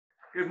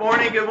Good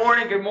morning, good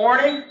morning, good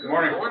morning. Good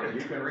morning.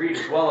 You can read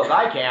as well as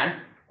I can.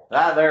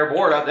 That there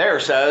board up there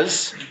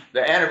says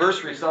the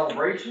anniversary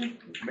celebration,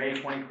 May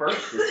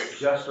 21st. It's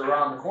just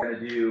around the corner. We're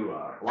going to do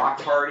a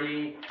block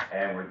party,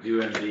 and we're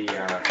doing the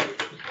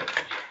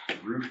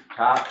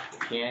rooftop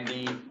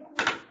candy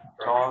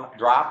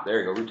drop. There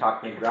you go,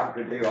 rooftop candy drop.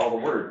 Good day, all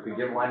the words. We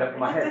get them lined up in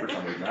my head for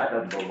some reason. That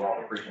doesn't go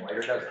well for preaching later,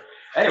 does it?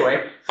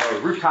 Anyway, so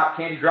rooftop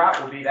candy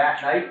drop will be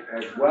that night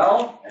as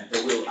well, and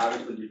so we'll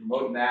obviously be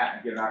promoting that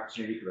and give an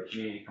opportunity for the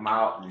community to come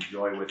out and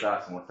enjoy with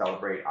us, and we'll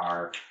celebrate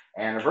our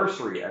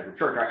anniversary as a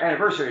church. Our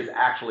anniversary is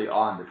actually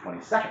on the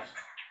 22nd,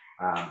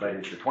 but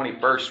it's the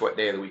 21st. What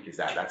day of the week is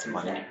that? That's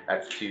Monday.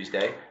 That's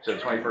Tuesday. So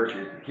the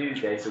 21st is the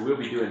Tuesday, so we'll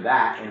be doing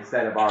that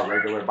instead of our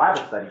regular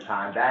Bible study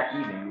time. That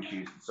evening, we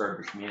choose to serve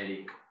the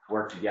community,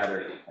 work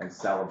together, and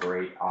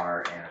celebrate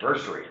our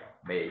anniversary,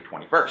 May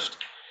 21st.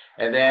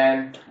 And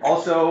then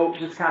also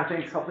just kind of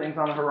a couple things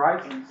on the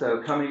horizon.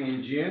 So coming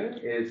in June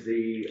is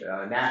the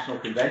National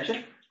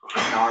Convention.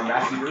 And our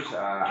messengers,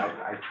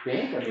 I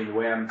mean, the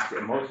way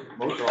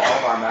most or all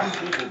of our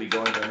messengers will be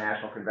going to the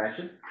National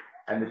Convention.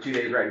 And the 2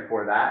 days right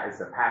before that is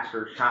the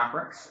Pastors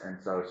Conference. And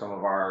so some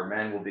of our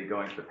men will be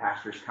going to the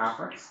Pastors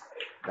Conference.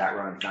 That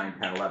runs 9,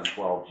 10, 11,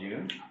 12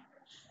 June. A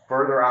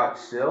little further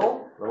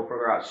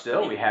out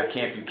still, we have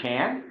Camp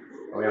Buchanan.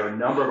 We have a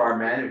number of our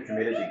men who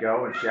committed to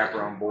go and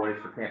chaperone boys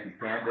for Camp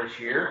Buchanan this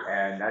year,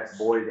 and that's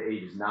boys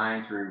ages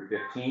 9 through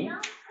 15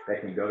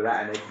 that can go to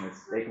that, and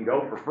they can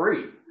go for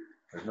free.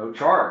 There's no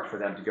charge for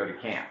them to go to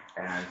camp.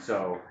 And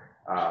so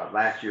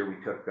last year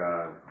we took,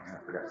 I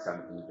forgot,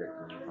 17,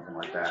 15, something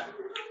like that.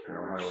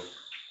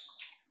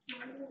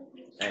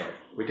 Anyway,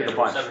 we took a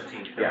bunch.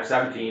 17. Yeah,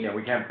 17,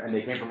 and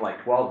they came from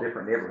like 12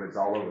 different neighborhoods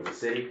all over the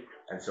city,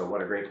 and so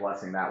what a great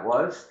blessing that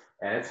was.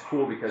 And it's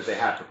cool because they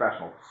have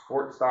professional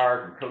sports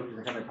stars and coaches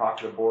that come and talk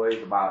to the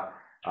boys about,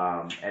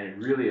 and it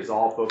really is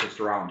all focused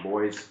around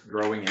boys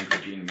growing into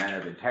being men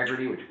of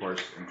integrity, which of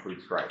course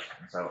includes Christ.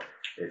 And so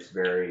it's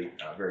very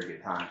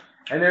good time.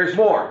 And there's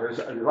more. There's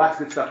lots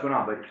of good stuff going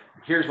on, but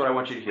here's what I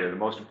want you to hear. The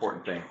most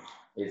important thing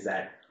is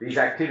that these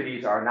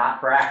activities are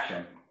not for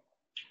action.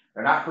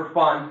 They're not for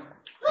fun.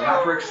 They're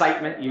not for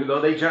excitement, even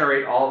though they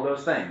generate all of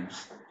those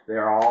things. They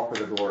are all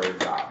for the glory of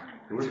God.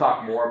 We'll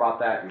talk more about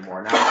that, do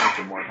more announcements,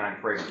 and more time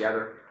to pray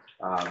together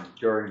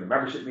during the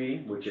membership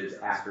meeting, which is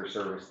after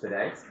service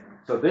today.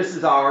 So this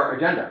is our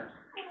agenda.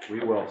 We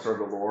will serve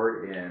the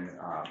Lord in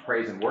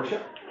praise and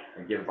worship,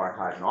 and give our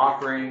tithes and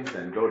offerings,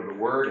 and go to the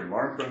Word and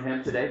learn from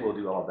Him today. We'll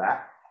do all of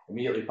that.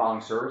 Immediately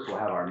following service, we'll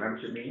have our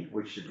membership meeting,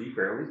 which should be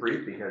fairly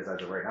brief, because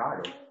as of right now, I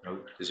don't know.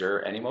 Is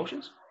there any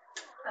motions?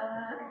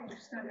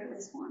 There's going to be at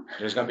least one.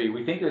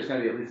 We think there's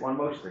going to be at least one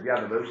motion. If you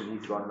have a motion, you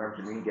need to go on the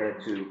membership meeting, get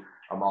it to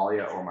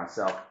Amalia or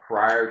myself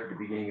prior to the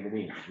beginning of the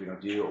meeting. We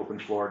don't do open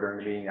floor during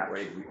the meeting. That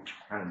way we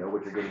kind of know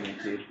what you're getting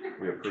into.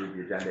 We approve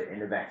the agenda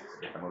in advance.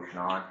 Get the motion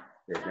on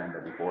the agenda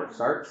before it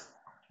starts.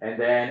 And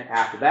then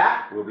after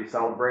that, we'll be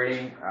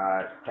celebrating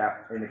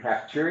in the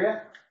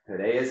cafeteria.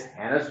 Today is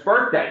Hannah's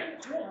birthday.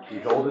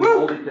 She's old and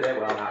oldie today.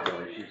 Well, not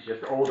really. She's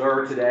just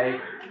older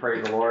today.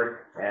 Praise the Lord.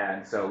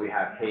 And so we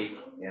have cake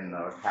in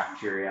the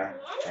cafeteria,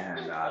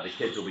 and the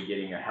kids will be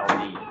getting a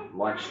healthy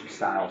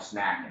lunch-style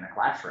snack in the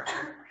classroom.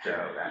 So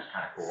that's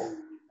kind of cool.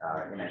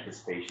 In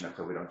anticipation of,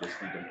 so we don't just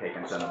feed them cake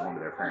and send them home to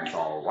their parents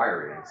all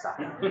wiry and stuff.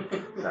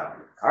 So,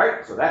 all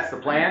right. So that's the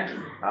plan.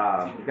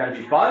 It's going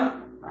to be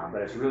fun,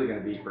 but it's really going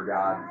to be for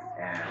God,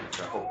 and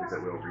the hope is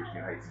that we'll reach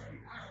new heights in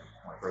Jesus.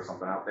 Want to throw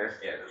something out there?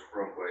 Yeah, just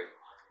real quick.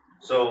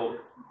 So,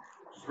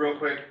 just real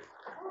quick,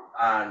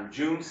 on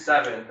June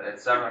 7th at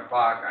 7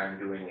 o'clock, I'm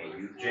doing a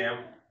youth jam.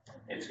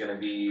 It's going to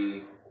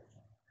be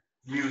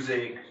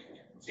music,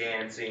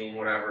 dancing,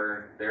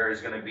 whatever. There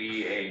is going to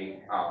be a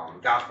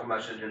gospel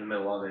message in the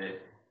middle of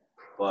it,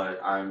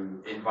 but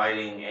I'm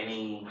inviting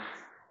any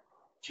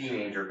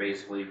teenager,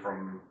 basically,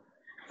 from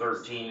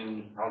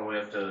 13 all the way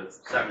up to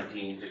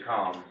 17 to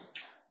come,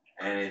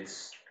 and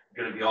it's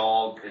going to be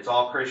all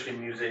Christian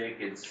music.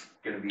 It's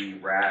going to be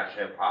rap,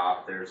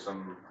 hip-hop. There's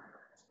some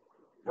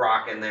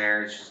rock in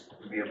there. It's just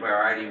going to be a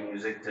variety of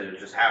music to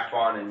just have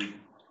fun. And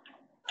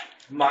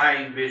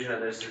my vision of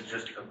this is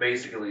just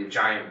basically a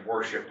giant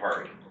worship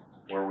party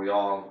where we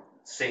all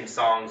sing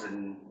songs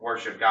and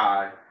worship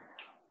God.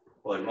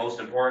 But most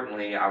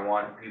importantly, I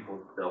want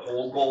people, the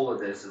whole goal of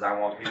this is I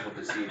want people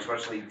to see,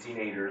 especially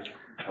teenagers,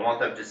 I want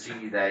them to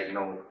see that,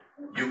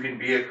 you can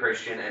be a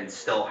Christian and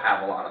still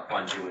have a lot of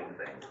fun doing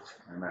things.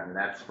 Amen. And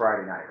that's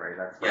Friday night,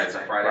 right? It's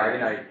a Friday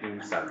night, June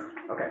 7th.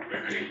 Okay.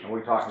 And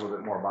we'll talk a little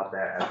bit more about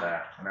that at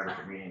the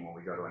membership meeting when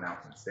we go to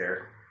announcements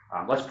there.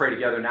 Let's pray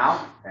together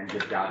now and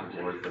give God the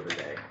glory for the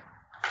day.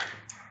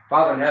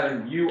 Father in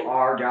heaven, you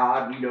are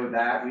God. We know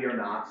that. We are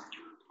not.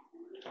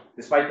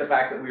 Despite the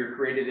fact that we were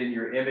created in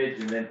your image,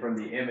 and then from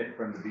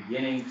the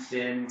beginning,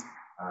 sin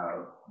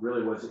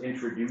really was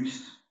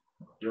introduced,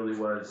 really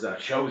was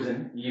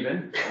chosen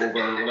even over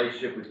a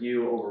relationship with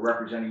you, over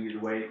representing you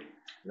the way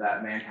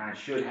that mankind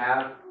should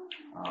have.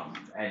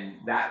 And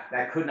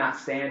that could not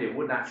stand. It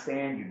would not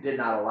stand. You did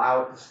not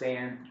allow it to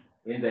stand,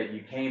 in that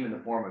you came in the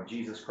form of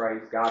Jesus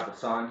Christ, God the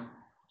Son,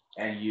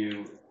 and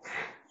you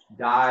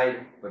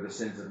died for the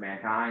sins of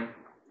mankind,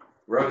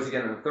 rose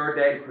again on the third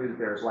day to prove that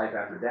there is life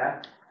after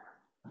death.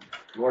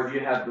 Lord, you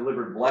have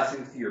delivered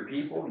blessings to your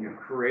people. You've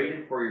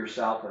created for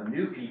yourself a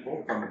new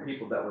people from the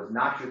people that was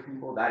not your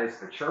people. That is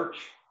the church.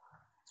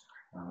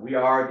 We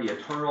are the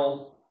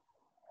eternal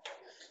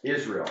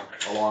Israel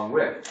along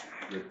with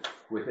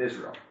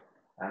Israel.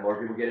 And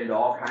Lord, people get into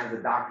all kinds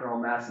of doctrinal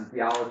mess and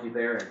theology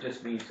there. It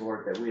just means,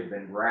 Lord, that we have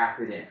been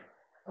grafted in.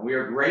 And we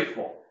are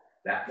grateful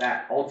that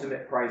that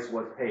ultimate price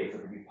was paid so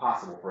it would be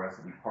possible for us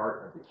to be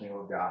part of the kingdom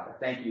of God. I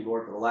thank you,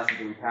 Lord, for the lessons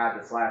that we've had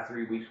this last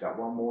 3 weeks. We've got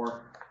one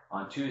more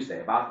on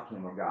Tuesday about the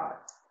kingdom of God.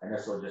 And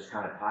this will just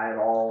kind of tie it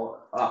all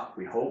up,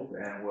 we hope,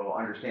 and we'll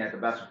understand it the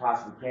best we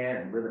possibly can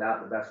and live it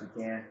out the best we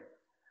can.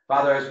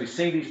 Father, as we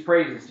sing these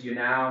praises to you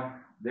now,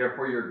 they're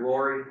for your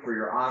glory, for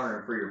your honor,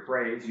 and for your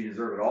praise. You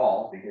deserve it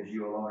all because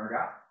you alone are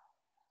God.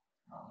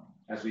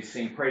 As we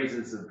sing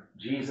praises of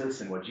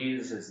Jesus and what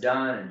Jesus has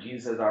done, and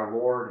Jesus as our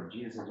Lord, and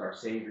Jesus as our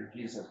Savior,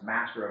 Jesus as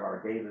master of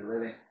our daily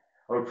living,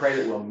 Lord, we pray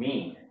that we'll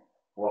mean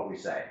what we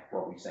say,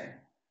 what we sing.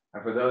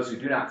 And for those who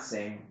do not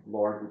sing,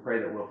 Lord, we pray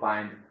that we'll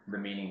find the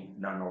meaning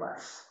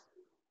nonetheless.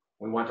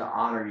 We want to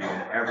honor you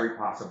in every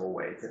possible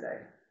way today,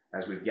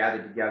 as we've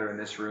gathered together in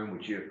this room,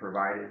 which you have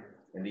provided,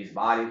 in these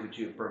bodies which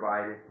you have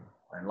provided,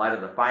 in light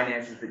of the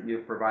finances that you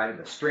have provided,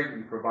 the strength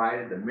you've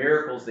provided, the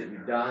miracles that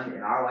you've done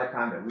in our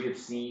lifetime that we have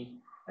seen,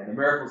 and the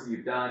miracles that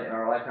you've done in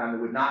our lifetime that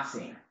we've not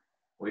seen.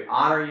 We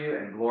honor you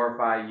and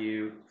glorify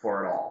you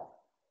for it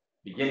all,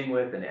 beginning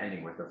with and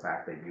ending with the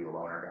fact that you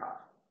alone are God.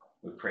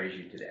 We praise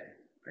you today.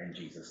 In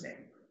Jesus' name.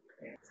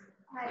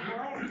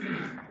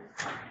 Amen.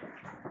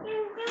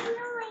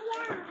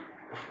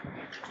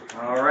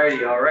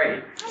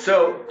 Alrighty.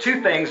 So,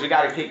 two things we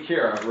got to take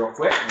care of real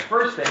quick. The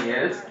first thing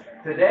is,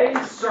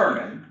 today's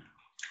sermon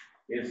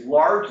is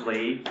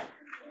largely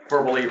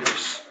for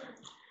believers.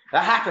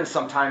 That happens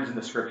sometimes in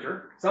the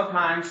Scripture.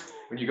 Sometimes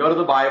when you go to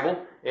the Bible,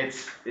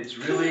 it's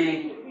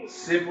really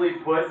simply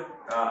put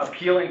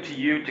appealing to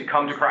you to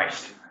come to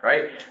Christ,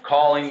 right?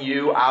 Calling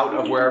you out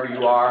of wherever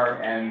you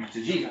are and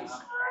to Jesus.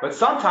 But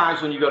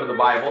sometimes when you go to the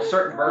Bible,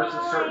 certain verses,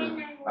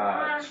 certain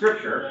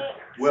Scripture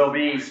will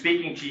be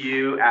speaking to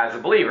you as a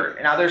believer.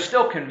 Now, there's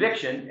still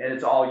conviction, and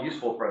it's all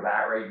useful for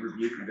that, right?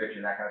 Rebuke,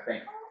 conviction, that kind of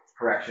thing,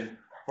 correction.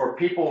 For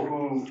people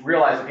who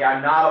realize, okay,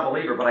 I'm not a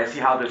believer, but I see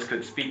how this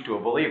could speak to a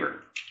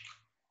believer.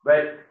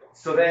 But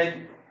so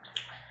then,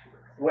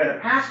 when a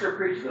pastor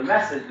preaches a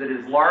message that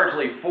is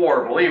largely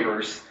for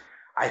believers,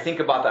 I think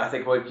about that. I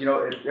think, well,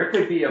 there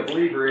could be a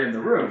believer in the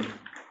room,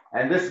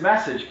 and this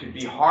message could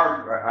be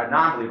hard, a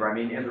non-believer,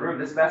 in the room,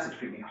 this message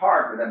could be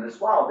hard for them to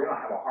swallow. They don't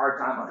have a hard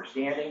time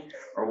understanding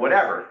or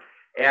whatever.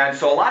 And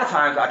so a lot of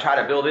times I try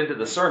to build into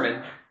the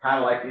sermon kind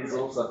of like these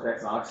little subtexts,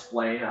 and I'll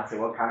explain. I'll say,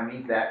 well, it kind of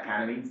means that,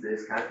 kind of means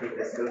this, kind of take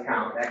this into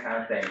account, that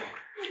kind of thing.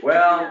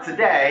 Well,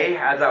 today,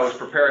 as I was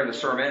preparing the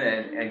sermon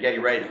and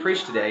getting ready to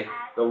preach today,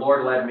 the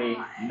Lord led me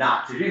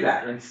not to do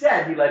that.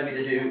 Instead, he led me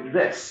to do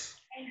this,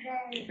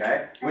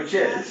 okay, which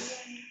is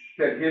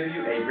to give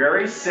you a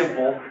very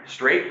simple,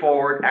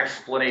 straightforward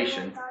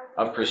explanation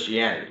of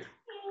Christianity,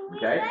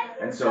 okay?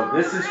 And so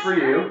this is for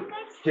you.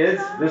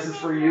 Kids, this is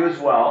for you as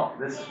well.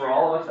 This is for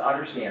all of us to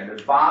understand.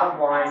 The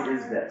bottom line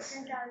is this.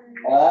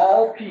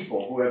 All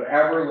people who have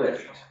ever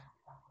lived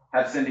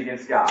have sinned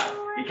against God.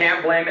 You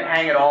can't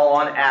hang it all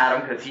on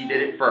Adam because he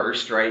did it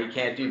first, right? You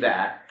can't do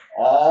that.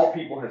 All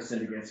people have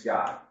sinned against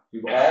God.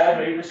 We've all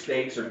made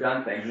mistakes or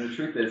done things. And the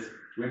truth is,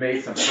 we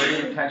made some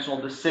pretty intentional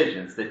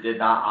decisions that did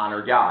not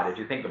honor God, if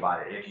you think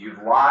about it. If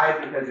you've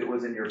lied because it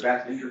was in your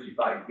best interest, you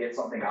thought you'd get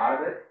something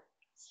out of it,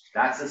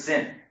 that's a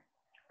sin,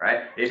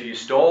 right? If you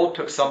stole,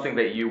 took something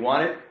that you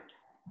wanted,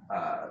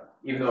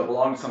 even though it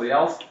belonged to somebody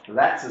else,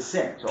 that's a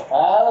sin. So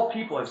all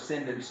people have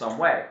sinned in some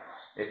way.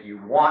 If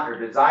you want or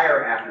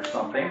desire after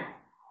something,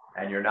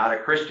 and you're not a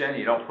Christian,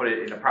 you don't put it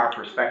in the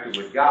proper perspective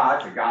with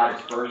God, so God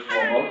is first,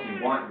 foremost,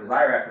 you want and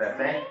desire after that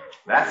thing,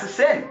 that's a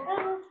sin,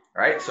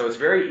 right? So it's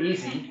very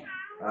easy,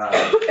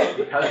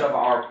 because of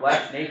our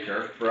flesh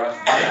nature, for us to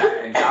do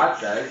that. And God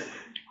says,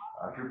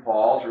 through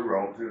Paul,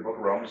 through the book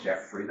of Romans,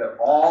 chapter 3, that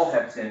all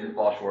have sinned and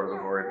fall short of the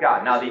glory of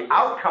God. Now, the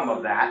outcome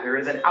of that, there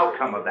is an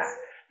outcome of that.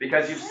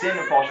 Because you've sinned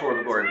and fall short of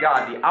the glory of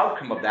God, the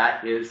outcome of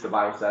that is, the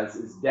Bible says,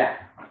 is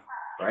death.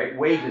 Right?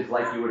 Wages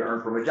like you would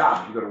earn from a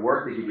job. If you go to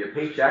work, they give you a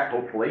paycheck,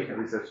 hopefully, at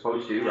least they're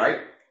supposed to, right?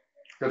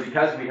 So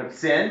because we have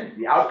sinned,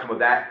 the outcome of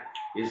that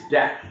is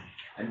death.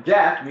 And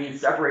death means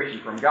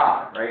separation from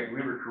God, right?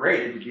 We were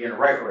created to be in a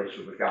right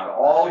relationship with God.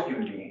 All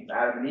human beings,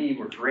 Adam and Eve,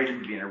 were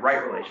created to be in a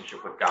right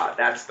relationship with God.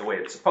 That's the way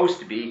it's supposed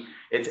to be.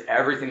 It's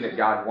everything that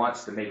God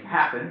wants to make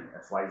happen.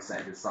 That's why he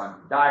sent his son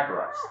to die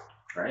for us,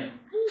 right?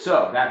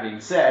 So, that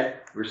being said,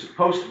 we're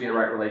supposed to be in a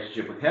right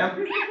relationship with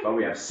him, but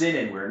we have sin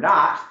and we're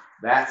not.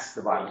 That's,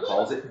 the Bible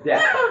calls it,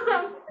 death.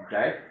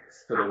 Okay?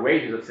 So the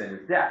wages of sin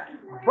is death.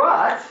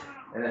 But,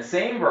 in the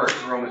same verse,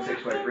 in Romans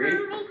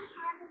 6:23,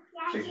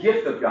 the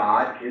gift of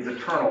God is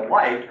eternal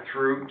life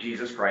through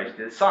Jesus Christ,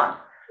 his Son.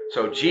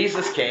 So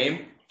Jesus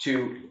came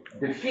to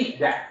defeat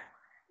death.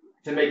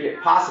 to make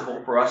it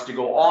possible for us to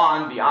go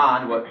on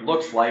beyond what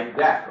looks like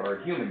death or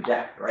human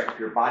death, right? If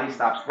your body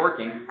stops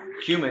working,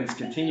 humans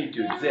continue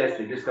to exist.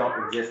 They just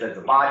don't exist as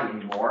a body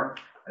anymore.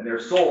 And their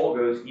soul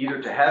goes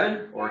either to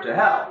heaven or to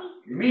hell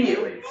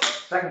immediately,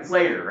 seconds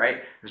later,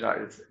 right?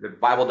 The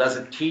Bible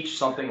doesn't teach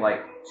something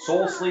like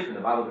soul sleep in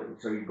the Bible,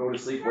 so you go to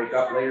sleep, wake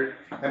up later.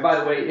 And by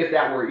the way, if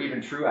that were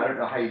even true, I don't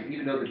know how you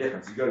even know the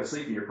difference. You go to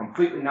sleep and you're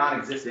completely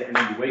non-existent, and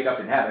then you wake up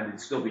in heaven,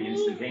 it'd still be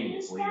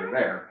instantaneously you're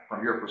there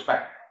from your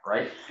perspective,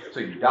 right? So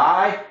you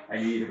die,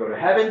 and you either go to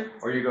heaven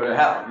or you go to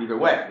hell. Either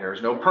way,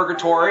 there's no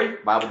purgatory.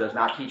 The Bible does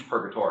not teach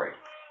purgatory.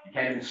 You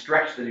can't even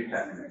stretch the New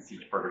Testament and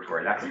teach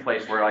purgatory. That's a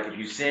place where, like, if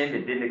you sinned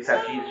and didn't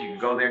accept Jesus, you can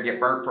go there and get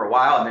burnt for a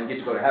while and then get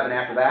to go to heaven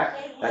after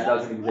that. That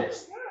doesn't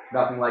exist.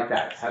 Nothing like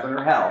that. It's heaven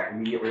or hell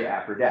immediately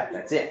after death.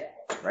 That's it,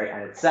 right?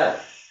 And it's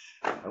settled.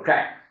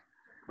 Okay.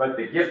 But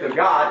the gift of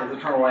God is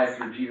eternal life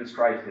through Jesus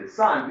Christ, his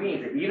Son,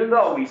 means that even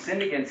though we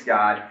sinned against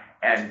God,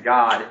 and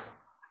God,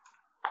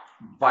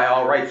 by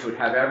all rights, would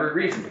have every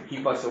reason to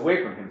keep us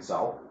away from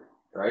himself,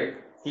 right?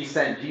 He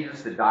sent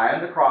Jesus to die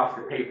on the cross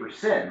to pay for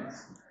sins,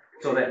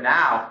 so that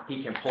now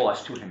he can pull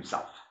us to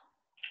himself.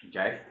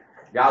 Okay?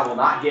 God will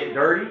not get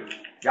dirty.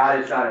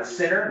 God is not a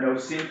sinner. No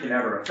sin can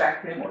ever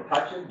affect him or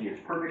touch him. He is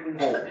perfectly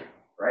holy.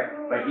 Right?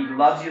 But he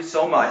loves you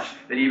so much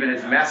that even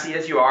as messy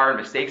as you are and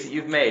mistakes that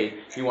you've made,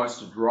 he wants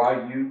to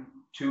draw you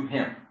to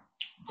him.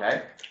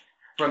 Okay?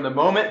 From the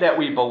moment that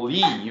we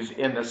believe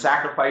in the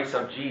sacrifice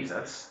of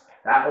Jesus,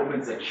 that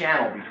opens a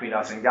channel between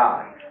us and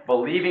God.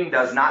 Believing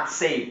does not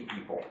save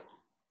people.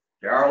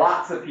 There are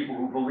lots of people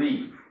who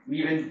believe.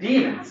 Even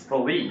demons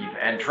believe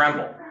and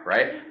tremble,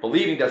 right?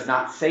 Believing does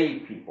not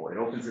save people. It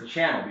opens a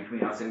channel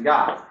between us and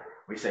God.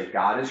 We say,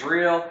 God is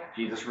real.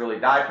 Jesus really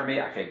died for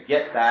me. Okay,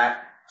 get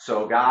that.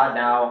 So God,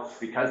 now,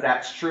 because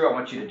that's true, I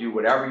want you to do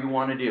whatever you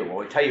want to do.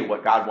 Well, I'll tell you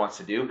what God wants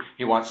to do.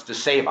 He wants to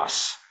save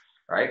us,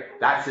 right?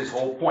 That's his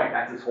whole point.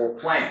 That's his whole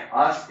plan.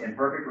 Us in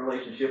perfect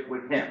relationship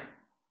with him.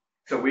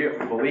 So we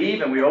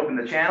believe and we open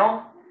the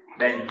channel,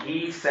 then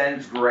he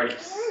sends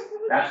grace.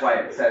 That's why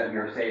it says we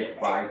are saved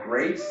by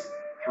grace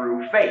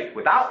through faith.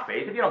 Without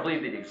faith, if you don't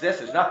believe that he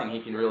exists, there's nothing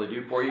he can really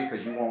do for you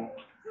because you're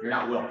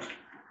not willing,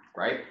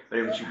 right? But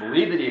if you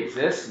believe that he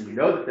exists and you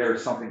know that there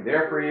is something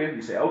there for you,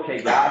 you say, okay,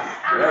 God,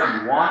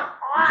 whatever you want,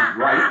 which is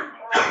right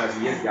because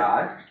he is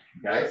God.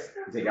 Okay?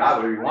 You say, God,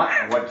 whatever you want.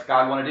 And what does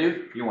God want to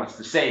do? He wants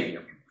to save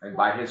you. And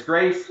by his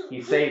grace,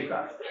 he saves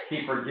us.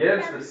 He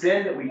forgives the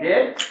sin that we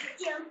did.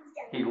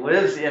 He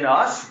lives in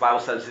us. The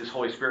Bible says his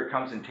Holy Spirit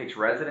comes and takes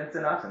residence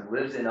in us and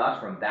lives in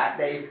us from that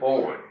day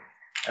forward.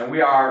 And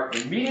we are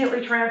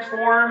immediately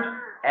transformed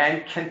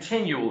and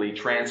continually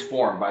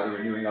transformed by the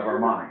renewing of our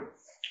mind.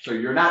 So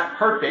you're not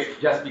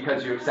perfect just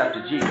because you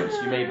accepted Jesus.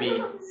 You may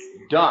be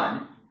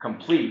done,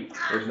 complete.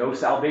 There's no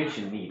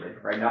salvation needed,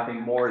 right?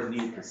 Nothing more is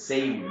needed to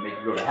save you, to make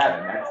you go to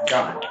heaven. That's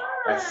done.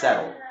 That's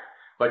settled.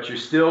 But you're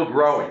still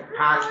growing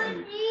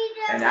constantly.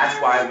 And that's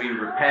why we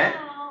repent.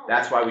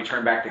 That's why we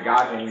turn back to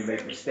God when we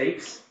make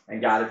mistakes,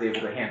 and God is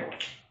able to handle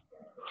it.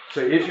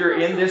 So if you're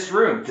in this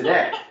room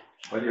today,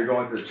 whether you're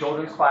going to the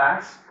children's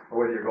class or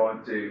whether you're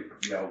going to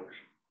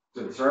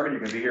the sermon, you're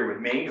going to be here with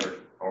me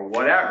or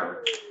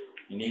whatever,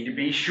 you need to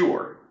be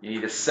sure. You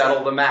need to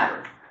settle the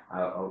matter.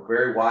 A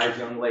very wise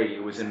young lady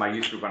who was in my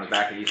youth group when I was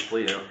back at East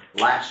Toledo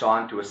latched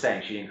on to a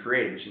saying. She didn't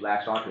create it, but she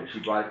latched on to it. She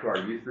brought it to our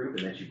youth group,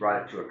 and then she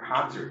brought it to a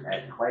concert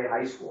at Clay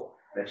High School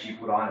that she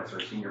put on as her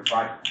senior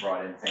project.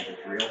 Brought in St.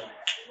 Israel,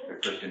 the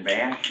Christian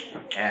band,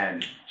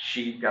 and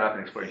she got up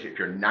and explained, if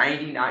you're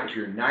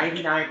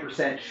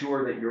 99%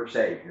 sure that you're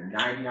saved, you're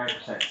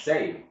 99%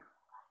 saved,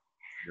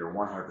 you're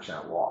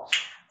 100% lost.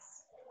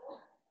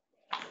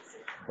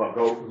 But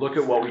go look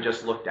at what we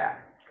just looked at.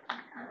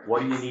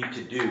 What do you need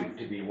to do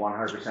to be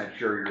 100%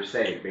 sure you're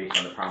saved based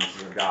on the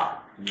promises of God?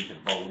 You need to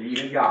believe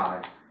in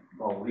God,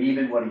 believe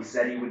in what he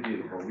said he would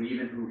do,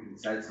 believe in who he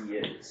says he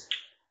is,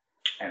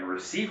 and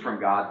receive from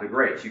God the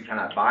grace. You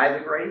cannot buy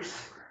the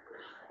grace,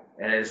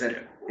 and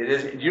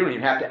you don't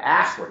even have to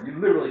ask for it. You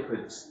literally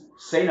could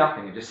say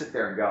nothing and just sit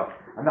there and go,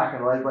 I'm not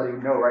going to let anybody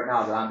know right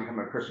now that I'm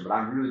becoming a Christian, but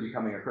I'm really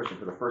becoming a Christian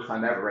for the first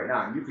time ever right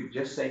now. And you could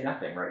just say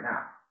nothing right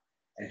now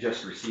and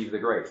just receive the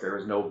grace. There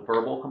is no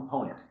verbal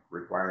component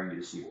requiring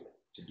you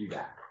to do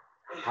that.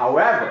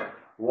 However,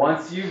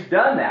 once you've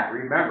done that,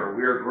 remember,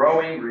 we are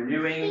growing,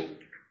 renewing,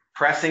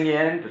 pressing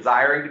in,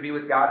 desiring to be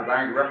with God,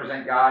 desiring to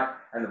represent God.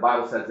 And the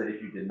Bible says that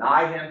if you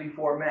deny him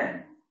before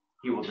men,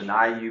 he will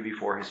deny you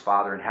before his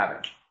Father in heaven.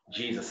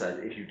 Jesus says,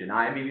 if you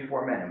deny me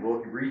before men, and we'll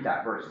read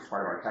that verse as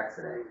part of our text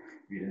today,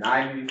 if you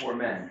deny me before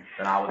men,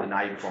 then I will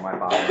deny you before my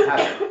Father in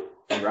heaven.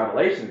 In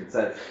Revelation, it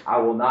says, I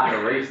will not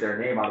erase their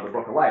name out of the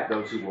book of life,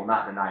 those who will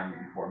not deny me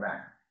before men.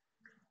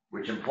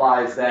 Which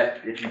implies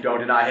that if you don't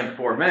deny him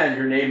before men,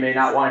 your name may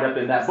not wind up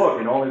in that book,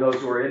 and only those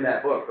who are in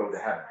that book go to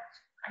heaven.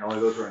 And only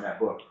those who are in that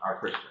book are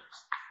Christians.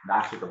 And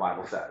that's what the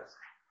Bible says.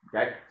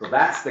 Okay? So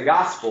that's the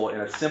gospel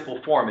in a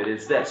simple form. It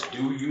is this.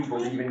 Do you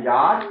believe in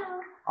God?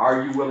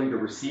 Are you willing to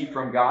receive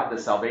from God the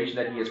salvation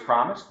that he has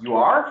promised? You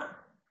are?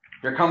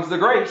 Here comes the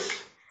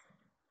grace.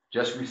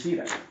 Just receive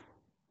it.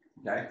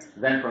 Okay?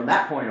 Then from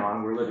that point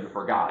on, we're living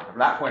for God. From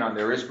that point on,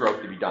 there is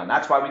growth to be done.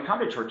 That's why we come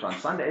to church on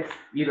Sundays.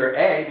 Either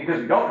A,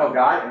 because we don't know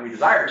God and we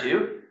desire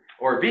to,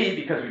 or B,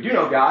 because we do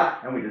know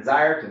God and we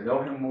desire to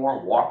know Him more,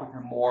 walk with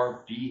Him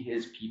more, be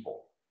His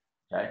people.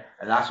 Okay?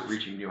 And that's what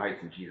reaching new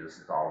heights in Jesus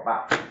is all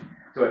about.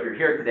 So if you're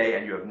here today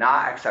and you have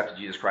not accepted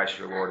Jesus Christ as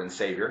your Lord and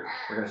Savior,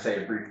 we're going to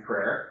say a brief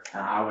prayer.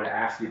 And I would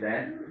ask you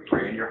then to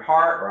pray in your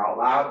heart or out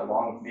loud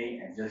along with me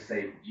and just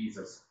say to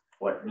Jesus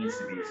what needs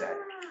to be said.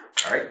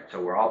 All right?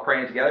 So we're all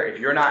praying together. If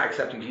you're not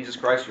accepting Jesus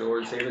Christ as your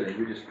Lord and Savior, then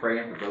you're just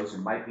praying for those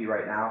who might be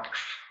right now.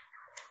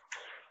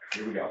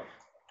 Here we go.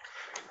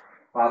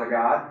 Father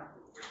God,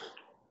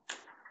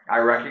 I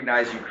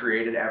recognize you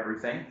created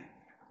everything.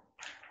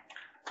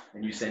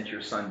 And you sent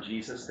your son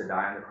Jesus to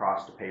die on the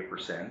cross to pay for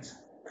sins.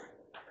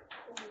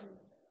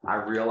 I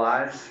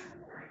realize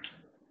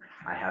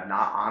I have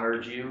not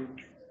honored you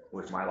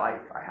with my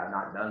life. I have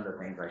not done the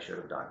things I should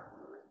have done.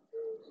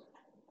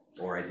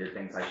 Or I did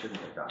things I shouldn't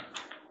have done.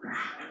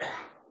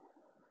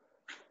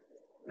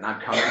 And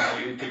I'm coming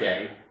to you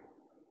today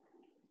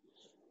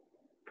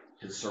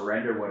to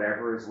surrender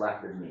whatever is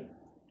left of me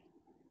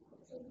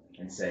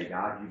and say,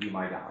 God, you be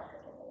my God.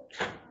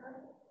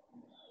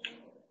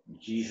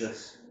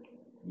 Jesus,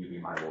 you be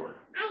my Lord.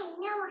 I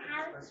know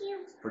how to.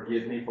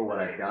 Forgive me for what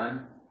I've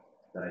done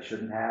that I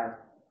shouldn't have.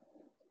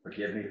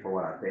 Forgive me for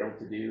what I failed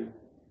to do.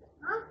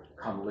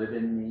 Come live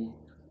in me.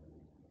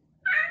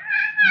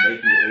 And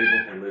make me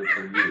able to live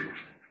for you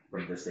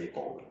from this day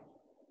forward.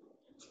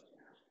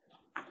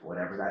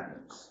 Whatever that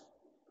means.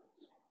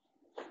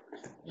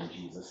 In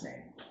Jesus'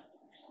 name.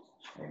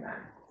 Amen.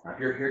 Now, if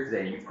you're here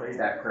today and you prayed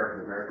that prayer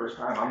for the very first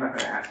time, I'm not going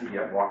to ask you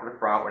to walk to the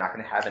front. We're not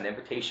going to have an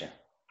invitation.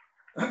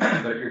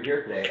 But if you're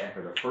here today and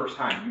for the first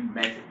time you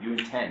meant it, you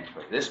intend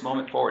from this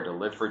moment forward to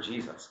live for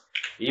Jesus.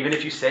 Even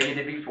if you said you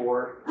did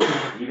before,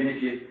 even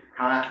if you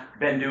kind of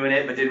been doing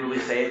it but didn't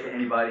really say it to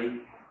anybody,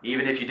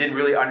 even if you didn't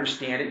really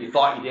understand it, you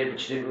thought you did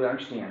but you didn't really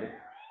understand it,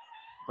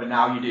 but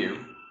now you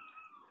do,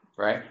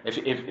 right?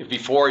 If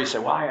before you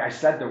said, well, I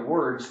said the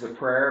words, the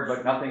prayer,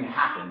 but nothing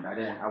happened.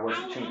 I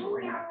wasn't changed.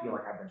 Right now I feel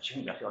like I've been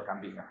changed. I feel like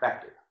I'm being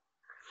affected.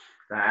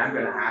 Then I'm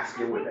going to ask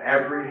you with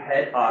every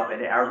head up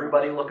and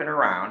everybody looking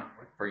around,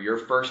 for your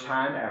first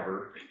time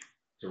ever,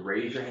 to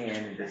raise your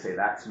hand and just say,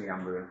 that's me,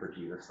 I'm living for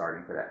Jesus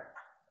starting today.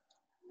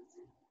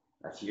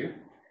 That's you?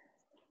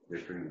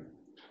 Good for you.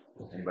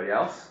 Anybody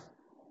else?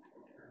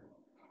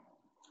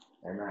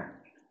 Amen.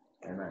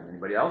 Amen.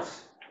 Anybody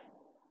else?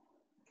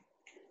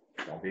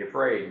 Don't be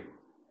afraid.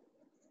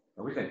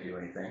 Nobody's going to do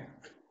anything.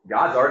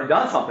 God's already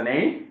done something,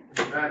 ain't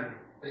he? Amen.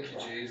 Thank you,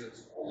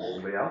 Jesus.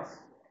 Anybody else?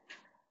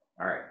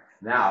 All right.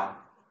 Now,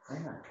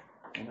 amen.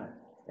 Amen.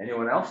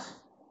 Anyone else?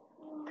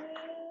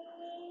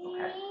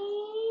 Okay.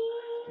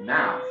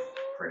 Now,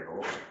 pray the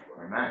Lord.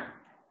 Amen.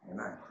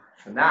 Amen.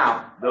 So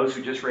now, those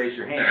who just raised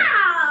your hand,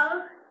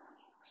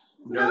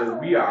 know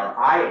that we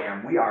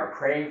are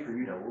praying for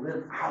you to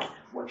live out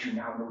what you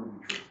now know to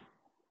be true.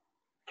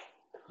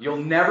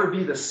 You'll never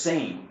be the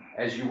same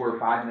as you were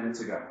 5 minutes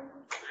ago.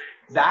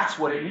 That's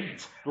what it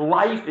means.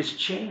 Life is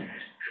changed.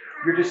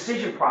 Your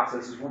decision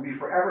processes will be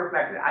forever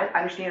affected. I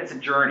understand it's a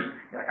journey.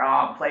 You're like, oh,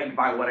 I'm plagued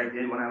by what I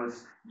did when I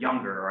was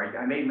younger, or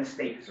I made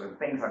mistakes, or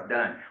things I've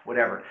done,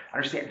 whatever.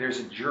 Understand there's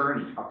a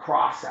journey, a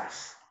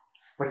process.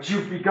 But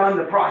you've begun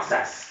the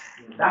process.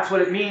 That's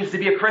what it means to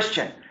be a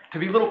Christian, to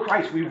be little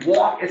Christ. We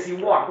walk as he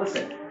walked.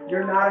 Listen,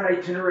 you're not an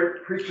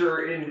itinerant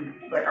preacher in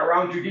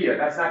around Judea.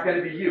 That's not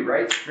going to be you,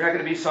 right? You're not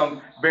going to be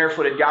some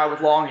barefooted guy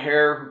with long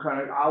hair who kind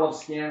of olive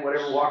skin,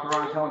 whatever, walking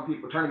around telling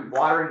people, turning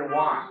water into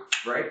wine,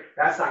 right?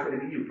 That's not going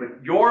to be you.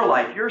 But your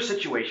life, your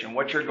situation,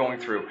 what you're going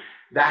through,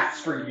 that's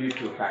for you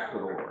to affect for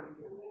the Lord.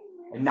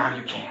 And now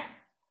you can,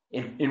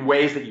 in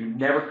ways that you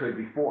never could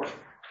before.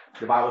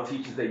 The Bible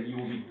teaches that you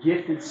will be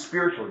gifted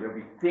spiritually. There will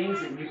be things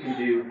that you can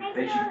do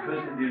that you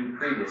couldn't do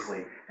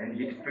previously. And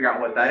you get to figure out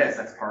what that is.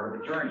 That's part of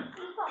the journey.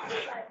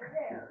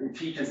 It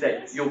teaches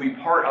that you'll be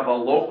part of a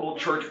local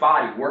church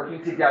body,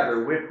 working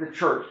together with the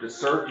church to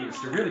serve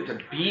Jesus, to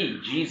be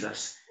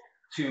Jesus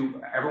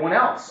to everyone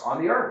else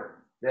on the earth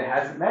that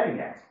hasn't met him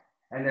yet.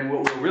 And then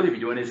what we'll really be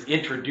doing is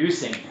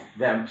introducing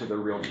them to the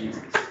real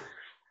Jesus.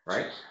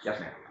 Right? Yes,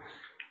 ma'am.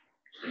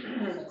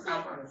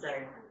 I'm going to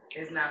say,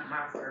 it's not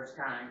my first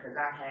time, because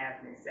I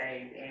have been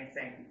saved and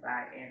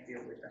sanctified and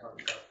filled with the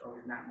Holy Ghost, so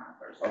it's not my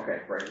first time.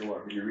 Okay, praise the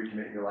Lord. Did you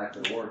recommit your life to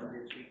the Lord?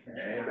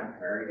 Amen.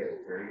 Very good,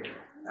 very good.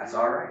 That's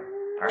all right.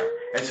 All right.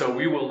 And so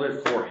we will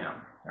live for him.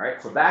 All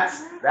right. So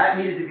that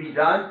needed to be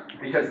done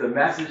because the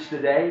message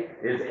today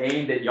is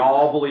aimed at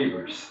y'all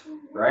believers.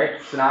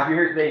 Right? So now if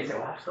you're here today and say,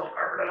 well, I'm still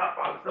covered it up,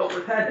 I'm still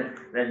pretending,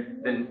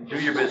 then do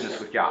your business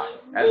with God.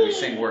 As we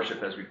sing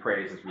worship, as we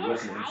praise, as we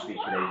listen to him speak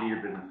today, do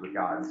your business with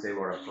God and say,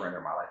 Lord, I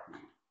surrender my life to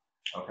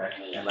you. Okay?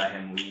 And let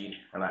him lead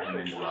and let him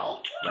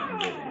indwell. Let him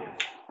live in you.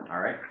 All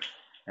right?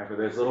 And for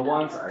those little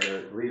ones,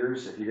 the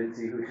leaders, if you didn't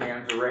see whose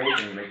hands are raised,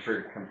 and you make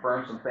sure to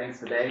confirm some things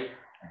today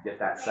and get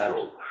that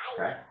settled.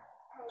 Okay?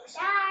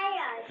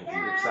 Because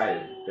he's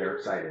excited, they're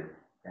excited,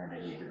 and they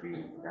need to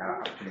be that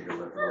opportunity to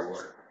live for the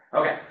Lord.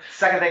 Okay,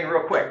 second thing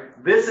real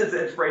quick. This is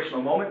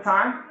inspirational moment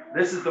time.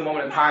 this is the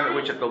moment in time at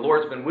which if the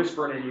Lord's been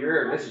whispering in your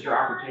ear, this is your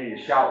opportunity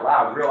to shout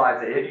loud. Realize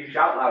that if you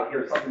shout loud,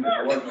 hear something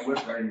that the Lord's been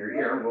whispering in your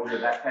ear. We'll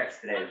get that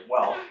text today as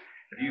well.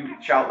 If you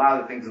shout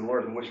loud the things that the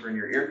Lord's been whispering in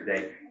your ear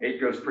today, it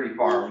goes pretty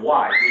far and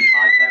wide. We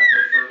podcast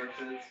our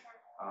services,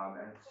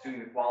 and assuming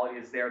the quality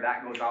is there,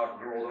 that goes out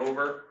and rolled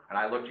over. And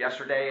I looked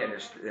yesterday, and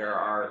there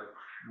are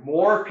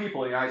more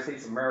people in the United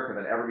States of America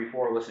than ever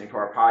before listening to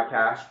our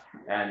podcast.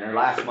 And then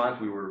last month,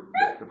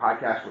 the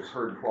podcast was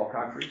heard in 12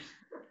 countries,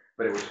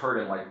 but it was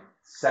heard in like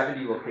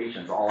 70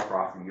 locations all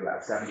across the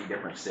U.S., 70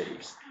 different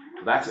cities.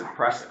 So that's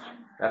impressive.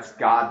 That's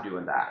God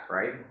doing that,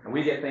 right? And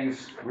we may get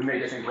things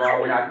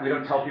wrong. We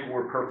don't tell people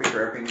we're perfect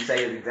or everything we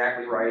say is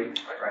exactly right?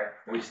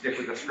 And we stick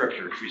with the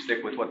scriptures. We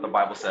stick with what the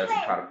Bible says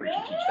and try to preach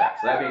and teach that.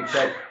 So that being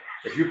said,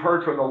 if you've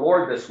heard from the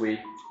Lord this week,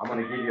 I'm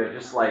going to give you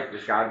just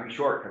got to be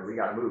short because we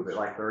got to move at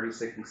like 30,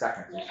 60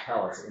 seconds. Just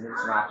tell us in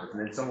its synopsis, and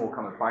then someone will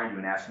come and find you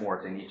and ask more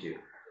if they need to.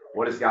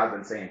 What has God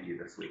been saying to you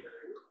this week?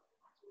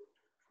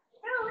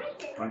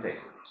 One take.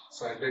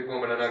 Sorry, big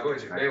woman, I'm not going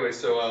to. Anyway,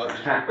 so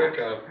just real quick,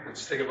 I'm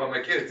just thinking about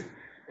my kids.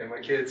 And my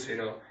kids, they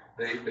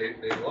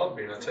love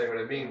me, and I'll tell you what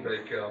I mean.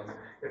 Like,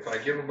 if I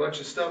give them a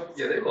bunch of stuff,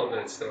 yeah, they love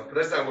that stuff. But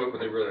that's not what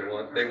they really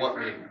want. They want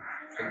me.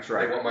 That's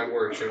right. They want my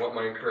words. They want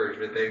my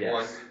encouragement. They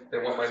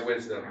want my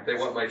wisdom. They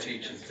want my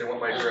teachings. They want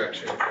my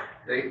direction.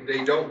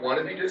 They don't want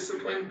to be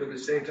disciplined, but at the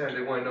same time,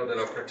 they want to know that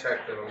I'll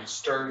protect them. I'm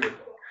stern with them.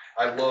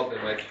 I love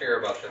them. I care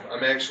about them.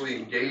 I'm actually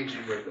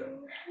engaging with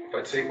them. If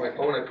I take my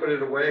phone, I put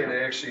it away, and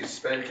I actually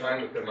spend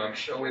time with them. I'm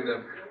showing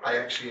them I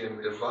actually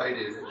am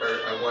divided, or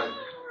I want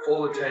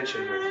full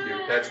attention with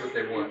you. That's what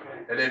they want.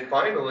 And then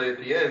finally, at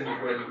the end,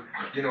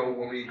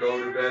 when we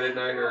go to bed at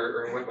night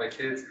or with my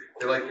kids,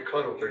 they like to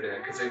cuddle with their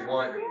dad because they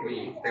want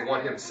me. They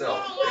want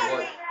himself.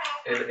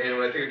 And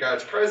when I think of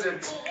God's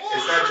presence,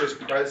 it's not just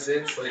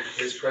presence, like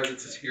his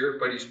presence is here,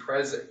 but he's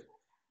present.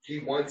 He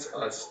wants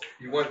us.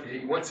 He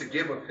wants to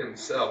give of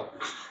himself.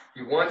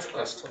 He wants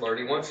us to learn.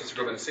 He wants us to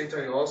grow. But at the same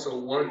time, he also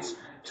wants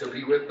to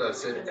be with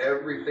us in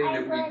everything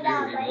that we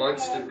do. He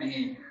wants to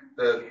be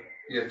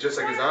just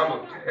like his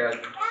Amma dad,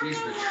 he's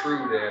the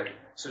true dad.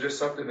 So just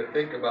something to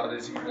think about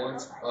is he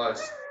wants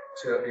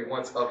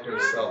of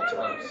himself to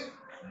us.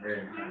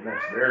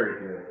 That's very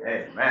good.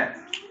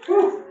 Amen.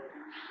 Whew.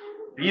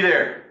 Be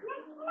there.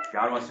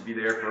 God wants to be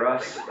there for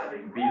us.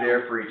 Be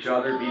there for each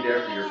other. Be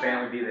there for your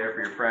family. Be there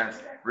for your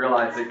friends.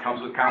 Realize it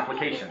comes with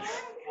complications,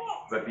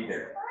 but be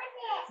there.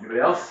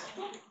 Anybody else?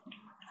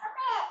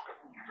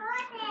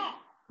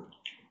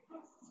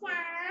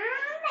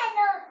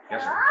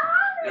 Yes, sir.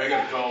 Yeah, I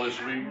got a call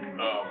this week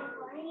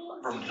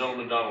from a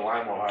gentleman down in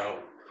Lime,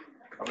 Ohio.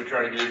 I've been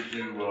trying to get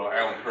into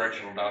Allen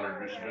Correctional down there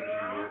to do some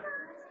ministry work.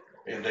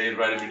 And they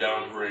invited me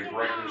down for a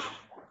breakfast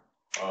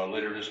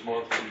later this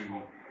month to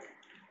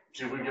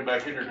see if we can get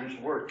back in there and do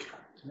some work.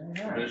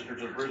 Amen. Minister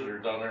to the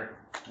prisoners down there.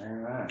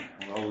 Amen.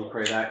 Well, we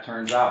pray that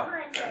turns out.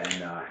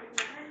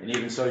 And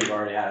even so, you've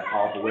already had a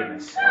powerful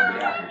witness on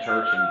behalf of the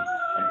church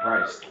and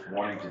Christ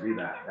wanting to do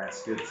that.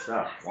 That's good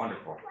stuff.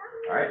 Wonderful.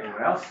 All right,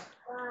 anyone else?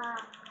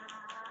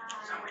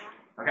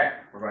 Okay,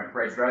 we're going to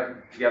pray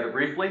together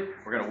briefly.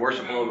 We're going to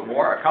worship a little bit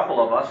more. A couple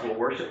of us will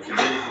worship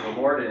together to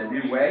the Lord in a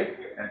new way,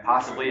 and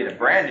possibly in a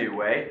brand new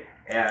way.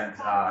 And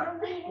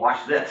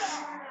watch this.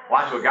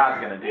 Watch what God's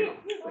going to do.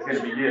 It's going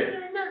to be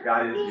good.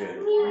 God is good.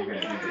 He's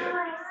going to do good.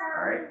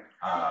 All right?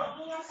 I'm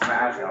going to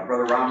ask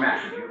Brother Ron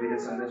Mack, would you lead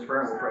us in this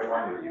prayer, and we'll pray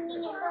along with you.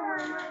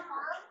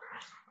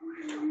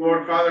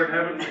 Lord, Father in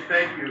heaven, we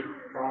thank you,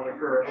 Father,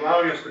 for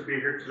allowing us to be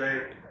here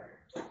today,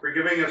 for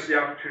giving us the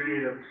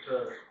opportunity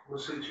to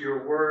listen to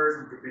your word,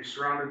 and to be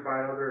surrounded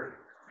by other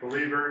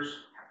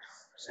believers,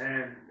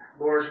 and,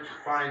 Lord,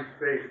 to find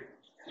faith,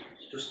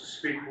 just to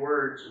speak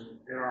words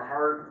in our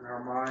heart and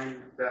our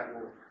mind that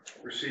will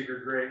receive your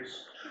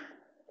grace.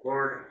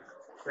 Lord,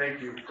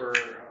 thank you for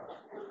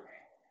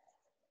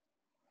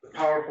the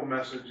powerful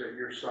message that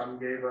your Son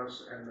gave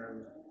us, and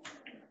then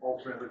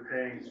ultimately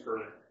paying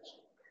for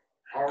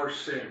our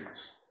sins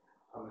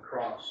on the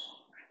cross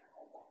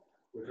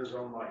with his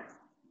own life,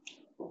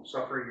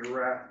 suffering your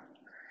wrath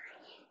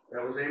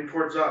that was aimed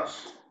towards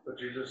us, but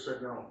Jesus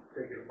said, no,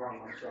 take it upon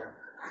myself.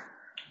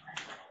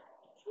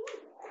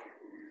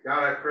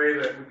 God, I pray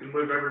that we can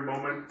live every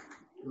moment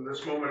from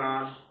this moment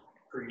on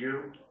for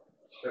you,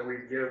 that we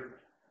give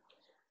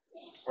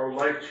our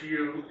life to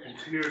you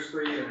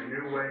continuously in a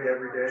new way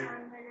every day.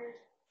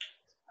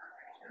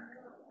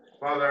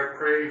 Father, I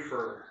pray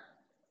for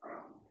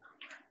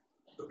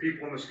the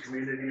people in this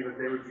community, that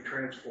they would be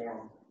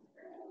transformed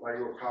by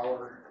your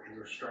power and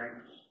your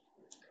strength,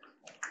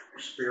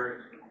 your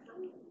spirit.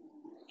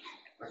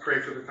 I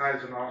pray for the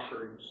tithes and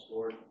offerings,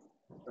 Lord,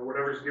 that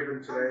whatever is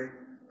given today,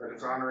 that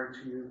it's honoring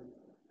to you,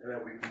 and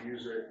that we can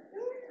use it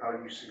how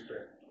you see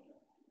fit.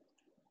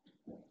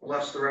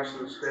 Bless the rest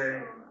of this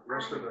day, the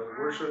rest of the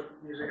worship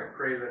music. I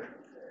pray that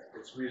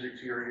it's music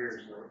to your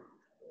ears, Lord.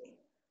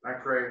 I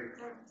pray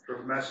for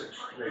the message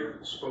today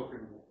that is spoken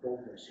with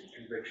boldness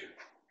and conviction,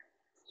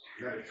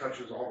 and that it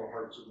touches all the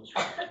hearts in this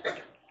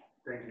room.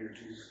 Thank you in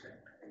Jesus'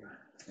 name.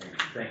 Amen.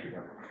 Thank you,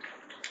 brother.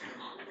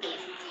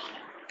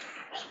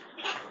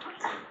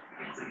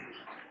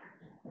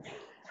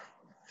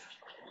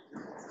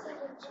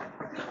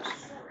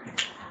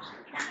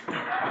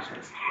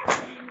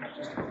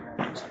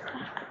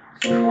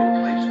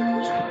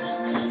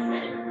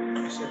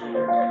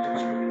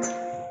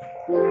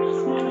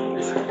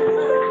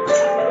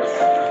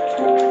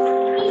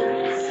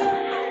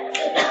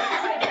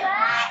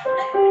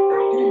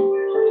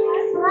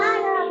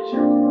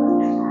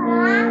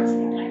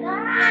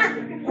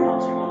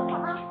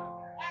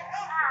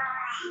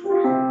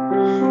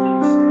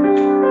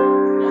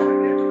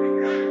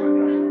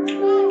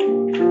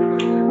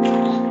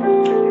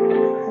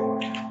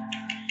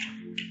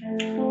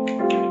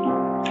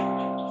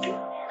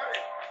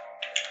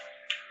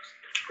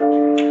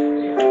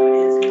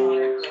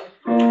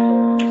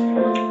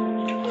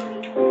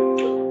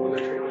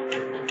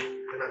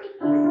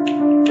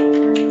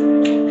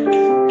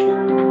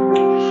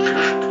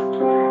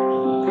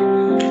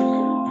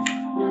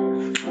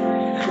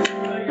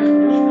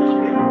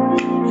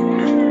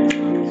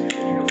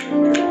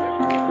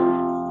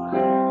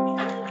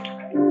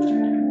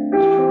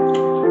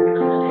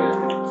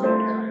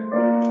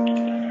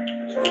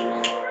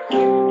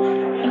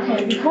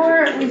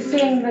 Before we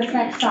sing this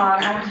next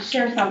song, I want to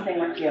share something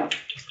with you.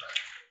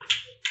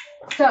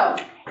 So,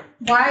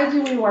 why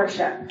do we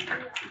worship?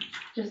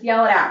 Just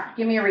yell it out.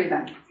 Give me a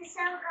reason.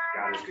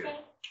 God is good.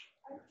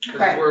 Because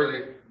Right. he's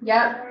worthy.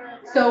 Yep.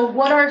 So,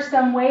 what are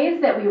some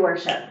ways that we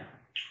worship?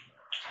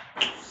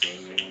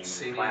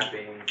 Singing,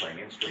 clapping, playing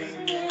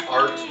instruments.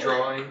 Art,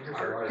 drawing.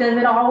 Does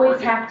it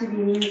always have to be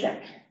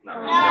music?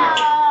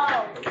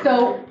 No.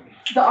 So,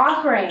 the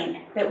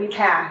offering that we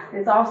pass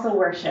is also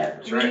worship.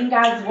 That's right. Reading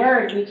God's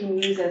word we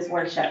can use as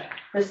worship.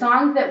 The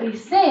songs that we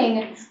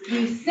sing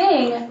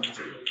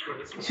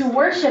to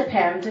worship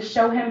Him, to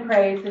show Him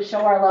praise, to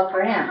show our love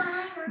for Him.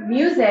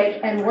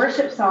 Music and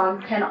worship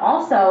songs can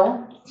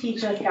also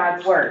teach us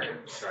God's word.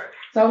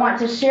 So I want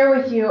to share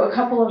with you a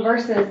couple of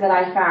verses that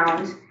I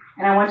found,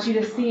 and I want you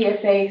to see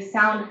if they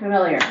sound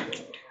familiar.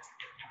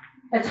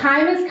 A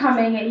time is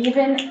coming, and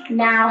even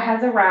now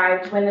has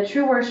arrived, when the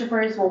true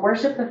worshipers will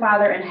worship the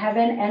Father in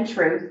heaven and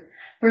truth.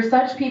 For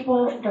such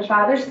people the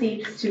Father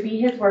seeks to be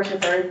His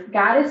worshipers.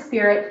 God is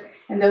spirit,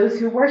 and those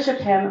who worship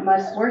Him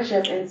must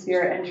worship in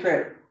spirit and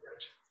truth.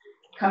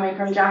 Coming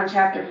from John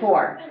chapter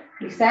 4.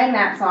 We sang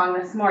that song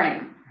this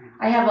morning.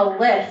 I have a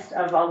list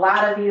of a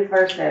lot of these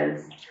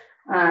verses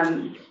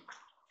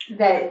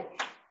that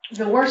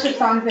the worship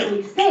songs that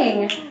we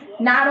sing,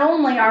 not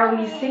only are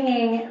we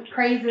singing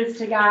praises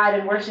to God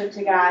and worship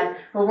to God,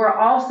 but we're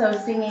also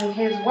singing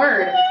His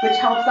word, which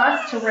helps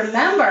us to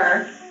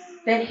remember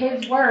that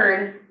His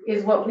word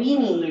is what we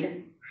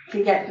need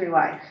to get through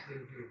life.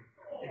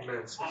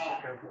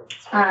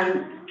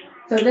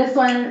 So this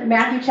one,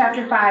 Matthew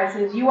chapter 5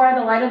 says, "You are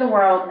the light of the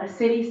world. A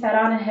city set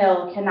on a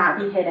hill cannot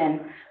be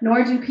hidden.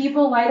 Nor do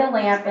people light a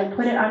lamp and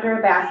put it under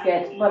a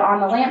basket, but on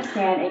the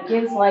lampstand it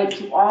gives light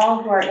to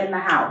all who are in the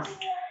house.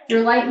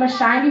 Your light must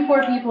shine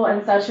before people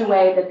in such a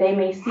way that they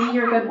may see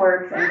your good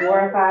works and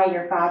glorify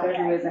your Father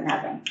who is in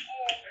heaven."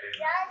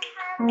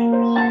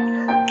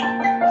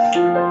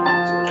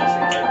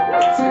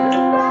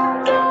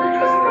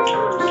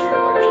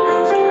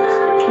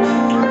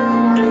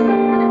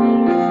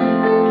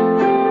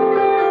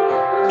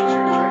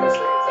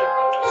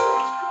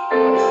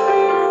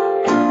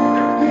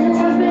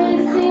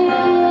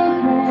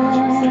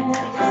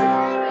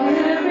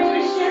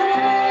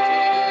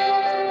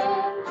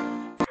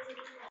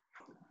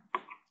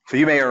 So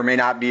you may or may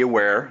not be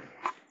aware,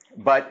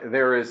 but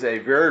there is a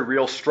very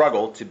real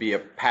struggle to be a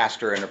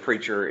pastor and a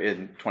preacher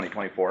in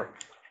 2024,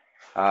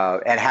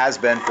 and has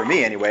been for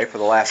me anyway for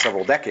the last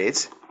several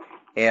decades.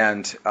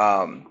 And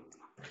I'm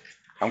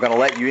going to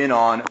let you in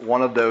on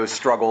one of those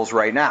struggles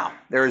right now.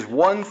 There is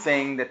one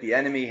thing that the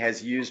enemy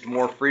has used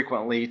more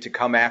frequently to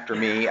come after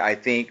me, I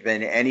think,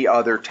 than any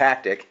other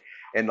tactic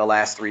in the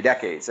last 3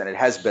 decades, and it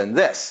has been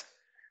this: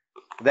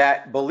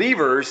 that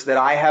believers that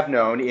I have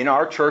known in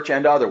our church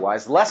and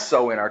otherwise, less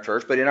so in our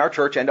church, but in our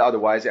church and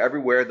otherwise,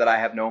 everywhere that I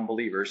have known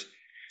believers,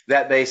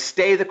 that they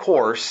stay the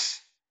course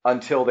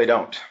until they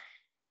don't.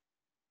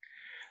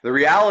 The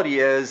reality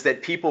is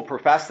that people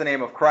profess the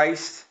name of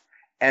Christ,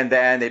 and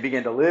then they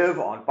begin to live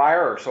on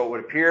fire, or so it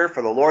would appear,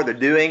 for the Lord. They're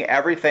doing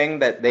everything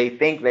that they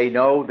think they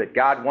know that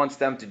God wants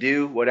them to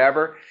do,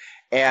 whatever,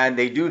 and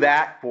they do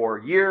that for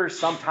years,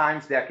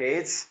 sometimes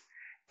decades,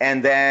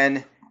 and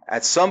then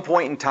at some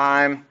point in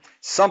time,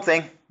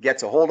 something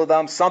gets a hold of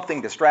them,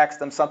 something distracts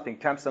them, something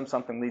tempts them,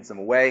 something leads them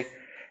away,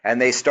 and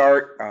they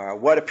start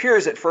what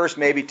appears at first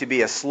maybe to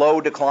be a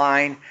slow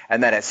decline,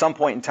 and then at some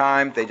point in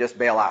time, they just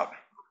bail out.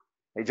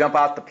 They jump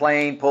out the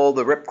plane, pull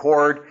the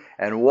ripcord,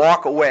 and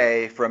walk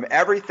away from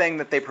everything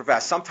that they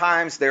profess.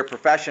 Sometimes their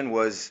profession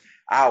was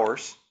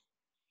ours.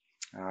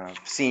 I've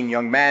seen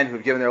young men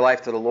who've given their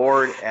life to the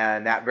Lord,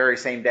 and that very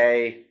same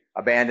day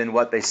abandoned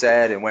what they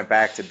said and went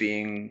back to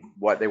being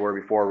what they were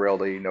before,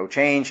 really no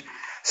change.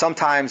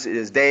 Sometimes it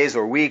is days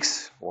or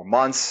weeks or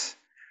months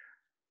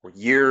or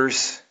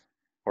years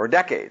or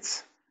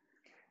decades.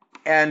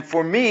 And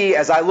for me,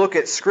 as I look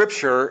at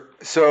Scripture,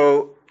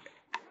 so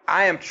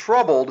I am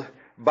troubled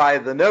by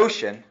the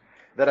notion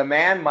that a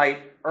man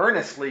might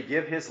earnestly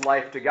give his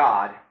life to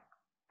God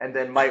and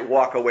then might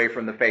walk away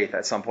from the faith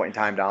at some point in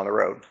time down the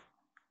road.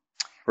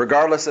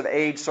 regardless of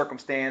age,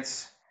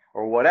 circumstance,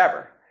 or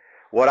whatever.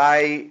 What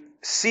I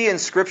see in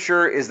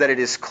Scripture is that it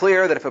is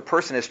clear that if a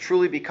person has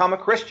truly become a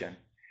Christian,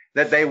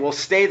 that they will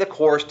stay the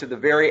course to the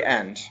very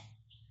end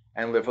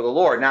and live for the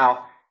Lord.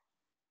 Now,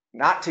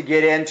 not to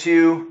get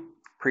into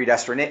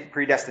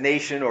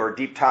predestination or a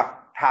deep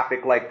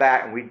topic like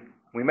that, and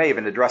we may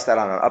even address that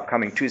on an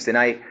upcoming Tuesday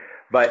night,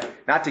 but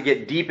not to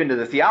get deep into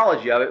the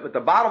theology of it, but the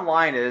bottom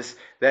line is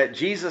that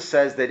Jesus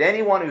says that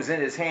anyone who's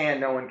in his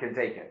hand, no one can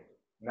take it.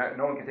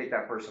 No one can take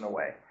that person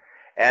away.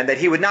 And that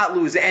he would not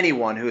lose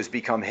anyone who has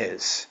become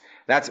his.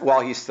 That's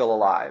while he's still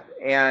alive.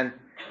 And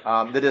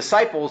the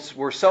disciples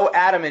were so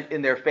adamant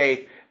in their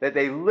faith that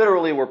they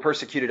literally were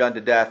persecuted unto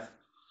death,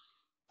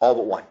 all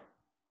but one.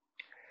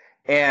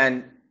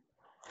 And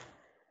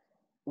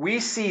we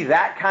see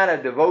that kind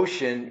of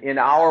devotion in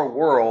our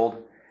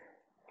world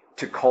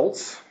to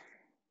cults,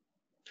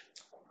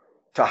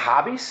 to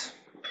hobbies,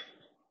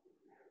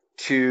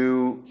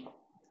 to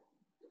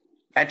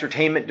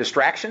entertainment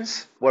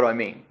distractions. What do I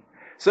mean?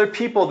 So there are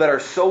people that are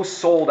so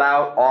sold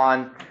out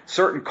on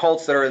certain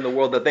cults that are in the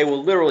world that they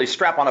will literally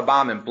strap on a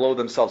bomb and blow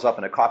themselves up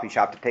in a coffee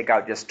shop to take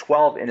out just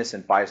 12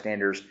 innocent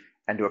bystanders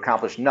and to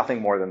accomplish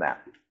nothing more than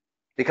that.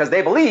 Because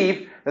they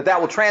believe that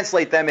that will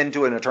translate them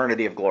into an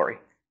eternity of glory.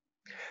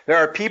 There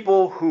are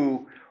people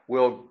who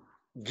will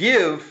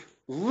give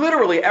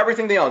literally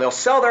everything they own. They'll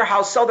sell their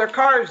house, sell their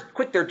cars,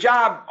 quit their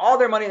job, all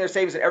their money and their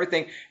savings and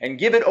everything, and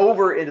give it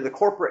over into the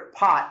corporate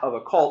pot of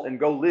a cult and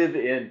go live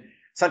in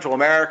Central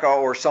America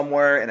or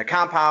somewhere in a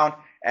compound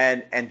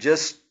and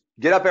just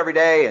get up every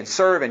day and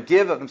serve and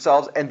give of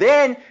themselves and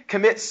then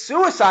commit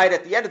suicide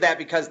at the end of that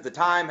because the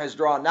time has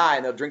drawn nigh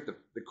and they'll drink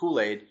the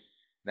Kool-Aid. And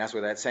that's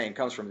where that saying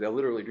comes from. They'll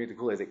literally drink the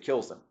Kool-Aid that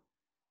kills them.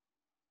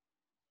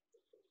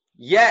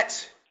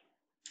 Yet,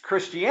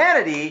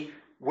 Christianity,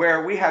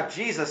 where we have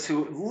Jesus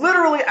who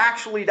literally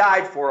actually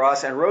died for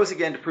us and rose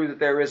again to prove that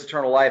there is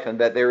eternal life and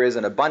that there is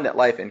an abundant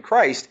life in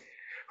Christ,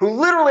 who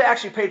literally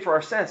actually paid for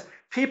our sins,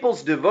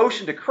 people's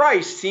devotion to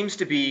Christ seems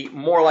to be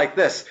more like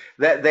this,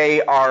 that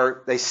they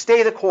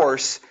stay the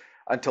course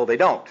until they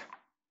don't.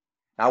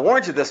 Now, I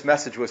warned you this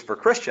message was for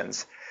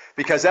Christians,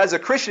 because as a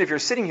Christian, if you're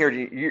sitting here,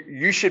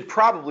 you should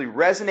probably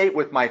resonate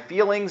with my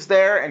feelings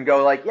there and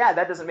go like, yeah,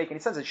 that doesn't make any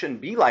sense. It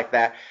shouldn't be like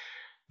that.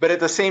 But at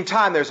the same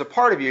time, there's a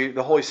part of you,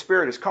 the Holy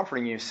Spirit is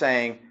comforting you,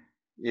 saying,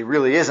 it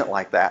really isn't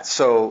like that.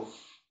 So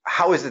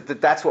how is it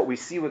that that's what we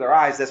see with our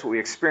eyes, that's what we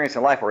experience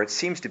in life, or it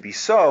seems to be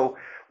so,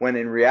 when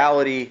in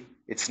reality,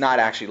 it's not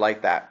actually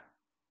like that.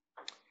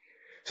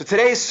 So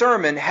today's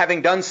sermon,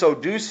 having done so,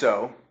 do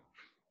so,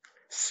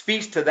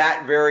 speaks to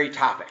that very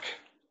topic.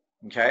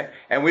 Okay?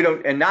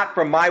 And not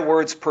from my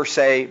words per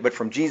se, but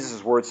from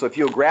Jesus' words. So if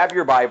you'll grab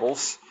your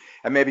Bibles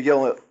and maybe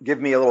give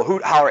me a little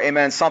hoot, holler,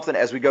 amen, something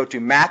as we go to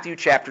Matthew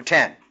chapter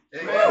 10.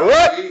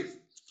 Amen.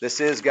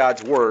 This is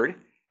God's Word.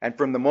 And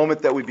from the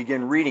moment that we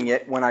begin reading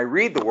it, when I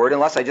read the Word,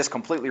 unless I just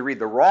completely read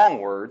the wrong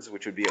words,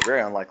 which would be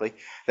very unlikely,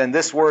 then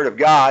this Word of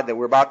God that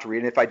we're about to read,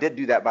 and if I did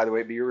do that, by the way,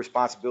 it'd be your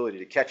responsibility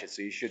to catch it.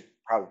 So you should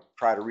probably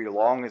try to read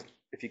along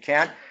if you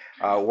can,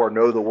 or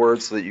know the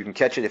words so that you can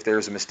catch it if there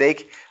is a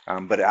mistake.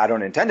 But I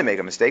don't intend to make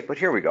a mistake, but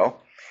here we go.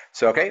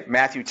 So, okay,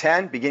 Matthew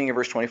 10, beginning of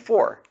verse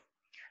 24.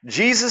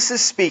 Jesus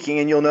is speaking,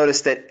 and you'll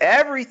notice that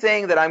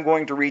everything that I'm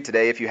going to read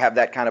today, if you have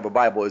that kind of a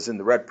Bible, is in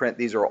the red print.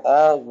 These are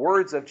all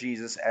words of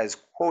Jesus as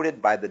quoted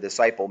by the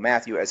disciple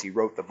Matthew as he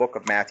wrote the book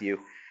of Matthew,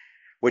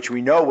 which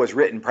we know was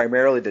written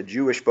primarily to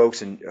Jewish folks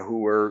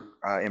who were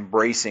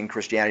embracing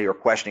Christianity or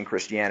questioning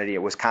Christianity.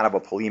 It was kind of a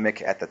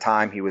polemic at the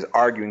time. He was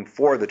arguing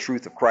for the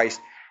truth of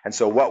Christ. And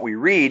so what we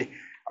read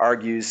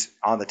argues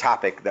on the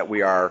topic that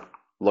we are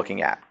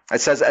looking at.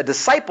 It says, a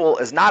disciple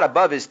is not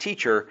above his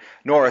teacher,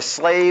 nor a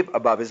slave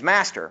above his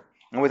master.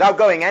 And without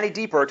going any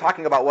deeper,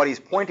 talking about what he's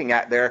pointing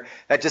at there,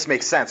 that just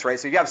makes sense, right?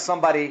 So you have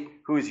somebody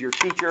who's your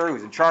teacher,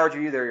 who's in charge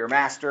of you, they're your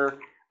master,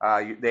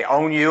 they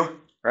own you,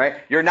 right?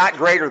 You're not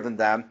greater than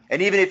them.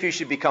 And even if you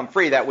should become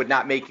free, that would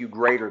not make you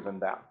greater than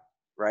them,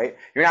 right?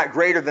 You're not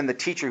greater than the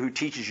teacher who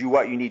teaches you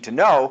what you need to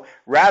know.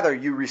 Rather,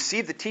 you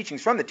receive the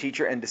teachings from the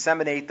teacher and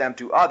disseminate them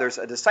to others.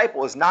 A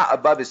disciple is not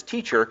above his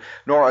teacher,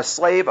 nor a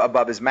slave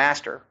above his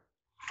master.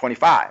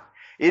 25.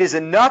 It is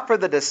enough for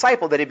the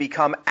disciple that he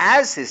become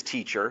as his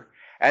teacher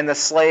and the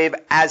slave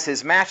as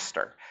his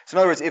master. So in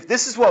other words, if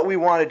this is what we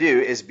want to do,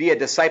 is be a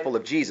disciple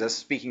of Jesus,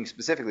 speaking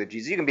specifically of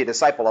Jesus, you can be a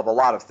disciple of a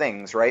lot of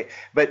things, right?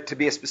 But to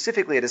be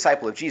specifically a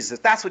disciple of Jesus,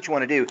 if that's what you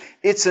want to do,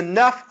 it's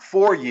enough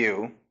for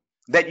you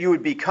that you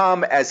would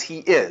become as he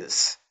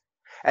is,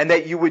 and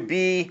that you would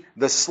be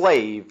the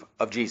slave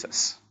of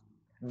Jesus.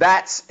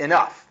 That's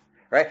enough,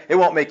 right? It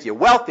won't make you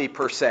wealthy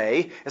per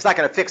se. It's not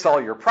going to fix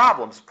all your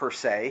problems per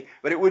se,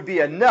 but it would be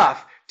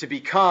enough to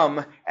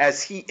become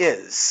as he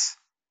is,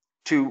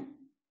 to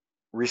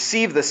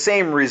receive the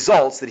same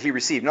results that he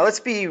received. Now let's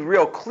be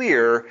real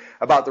clear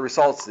about the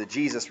results that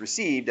Jesus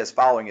received as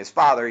following his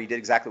Father. He did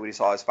exactly what he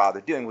saw his Father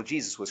doing. Well,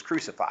 Jesus was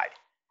crucified.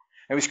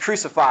 And he was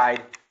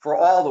crucified for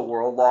all the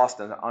world, lost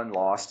and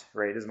unlost,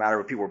 right? It doesn't matter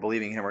if people are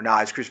believing in him or not.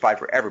 He was crucified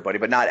for everybody,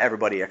 but not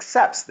everybody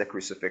accepts the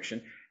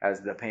crucifixion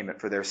as the payment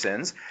for their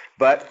sins.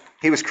 But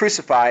he was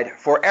crucified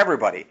for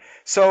everybody.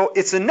 So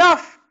it's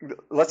enough,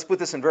 let's put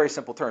this in very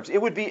simple terms. It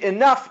would be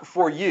enough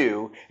for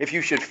you if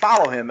you should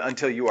follow him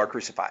until you are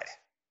crucified.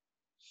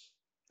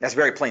 That's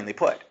very plainly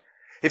put.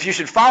 If you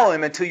should follow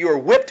him until you are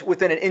whipped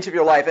within an inch of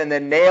your life and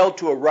then nailed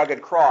to a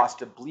rugged cross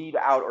to bleed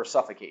out or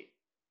suffocate,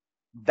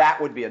 that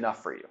would be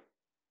enough for you.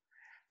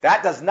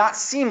 That does not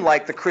seem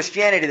like the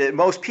Christianity that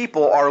most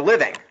people are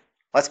living.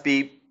 Let's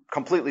be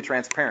completely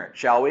transparent,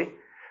 shall we?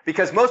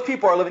 Because most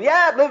people are living,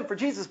 yeah, I'm living for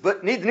Jesus,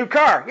 but need a new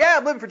car. Yeah,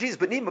 I'm living for Jesus,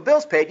 but need my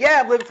bills paid.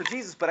 Yeah, I'm living for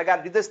Jesus, but I got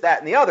to do this, that,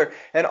 and the other.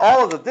 And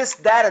all of the this,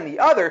 that, and the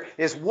other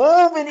is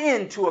woven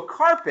into a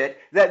carpet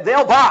that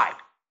they'll buy.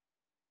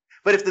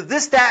 But if the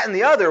this, that, and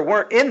the other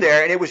weren't in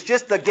there, and it was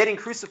just the getting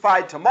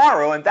crucified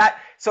tomorrow, and that,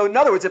 so in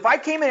other words, if I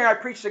came in here and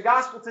I preached the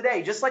gospel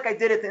today, just like I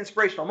did at the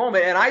inspirational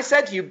moment, and I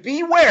said to you,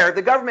 beware,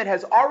 the government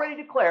has already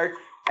declared,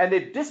 and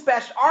they've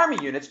dispatched army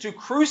units to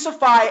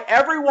crucify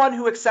everyone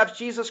who accepts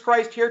Jesus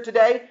Christ here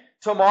today,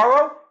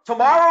 tomorrow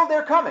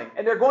they're coming,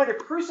 and they're going to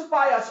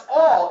crucify us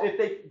all if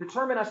they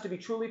determine us to be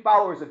truly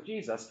followers of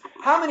Jesus.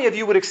 How many of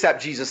you would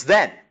accept Jesus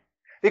then?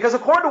 Because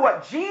according to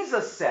what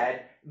Jesus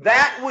said,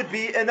 that would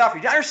be enough.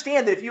 You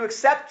understand that if you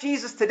accept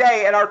Jesus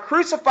today and are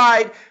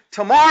crucified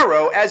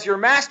tomorrow as your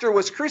master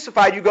was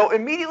crucified, you go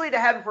immediately to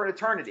heaven for an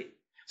eternity.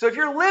 So if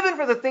you're living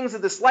for the things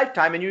of this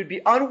lifetime and you'd be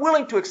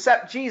unwilling to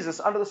accept Jesus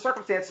under the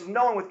circumstances,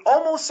 knowing with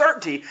almost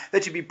certainty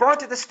that you'd be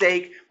burnt at the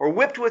stake or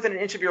whipped within an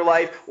inch of your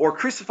life or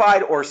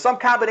crucified or some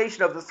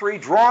combination of the three,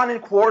 drawn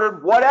and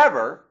quartered,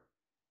 whatever,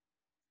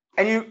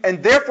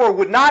 and therefore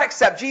would not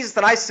accept Jesus,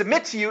 then I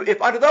submit to you,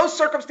 if under those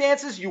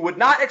circumstances you would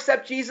not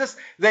accept Jesus,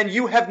 then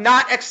you have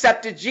not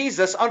accepted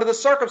Jesus under the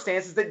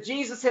circumstances that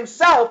Jesus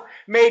himself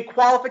made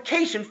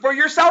qualification for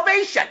your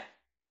salvation.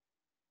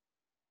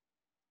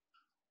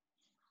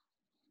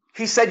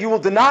 He said, you will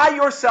deny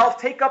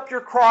yourself, take up your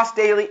cross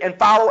daily, and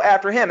follow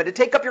after him. And to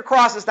take up your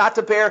cross is not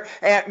to bear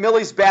Aunt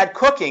Millie's bad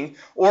cooking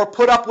or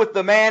put up with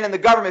the man in the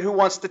government who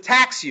wants to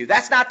tax you.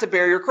 That's not to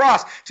bear your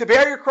cross. To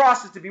bear your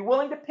cross is to be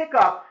willing to pick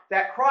up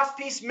that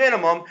cross-piece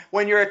minimum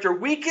when you're at your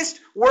weakest,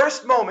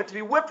 worst moment, to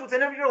be whipped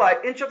within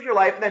inch of your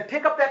life, and then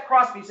pick up that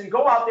cross-piece and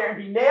go out there and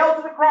be nailed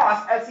to the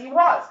cross as he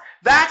was.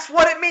 That's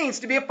what it means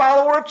to be a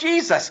follower of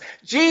Jesus.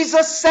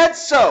 Jesus said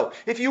so.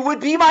 If you would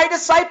be my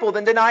disciple,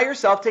 then deny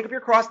yourself, take up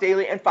your cross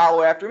daily, and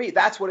follow after me.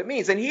 That's what it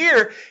means. And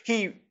here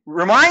he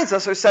reminds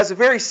us, or says it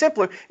very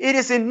simply, it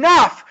is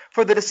enough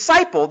for the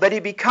disciple that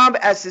he become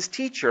as his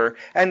teacher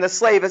and the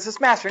slave as his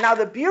master. Now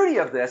the beauty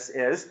of this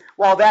is,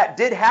 while that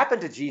did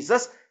happen to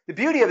Jesus, the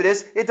beauty of it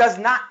is, it does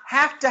not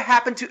have to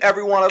happen to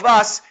every one of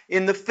us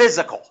in the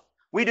physical.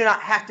 We do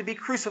not have to be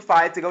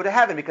crucified to go to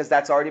heaven because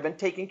that's already been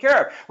taken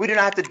care of. We do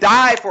not have to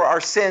die for our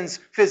sins,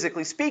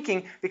 physically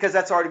speaking, because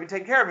that's already been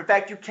taken care of. In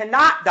fact, you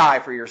cannot die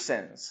for your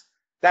sins.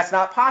 That's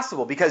not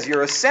possible because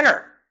you're a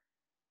sinner,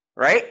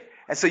 right?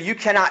 And so you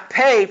cannot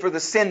pay for the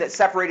sin that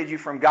separated you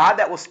from God.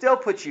 That will still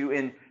put you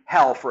in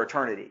hell for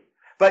eternity.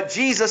 But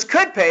Jesus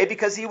could pay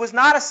because he was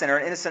not a sinner.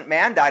 An innocent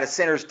man died a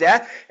sinner's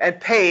death and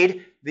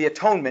paid the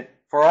atonement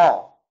for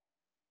all.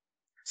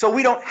 So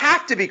we don't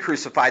have to be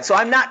crucified. So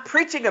I'm not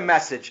preaching a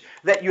message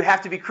that you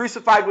have to be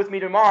crucified with me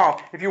tomorrow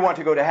if you want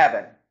to go to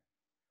heaven.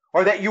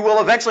 Or that you will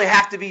eventually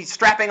have to be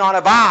strapping on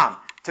a bomb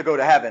to go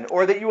to heaven.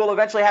 Or that you will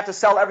eventually have to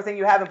sell everything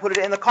you have and put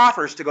it in the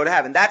coffers to go to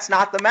heaven. That's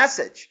not the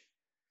message.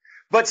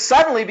 But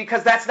suddenly,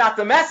 because that's not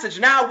the message,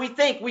 now we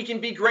think we can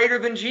be greater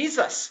than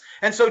Jesus.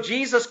 And so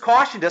Jesus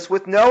cautioned us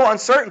with no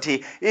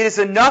uncertainty. It is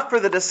enough for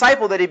the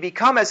disciple that he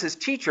become as his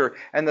teacher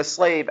and the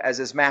slave as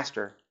his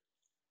master.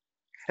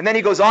 And then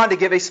he goes on to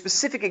give a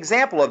specific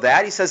example of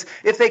that. He says,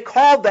 if they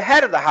called the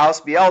head of the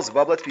house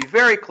Beelzebub, let's be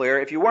very clear.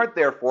 If you weren't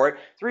there for it,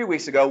 3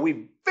 weeks ago,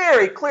 we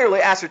very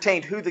clearly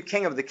ascertained who the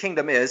king of the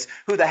kingdom is,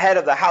 who the head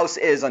of the house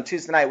is. On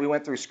Tuesday night, we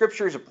went through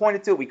scriptures,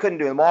 pointed to it. We couldn't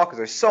do them all because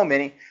there's so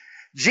many.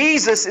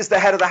 Jesus is the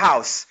head of the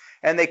house.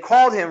 And they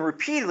called him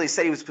repeatedly,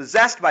 said he was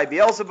possessed by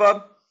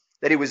Beelzebub,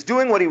 that he was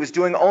doing what he was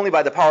doing only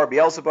by the power of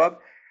Beelzebub.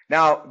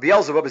 Now,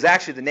 Beelzebub is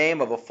actually the name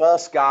of a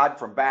false god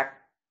from back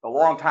a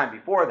long time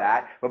before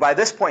that, but by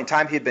this point in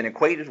time, he had been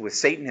acquainted with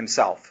Satan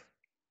himself.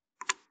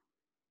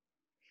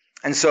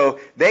 And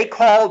so they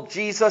called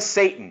Jesus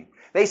Satan.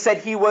 They said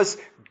he was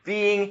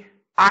being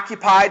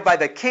occupied by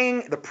the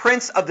king, the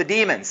prince of the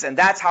demons, and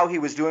that's how he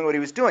was doing what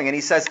he was doing. And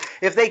he says,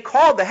 if they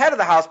called the head of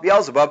the house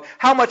Beelzebub,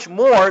 how much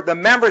more the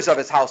members of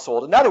his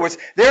household? In other words,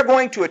 they're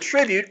going to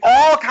attribute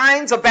all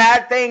kinds of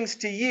bad things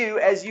to you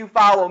as you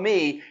follow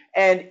me,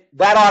 and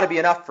that ought to be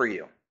enough for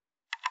you.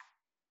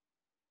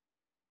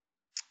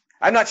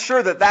 I'm not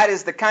sure that that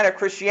is the kind of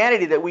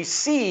Christianity that we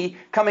see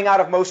coming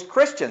out of most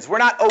Christians. We're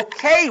not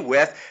okay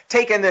with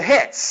taking the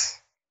hits,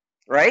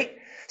 right?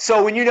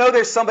 So when you know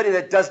there's somebody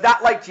that does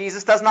not like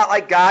Jesus, does not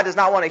like God, does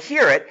not want to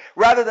hear it,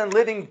 rather than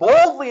living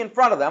boldly in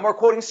front of them or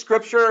quoting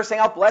scripture or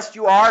saying how blessed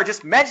you are or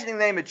just mentioning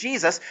the name of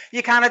Jesus,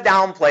 you kind of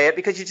downplay it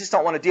because you just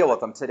don't want to deal with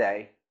them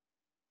today.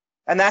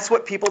 And that's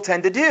what people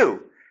tend to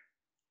do.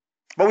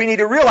 But we need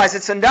to realize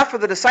it's enough for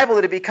the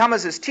disciple to become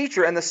as his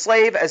teacher and the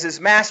slave as his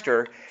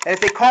master. And if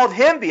they called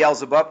him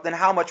Beelzebub, then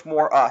how much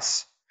more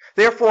us?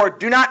 Therefore,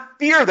 do not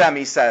fear them,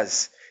 he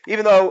says.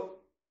 Even though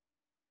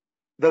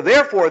the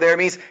therefore there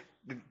means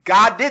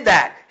God did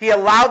that. He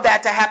allowed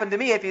that to happen to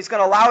me. If he's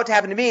going to allow it to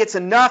happen to me, it's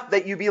enough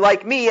that you be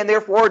like me, and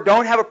therefore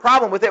don't have a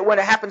problem with it when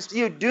it happens to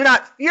you. Do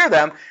not fear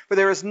them, for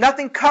there is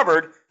nothing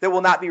covered that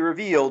will not be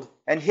revealed,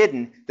 and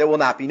hidden that will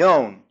not be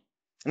known.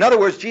 In other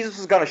words, Jesus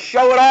is going to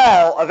show it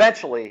all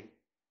eventually.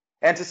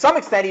 And to some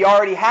extent, he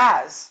already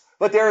has.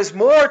 But there is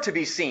more to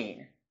be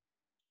seen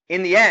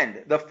in the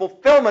end. The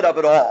fulfillment of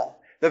it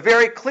all. The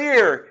very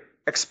clear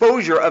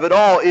exposure of it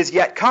all is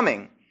yet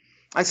coming.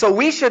 And so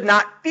we should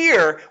not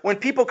fear when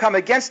people come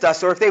against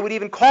us, or if they would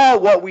even call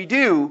what we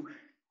do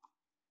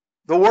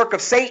the work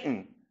of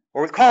Satan,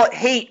 or call it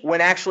hate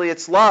when actually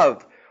it's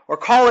love, or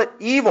call it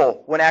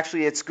evil when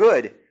actually it's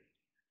good,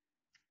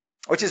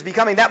 which is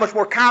becoming that much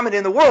more common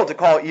in the world to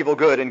call evil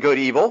good and good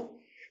evil.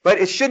 But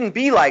it shouldn't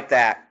be like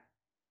that.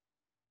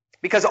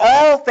 Because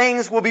all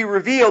things will be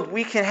revealed,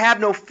 we can have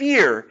no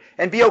fear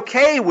and be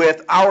okay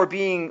with our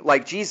being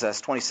like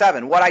Jesus.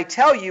 27. What I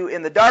tell you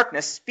in the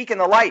darkness, speak in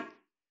the light.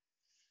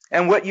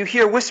 And what you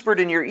hear whispered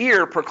in your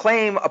ear,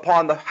 proclaim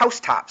upon the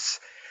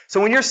housetops.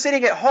 So when you're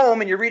sitting at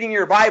home and you're reading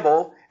your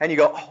Bible and you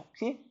go,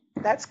 oh,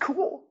 that's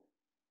cool.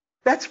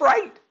 That's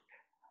right.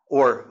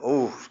 Or,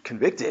 oh,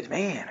 convicted.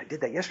 Man, I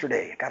did that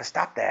yesterday. I got to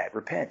stop that.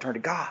 Repent. Turn to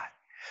God.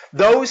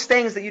 Those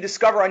things that you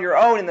discover on your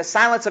own in the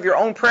silence of your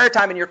own prayer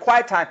time and your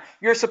quiet time,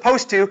 you're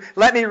supposed to,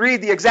 let me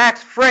read the exact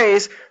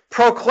phrase,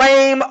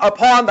 proclaim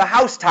upon the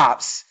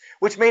housetops,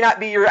 which may not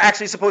be you're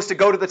actually supposed to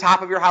go to the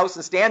top of your house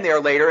and stand there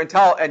later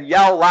and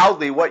yell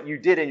loudly what you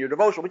did in your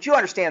devotional. But you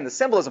understand the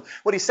symbolism.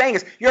 What he's saying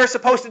is you're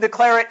supposed to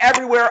declare it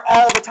everywhere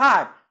all the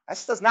time.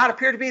 This does not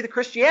appear to be the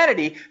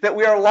Christianity that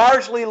we are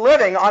largely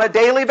living on a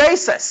daily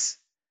basis.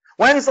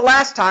 When's the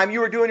last time you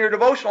were doing your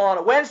devotional on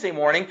a Wednesday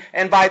morning,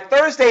 and by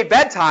Thursday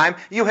bedtime,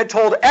 you had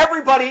told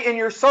everybody in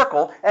your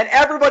circle and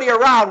everybody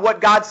around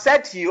what God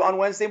said to you on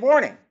Wednesday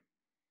morning?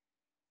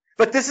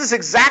 But this is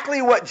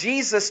exactly what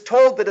Jesus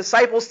told the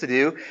disciples to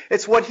do.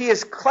 It's what he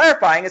is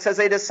clarifying. It says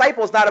a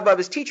disciple is not above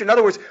his teacher. In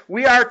other words,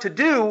 we are to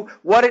do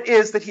what it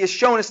is that he has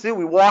shown us to do.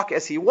 We walk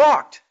as he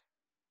walked.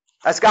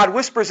 As God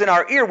whispers in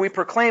our ear, we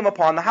proclaim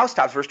upon the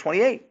housetops. Verse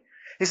 28.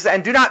 He says,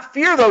 and do not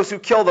fear those who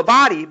kill the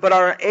body, but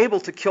are able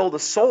to kill the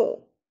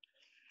soul.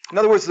 In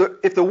other words,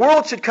 if the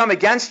world should come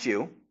against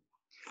you,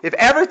 if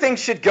everything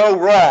should go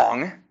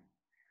wrong,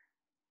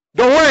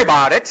 don't worry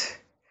about it,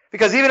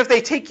 because even if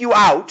they take you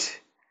out,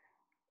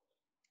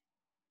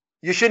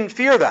 you shouldn't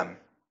fear them. And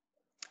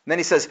then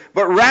he says,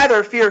 but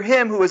rather fear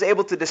him who is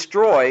able to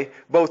destroy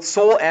both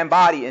soul and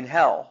body in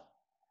hell.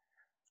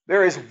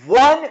 There is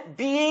one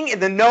being in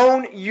the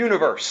known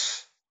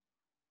universe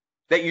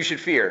that you should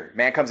fear.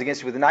 Man comes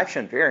against you with a knife,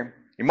 shouldn't fear him.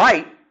 You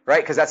might, right?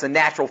 Because that's a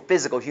natural,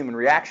 physical human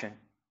reaction.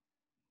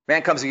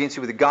 Man comes against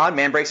you with a gun,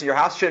 man breaks into your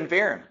house, shouldn't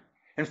fear him.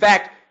 In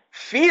fact,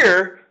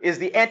 fear is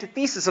the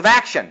antithesis of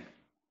action.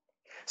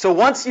 So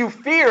once you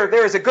fear,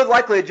 there is a good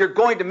likelihood you're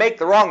going to make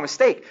the wrong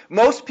mistake.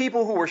 Most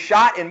people who were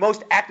shot in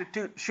most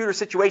active shooter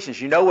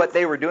situations, you know what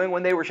they were doing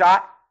when they were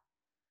shot?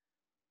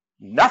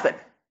 Nothing.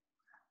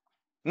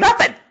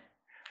 Nothing.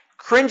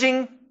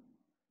 Cringing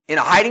in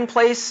a hiding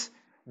place,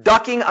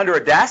 ducking under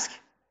a desk.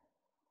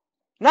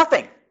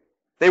 Nothing.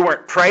 They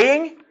weren't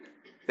praying.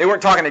 They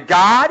weren't talking to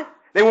God.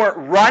 They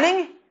weren't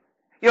running.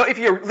 You know, if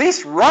you at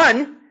least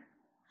run,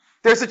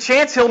 there's a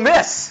chance he'll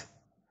miss,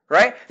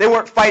 right? They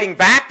weren't fighting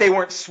back. They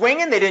weren't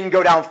swinging. They didn't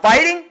go down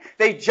fighting.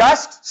 They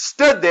just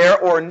stood there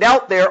or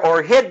knelt there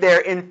or hid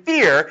there in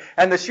fear,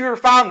 and the shooter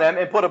found them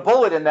and put a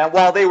bullet in them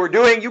while they were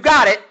doing, you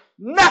got it,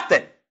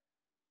 nothing.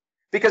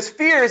 Because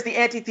fear is the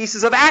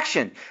antithesis of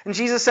action. And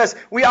Jesus says,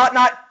 we ought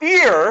not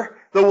fear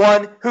the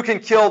one who can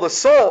kill the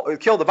soul, or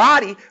kill the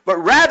body, but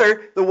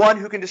rather the one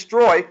who can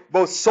destroy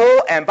both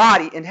soul and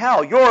body in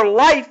hell. Your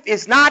life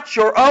is not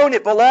your own.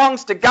 It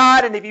belongs to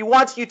God, and if he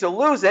wants you to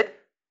lose it,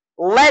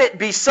 let it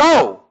be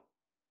so.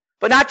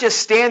 But not just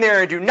stand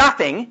there and do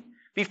nothing,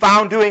 be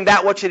found doing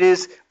that which it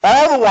is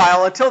all the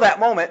while until that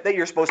moment that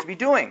you're supposed to be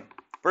doing.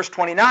 Verse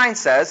 29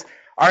 says,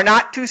 are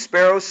not 2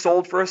 sparrows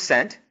sold for a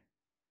cent?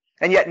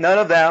 And yet none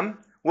of them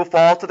will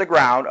fall to the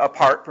ground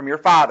apart from your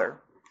Father.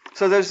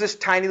 So there's this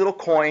tiny little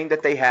coin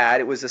that they had.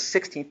 It was a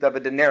 16th of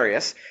a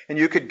denarius. And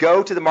you could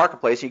go to the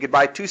marketplace and you could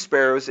buy 2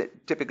 sparrows,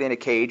 typically in a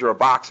cage or a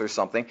box or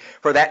something,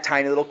 for that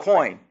tiny little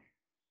coin.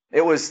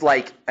 It was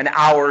like an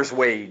hour's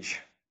wage.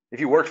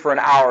 If you worked for an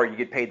hour, you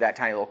get paid that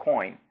tiny little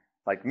coin.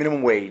 Like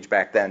minimum wage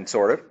back then,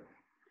 sort of.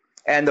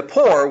 And the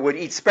poor would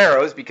eat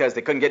sparrows because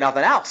they couldn't get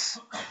nothing else.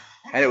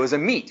 And it was a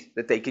meat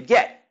that they could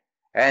get.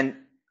 And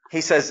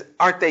he says,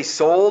 aren't they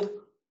sold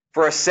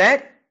for a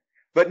cent?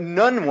 But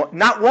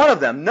not one of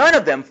them, none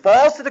of them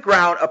falls to the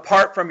ground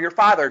apart from your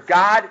Father,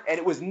 God, and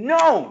it was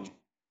known.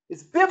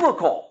 It's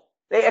biblical.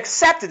 They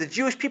accepted, the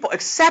Jewish people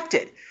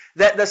accepted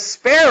that the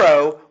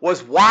sparrow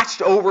was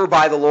watched over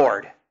by the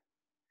Lord.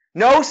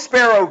 No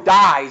sparrow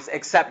dies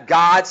except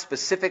God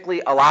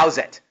specifically allows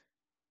it.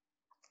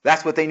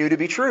 That's what they knew to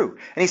be true.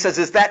 And he says,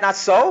 is that not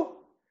so?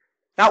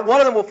 Not one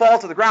of them will fall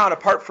to the ground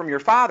apart from your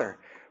Father.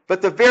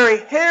 But the very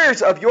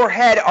hairs of your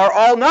head are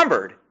all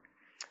numbered.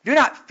 Do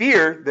not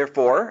fear,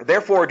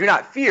 therefore do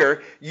not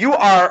fear. You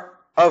are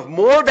of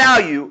more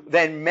value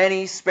than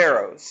many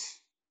sparrows.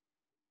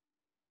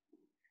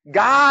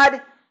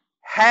 God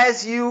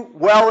has you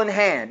well in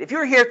hand. If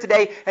you're here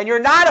today and you're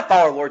not a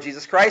follower of Lord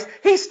Jesus Christ,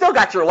 He's still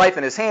got your life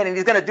in His hand, and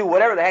He's going to do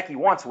whatever the heck He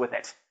wants with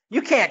it.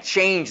 You can't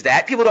change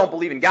that. People don't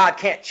believe in God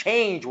can't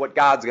change what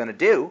God's going to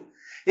do.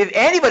 If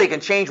anybody can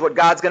change what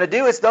God's going to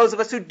do, it's those of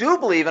us who do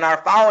believe and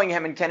are following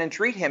Him and can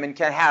entreat Him and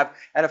can have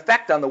an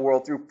effect on the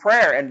world through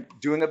prayer and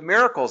doing of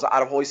miracles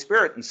out of Holy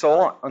Spirit and so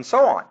on and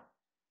so on.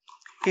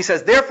 He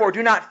says, therefore,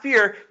 do not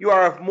fear. You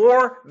are of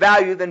more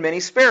value than many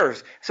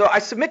sparrows. So I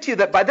submit to you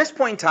that by this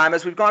point in time,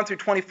 as we've gone through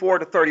 24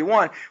 to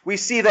 31, we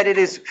see that it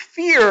is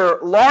fear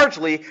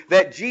largely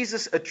that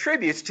Jesus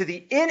attributes to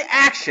the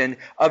inaction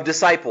of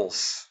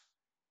disciples.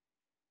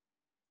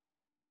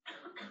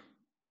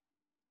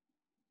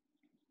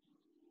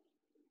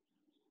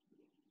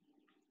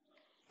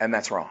 And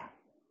that's wrong.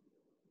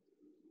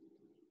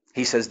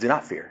 He says, do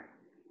not fear.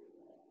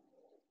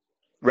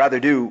 Rather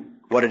do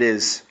what it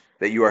is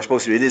that you are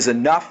supposed to do. It is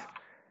enough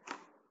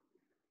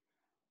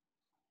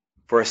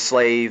for a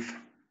slave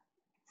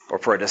or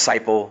for a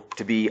disciple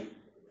to be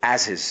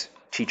as his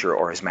teacher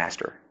or his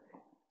master.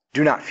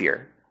 Do not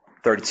fear.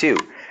 32.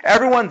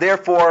 Everyone,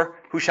 therefore,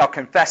 who shall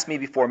confess me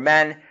before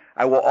men,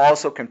 I will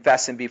also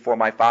confess him before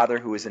my Father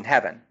who is in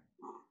heaven.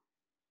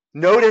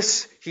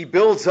 Notice he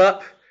builds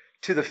up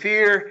to the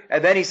fear,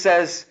 and then he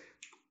says,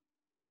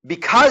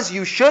 because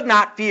you should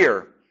not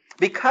fear,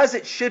 because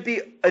it should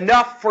be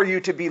enough for you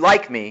to be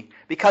like me,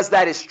 because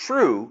that is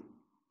true,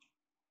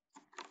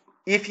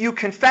 if you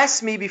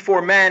confess me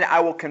before men,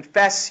 I will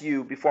confess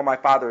you before my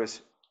Father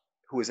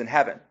who is in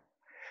heaven.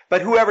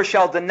 But whoever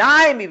shall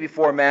deny me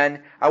before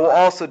men, I will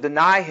also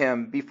deny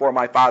him before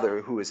my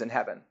Father who is in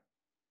heaven.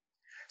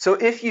 So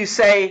if you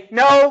say,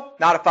 no,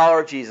 not a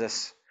follower of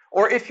Jesus,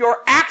 or if your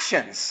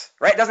actions,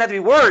 right, it doesn't have to be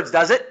words,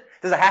 does it?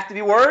 Does it have to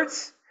be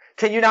words?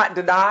 Can you not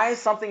deny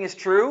something is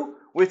true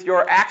with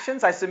your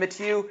actions? I submit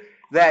to you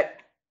that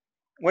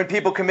when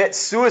people commit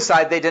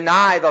suicide, they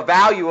deny the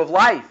value of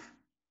life.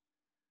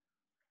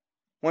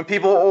 When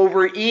people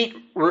overeat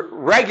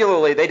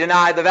regularly, they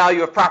deny the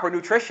value of proper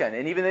nutrition.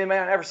 And even they may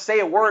not ever say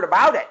a word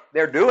about it,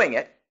 they're doing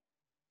it.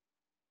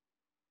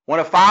 When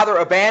a father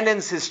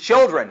abandons his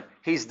children,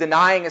 he's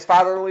denying his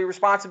fatherly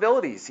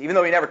responsibilities, even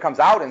though he never comes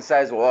out and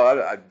says,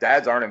 well,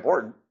 dads aren't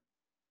important.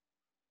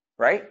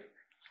 Right?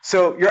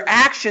 So your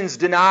actions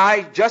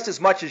deny just as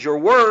much as your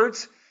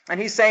words. And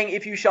he's saying,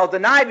 if you shall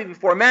deny me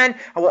before men,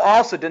 I will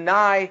also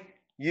deny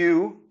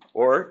you,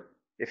 or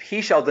if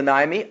he shall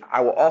deny me,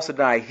 I will also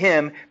deny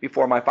him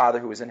before my Father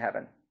who is in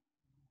heaven.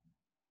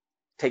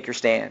 Take your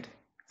stand.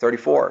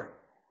 34.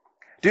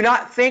 Do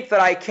not think that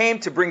I came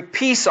to bring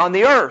peace on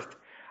the earth.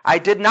 I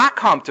did not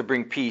come to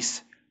bring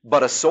peace,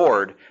 but a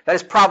sword. That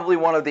is probably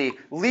one of the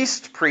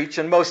least preached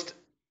and most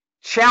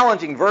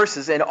challenging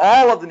verses in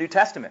all of the New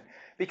Testament.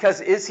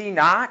 Because is he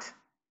not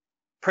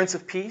Prince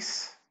of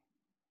Peace?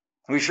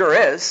 He sure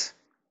is.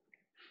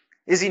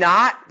 Is he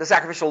not the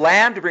sacrificial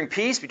lamb to bring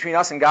peace between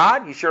us and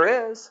God? He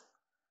sure is.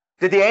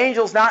 Did the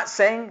angels not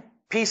sing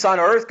peace on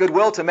earth,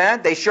 goodwill to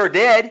men? They sure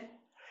did.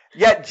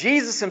 Yet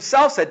Jesus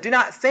himself said, do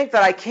not think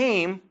that I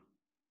came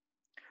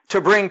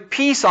to bring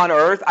peace on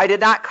earth. I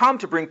did not come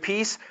to bring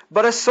peace,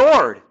 but a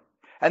sword.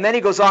 And then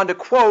he goes on to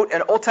quote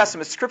an Old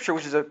Testament scripture,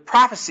 which is a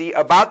prophecy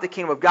about the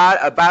kingdom of God,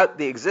 about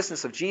the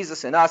existence of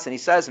Jesus in us. And he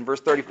says in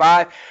verse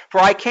 35, for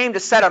I came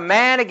to set a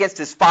man against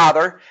his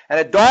father, and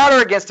a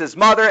daughter against his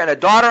mother, and a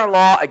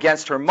daughter-in-law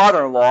against her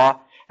mother-in-law.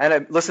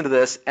 And listen to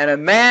this, and a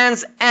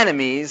man's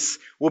enemies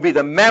will be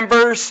the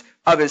members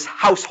of his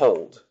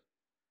household.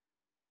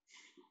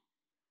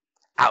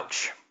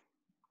 Ouch.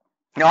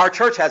 Now our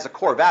church has a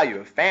core value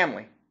of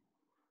family.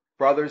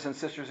 Brothers and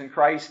sisters in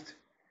Christ,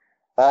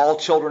 all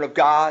children of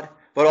God,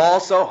 but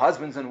also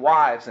husbands and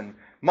wives and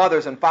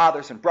mothers and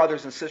fathers and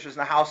brothers and sisters in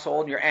the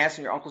household, and your aunts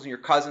and your uncles and your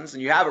cousins,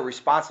 and you have a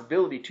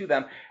responsibility to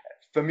them,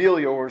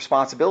 familial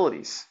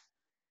responsibilities.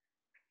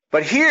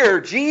 But here,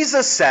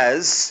 Jesus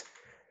says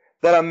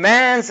that a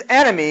man's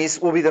enemies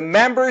will be the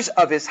members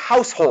of his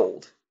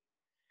household.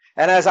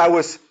 And as I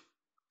was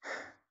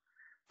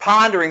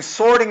pondering,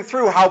 sorting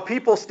through how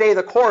people stay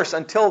the course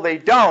until they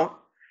don't,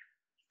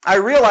 I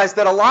realized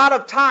that a lot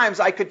of times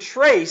I could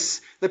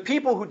trace the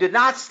people who did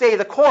not stay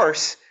the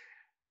course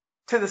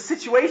to the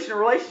situation and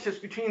relationships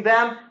between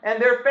them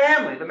and their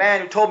family. The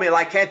man who told me,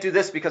 I can't do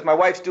this because my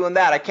wife's doing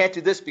that. I can't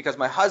do this because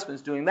my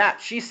husband's doing that.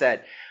 She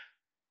said,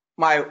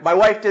 my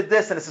wife did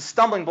this and it's a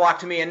stumbling block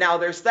to me, and now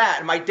there's that.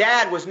 And my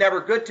dad was never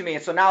good to me,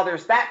 and so now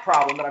there's that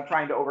problem that I'm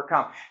trying to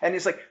overcome. And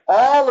it's like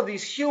all of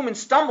these human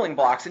stumbling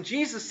blocks. And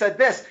Jesus said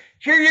this,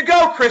 here you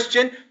go,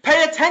 Christian.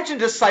 Pay attention,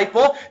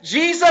 disciple.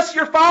 Jesus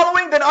you're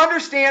following, then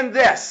understand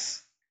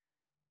this.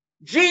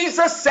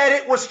 Jesus said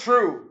it was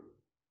true.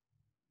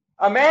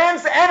 A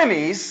man's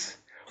enemies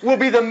will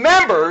be the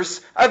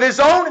members of his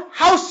own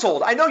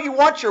household. I know you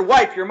want your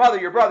wife, your mother,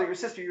 your brother, your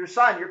sister, your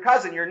son, your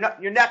cousin, your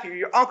nephew,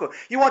 your uncle.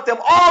 You want them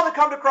all to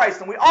come to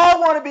Christ, and we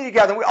all want to be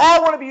together, and we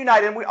all want to be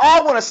united, and we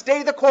all want to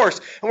stay the course.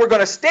 And we're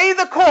going to stay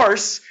the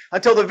course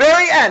until the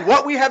very end.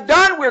 What we have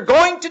done, we're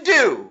going to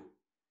do.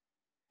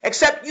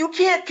 Except you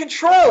can't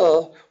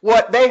control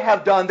what they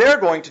have done, they're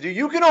going to do.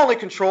 You can only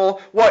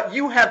control what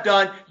you have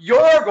done,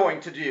 you're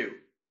going to do.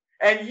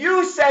 And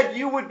you said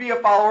you would be a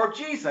follower of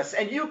Jesus.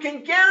 And you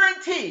can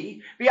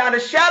guarantee, beyond a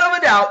shadow of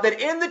a doubt,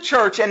 that in the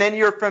church and in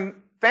your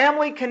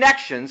family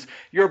connections,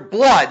 your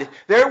blood,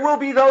 there will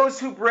be those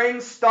who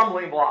bring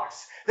stumbling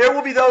blocks. There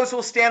will be those who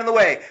will stand in the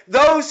way.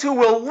 Those who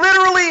will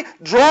literally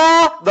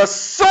draw the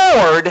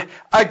sword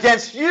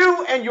against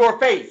you and your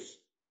faith.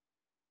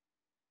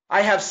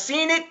 I have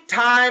seen it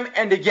time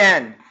and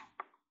again.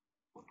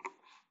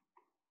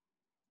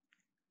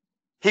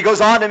 He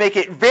goes on to make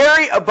it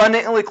very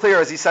abundantly clear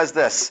as he says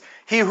this.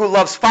 He who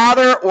loves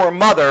father or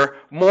mother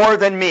more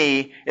than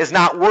me is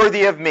not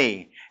worthy of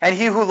me. And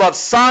he who loves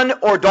son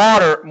or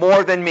daughter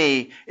more than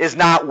me is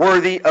not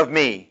worthy of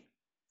me.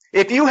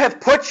 If you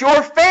have put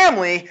your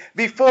family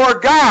before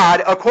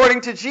God,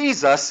 according to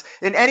Jesus,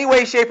 in any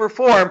way, shape, or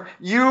form,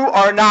 you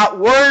are not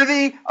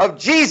worthy of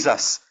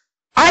Jesus.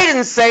 I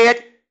didn't say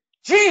it.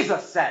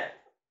 Jesus said it.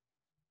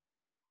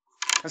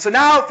 And so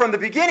now, from the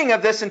beginning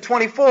of this in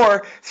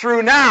 24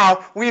 through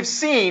now, we've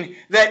seen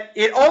that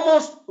it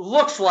almost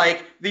looks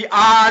like the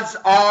odds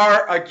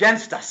are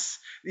against us.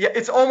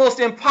 It's almost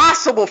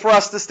impossible for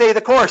us to stay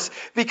the course,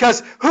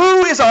 because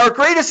who is our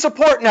greatest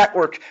support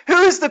network?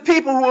 Who's the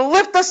people who will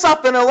lift us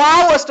up and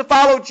allow us to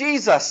follow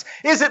Jesus?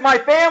 Is it my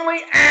family?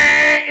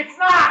 It's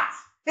not.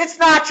 It's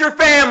not your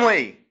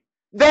family.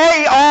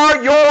 They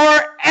are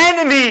your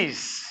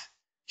enemies,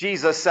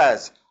 Jesus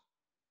says.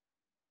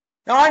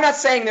 Now, I'm not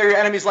saying they're your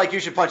enemies like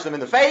you should punch them in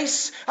the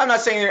face. I'm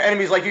not saying they're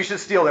enemies like you should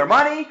steal their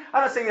money.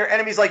 I'm not saying they're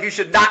enemies like you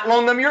should not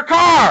loan them your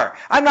car.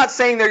 I'm not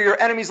saying they're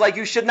your enemies like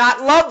you should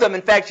not love them.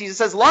 In fact, Jesus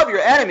says, love your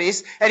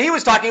enemies, and he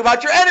was talking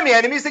about your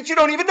enemies that you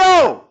don't even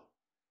know.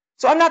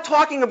 So I'm not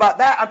talking about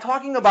that. I'm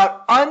talking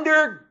about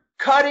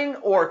undercutting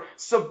or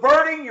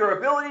subverting your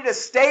ability to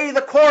stay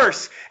the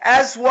course,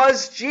 as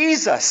was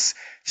Jesus.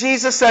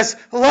 Jesus says,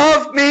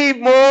 love me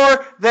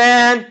more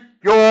than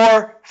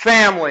your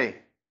family.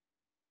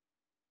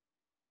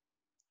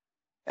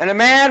 And a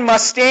man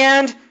must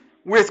stand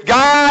with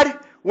God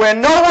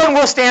when no one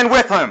will stand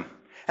with him.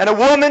 And a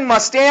woman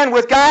must stand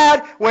with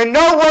God when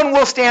no one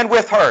will stand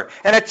with her.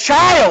 And a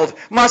child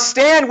must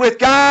stand with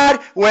God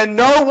when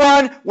no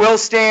one will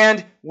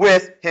stand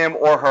with him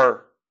or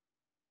her.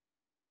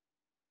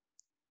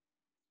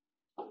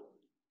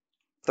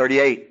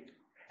 38.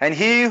 And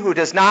he who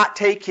does not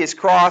take his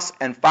cross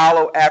and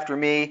follow after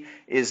me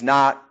is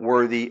not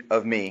worthy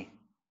of me.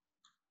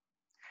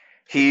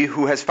 He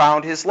who has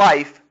found his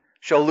life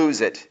shall lose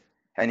it,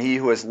 and he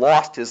who has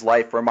lost his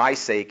life for my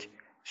sake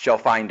shall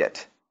find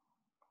it.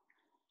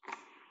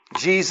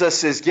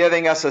 Jesus is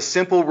giving us a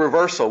simple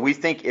reversal. We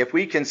think if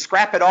we can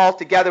scrap it all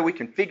together, we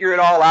can figure it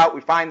all out,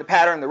 we find the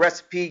pattern, the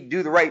recipe,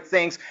 do the right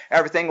things,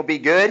 everything will be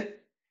good.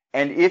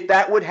 And if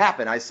that would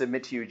happen, I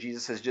submit to you,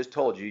 Jesus has just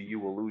told you, you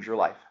will lose your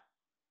life.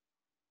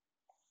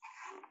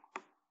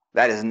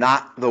 That is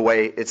not the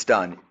way it's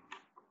done.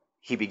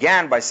 He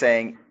began by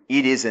saying,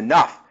 it is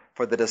enough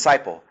for the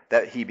disciple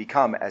that he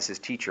become as his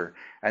teacher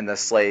and the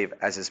slave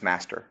as his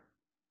master.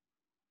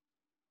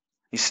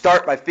 You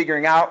start by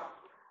figuring out,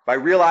 by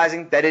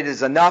realizing that it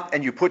is enough,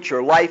 and you put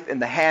your life in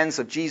the hands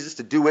of Jesus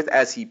to do with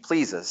as he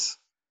pleases.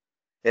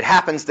 It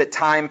happens that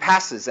time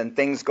passes and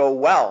things go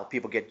well.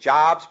 People get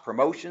jobs,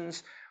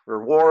 promotions,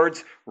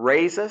 rewards,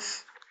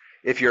 raises.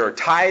 If you're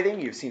tithing,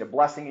 you've seen a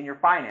blessing in your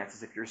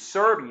finances. If you're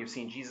serving, you've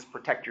seen Jesus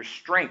protect your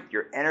strength,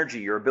 your energy,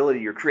 your ability,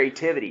 your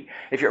creativity.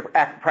 If you're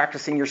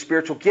practicing your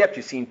spiritual gift,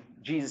 you've seen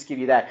Jesus give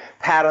you that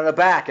pat on the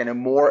back and a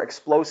more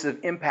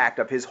explosive impact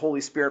of his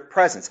Holy Spirit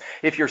presence.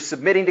 If you're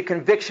submitting to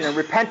conviction and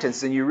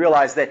repentance, then you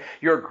realize that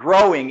you're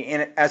growing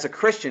as a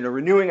Christian, a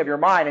renewing of your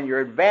mind, and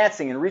you're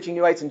advancing and reaching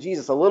new heights in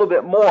Jesus a little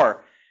bit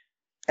more.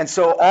 And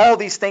so all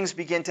these things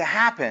begin to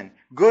happen.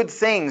 Good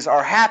things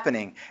are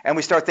happening. And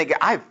we start thinking,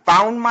 I've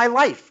found my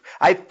life.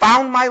 I've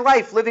found my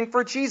life living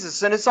for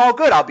Jesus, and it's all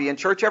good. I'll be in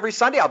church every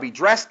Sunday. I'll be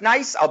dressed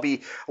nice. I'll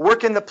be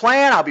working the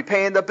plan. I'll be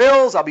paying the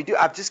bills.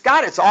 I've just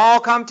got it. It's all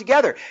come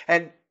together.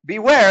 And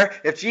beware,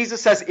 if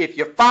Jesus says, if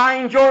you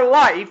find your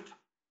life,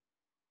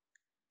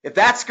 if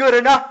that's good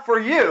enough for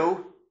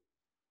you,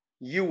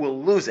 you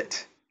will lose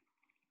it.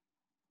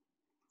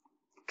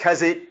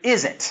 Because it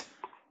isn't.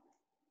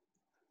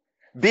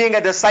 Being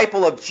a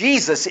disciple of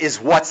Jesus is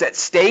what's at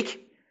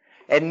stake,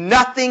 and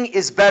nothing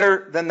is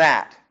better than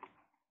that.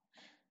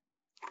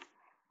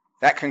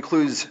 That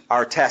concludes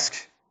our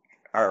text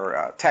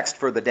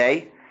for the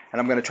day,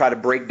 and I'm going to try to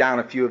break down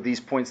a few of these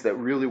points that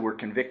really were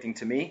convicting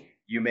to me.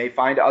 You may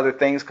find other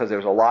things because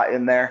there's a lot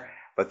in there,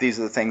 but these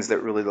are the things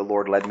that really the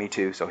Lord led me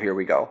to, so here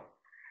we go.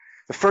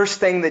 The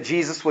first thing that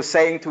Jesus was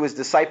saying to his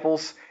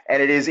disciples,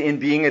 and it is in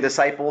being a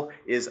disciple,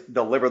 is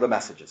deliver the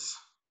messages.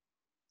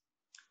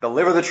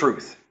 Deliver the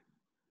truth.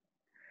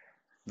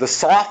 The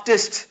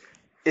softest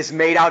is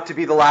made out to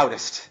be the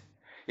loudest.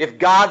 If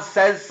God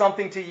says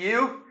something to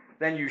you,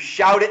 then you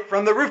shout it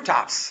from the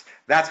rooftops.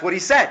 That's what he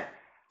said.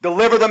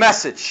 Deliver the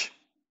message.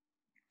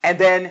 And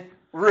then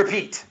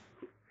repeat.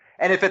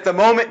 And if at the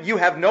moment you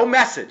have no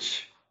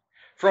message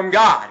from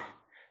God,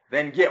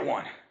 then get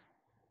one.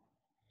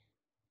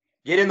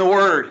 Get in the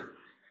Word.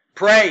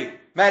 Pray.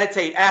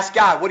 Meditate. Ask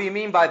God, what do you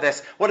mean by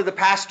this? What did the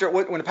pastor,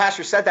 when the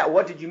pastor said that,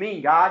 what did you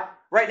mean, God?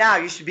 Right now,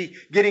 you should be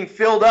getting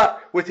filled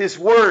up with His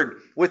Word,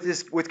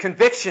 with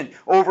conviction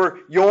over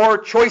your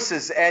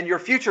choices and your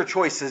future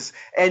choices.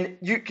 And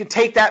you can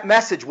take that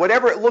message,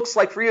 whatever it looks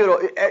like for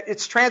you,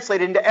 it's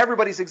translated into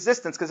everybody's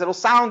existence because it'll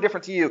sound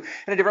different to you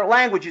in a different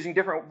language, using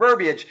different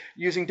verbiage,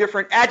 using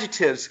different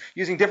adjectives,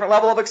 using different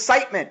level of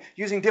excitement,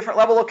 using different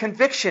level of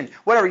conviction,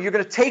 whatever. You're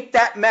going to take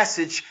that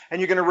message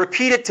and you're going to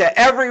repeat it to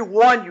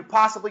everyone you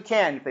possibly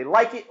can. If they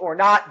like it or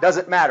not,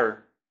 doesn't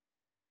matter.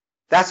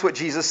 That's what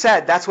Jesus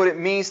said. That's what it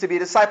means to be a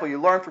disciple.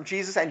 You learn from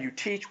Jesus and you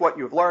teach what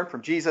you have learned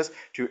from Jesus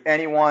to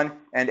anyone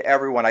and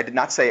everyone. I did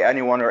not say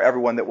anyone or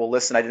everyone that will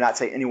listen. I did not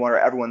say anyone or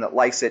everyone that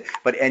likes it,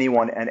 but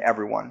anyone and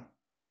everyone.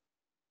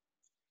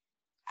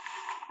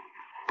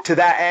 To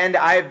that end,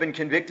 I have been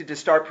convicted to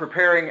start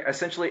preparing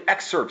essentially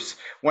excerpts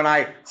when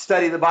I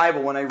study the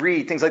Bible, when I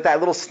read, things like that,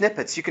 little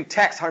snippets. You can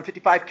text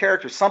 155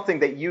 characters,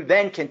 something that you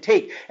then can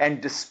take and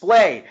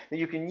display, that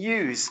you can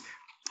use.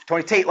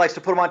 Tony Tate likes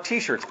to put them on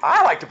T-shirts.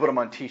 I like to put them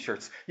on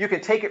T-shirts. You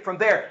can take it from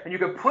there, and you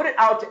can put it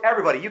out to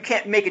everybody. You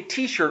can't make a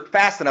T-shirt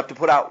fast enough to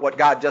put out what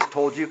God just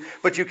told you,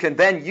 but you can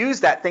then use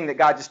that thing that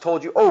God just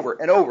told you over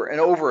and over and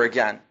over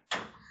again.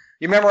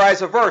 You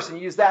memorize a verse, and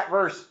you use that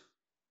verse.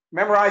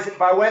 Memorize it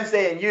by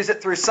Wednesday, and use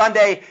it through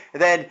Sunday,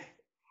 and then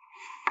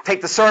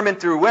take the sermon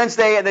through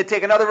Wednesday, and then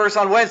take another verse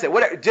on Wednesday.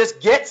 Whatever. Just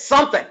get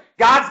something.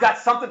 God's got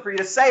something for you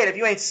to say, and if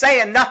you ain't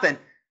saying nothing,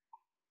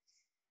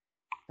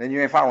 then you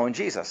ain't following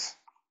Jesus.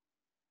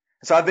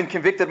 So I've been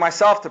convicted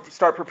myself to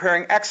start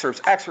preparing excerpts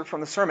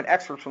from the sermon,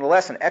 excerpts from the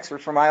lesson,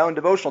 excerpts from my own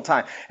devotional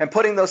time, and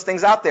putting those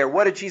things out there.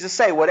 What did Jesus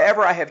say?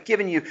 Whatever I have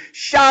given you,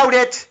 shout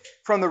it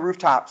from the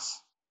rooftops.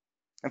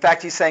 In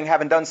fact, he's saying,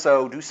 having done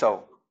so, do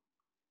so.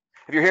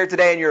 If you're here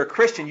today and you're a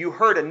Christian, you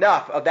heard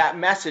enough of that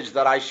message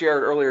that I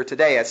shared earlier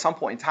today at some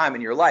point in time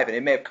in your life, and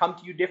it may have come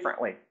to you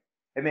differently.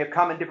 It may have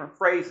come in different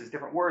phrases,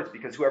 different words,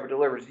 because whoever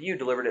delivers to you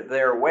delivered it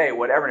their way,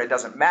 whatever, and it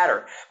doesn't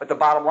matter. But the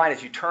bottom line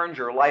is you turned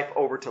your life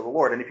over to the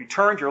Lord. And if you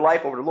turned your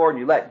life over to the Lord and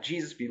you let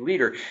Jesus be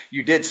leader,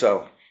 you did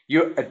so.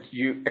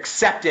 You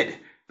accepted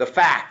the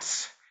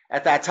facts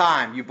at that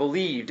time. You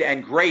believed,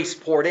 and grace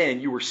poured in,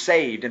 and you were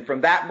saved. And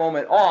from that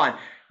moment on,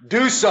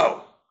 do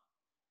so.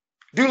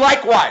 Do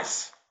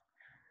likewise.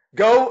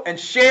 Go and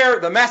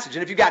share the message.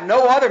 And if you got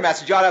no other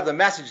message, you ought to have the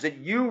message that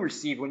you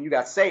received when you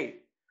got saved.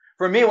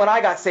 For me, when I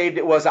got saved,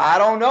 it was, I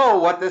don't know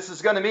what this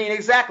is going to mean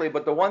exactly,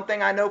 but the one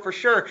thing I know for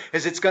sure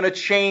is it's going to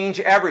change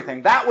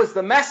everything. That was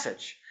the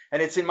message.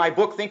 And it's in my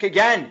book, Think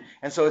Again.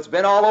 And so it's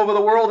been all over the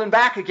world and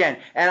back again.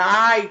 And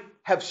I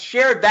have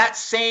shared that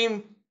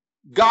same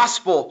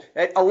gospel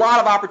at a lot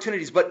of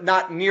opportunities, but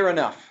not near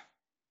enough.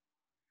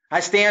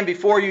 I stand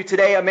before you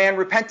today a man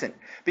repentant,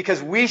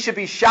 because we should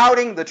be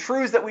shouting the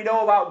truths that we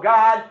know about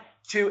God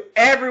to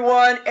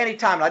everyone,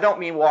 anytime. And I don't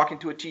mean walk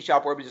into a tea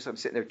shop where I'm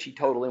sitting there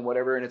teetotaling,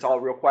 whatever, and it's all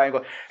real quiet and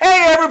going,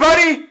 hey,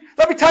 everybody,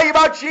 let me tell you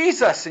about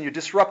Jesus. And you're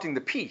disrupting the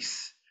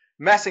peace,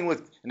 messing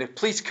with, and the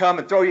police come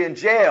and throw you in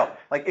jail.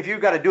 Like, if you've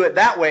got to do it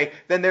that way,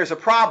 then there's a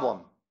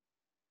problem.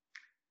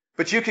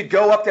 But you could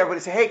go up to everybody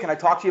and say, hey, can I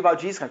talk to you about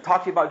Jesus? Can I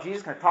talk to you about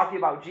Jesus? Can I talk to you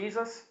about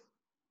Jesus?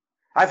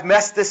 I've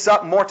messed this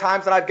up more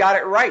times than I've got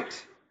it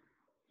right.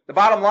 The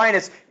bottom line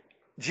is,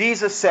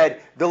 Jesus said,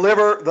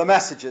 deliver the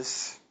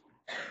messages.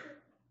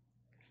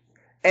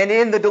 And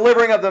in the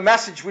delivering of the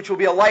message, which will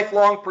be a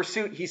lifelong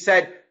pursuit, he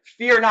said,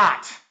 fear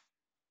not.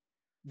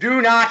 Do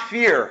not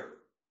fear.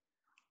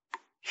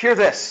 Hear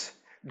this.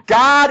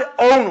 God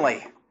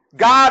only,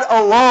 God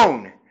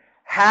alone,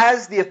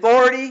 has the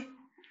authority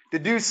to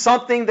do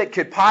something that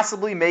could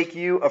possibly make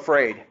you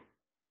afraid.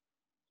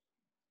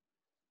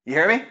 You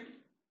hear me?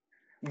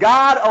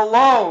 God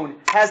alone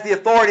has the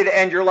authority to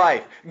end your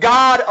life.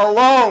 God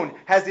alone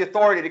has the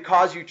authority to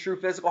cause you true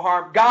physical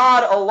harm.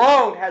 God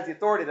alone has the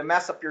authority to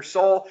mess up your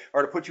soul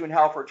or to put you in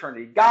hell for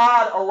eternity.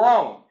 God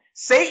alone.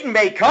 Satan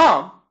may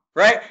come,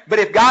 right? But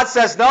if God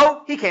says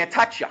no, he can't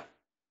touch you.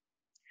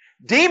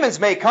 Demons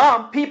may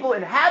come. People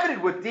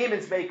inhabited with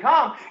demons may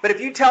come. But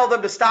if you tell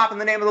them to stop in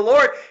the name of the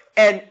Lord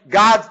and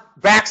God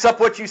backs up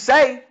what you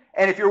say,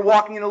 and if you're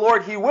walking in the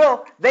Lord, He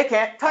will, they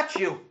can't touch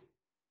you.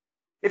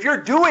 If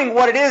you're doing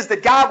what it is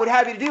that God would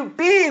have you to do,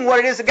 being what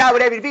it is that God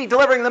would have you to be,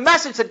 delivering the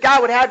message that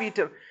God would have you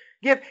to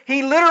give,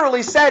 He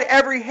literally said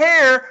every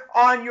hair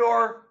on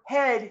your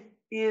head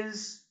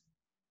is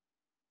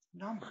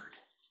numbered.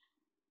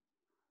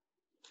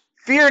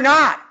 Fear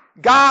not.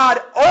 God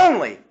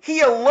only,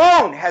 He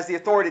alone has the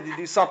authority to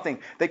do something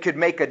that could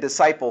make a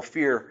disciple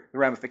fear the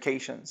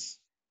ramifications.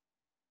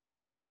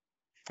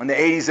 In the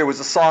 80s, there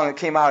was a song that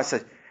came out and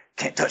said,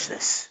 can't touch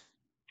this.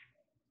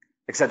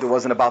 Except it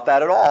wasn't about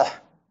that at all.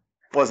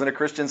 Wasn't a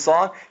Christian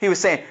song. He was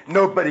saying,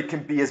 nobody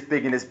can be as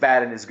big and as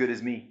bad and as good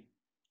as me.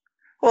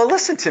 Well,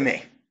 listen to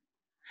me.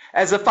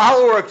 As a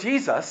follower of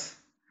Jesus,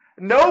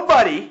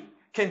 nobody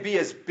can be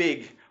as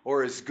big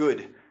or as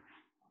good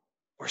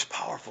or as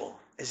powerful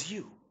as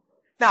you.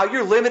 Now,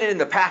 you're limited in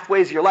the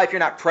pathways of your life. You're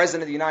not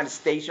president of the United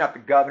States. You're not the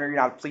governor. You're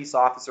not a police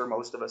officer.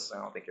 Most of us, I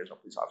don't think there's no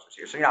police officers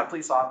here. So you're not a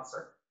police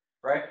officer,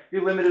 right?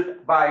 You're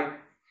limited by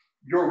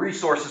your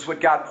resources,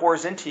 what God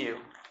pours into you.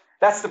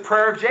 That's the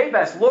prayer of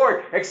Jabez.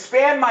 Lord,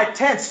 expand my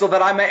tent so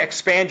that I may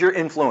expand your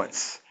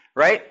influence,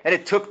 right? And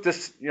it took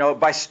this,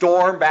 by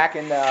storm back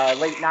in the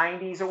late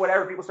 90s or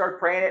whatever. People started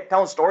praying it,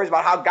 telling stories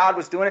about how God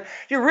was doing it.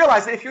 You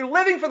realize that if you're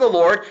living for the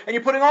Lord and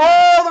you're putting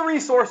all the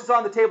resources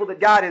on the table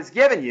that God has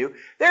given you,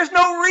 there's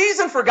no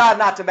reason for God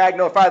not to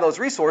magnify those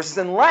resources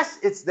unless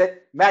it's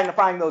that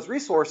magnifying those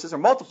resources or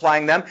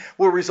multiplying them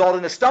will result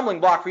in a stumbling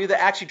block for you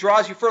that actually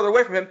draws you further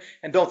away from Him.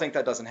 And don't think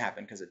that doesn't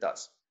happen, because it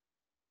does.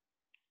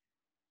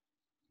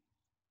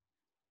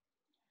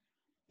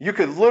 You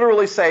could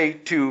literally say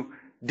to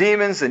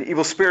demons and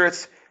evil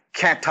spirits,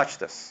 can't touch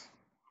this.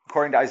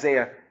 According to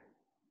Isaiah,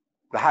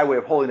 the highway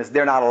of holiness,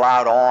 they're not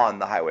allowed on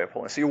the highway of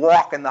holiness. So you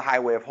walk in the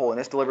highway of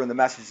holiness, delivering the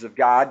messages of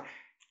God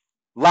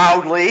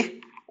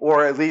loudly,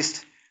 or at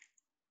least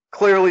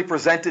clearly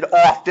presented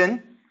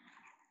often,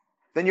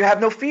 then you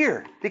have no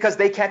fear, because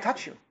they can't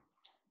touch you.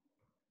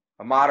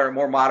 A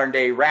more modern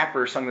day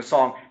rapper sung the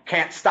song,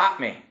 Can't Stop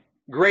Me.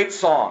 Great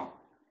song.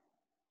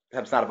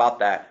 Except it's not about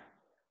that.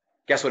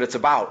 Guess what it's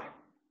about?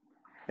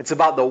 It's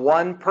about the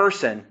one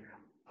person,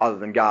 other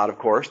than God, of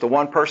course, the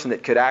one person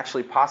that could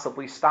actually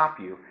possibly stop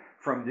you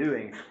from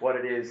doing what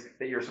it is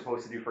that you're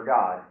supposed to do for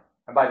God.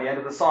 And by the end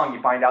of the song,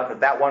 you find out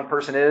that that one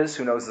person is,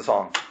 who knows the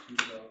song?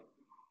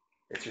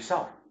 It's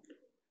yourself.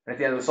 And at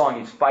the end of the song,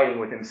 he's fighting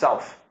with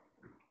himself.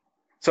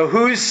 So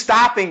who's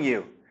stopping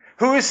you?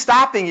 Who is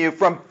stopping you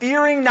from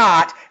fearing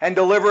not and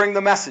delivering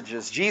the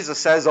messages? Jesus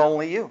says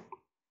only you.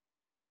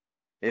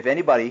 If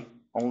anybody,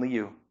 only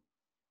you.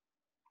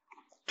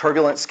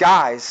 Turbulent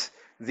Skies,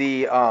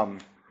 the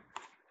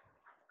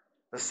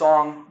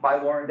song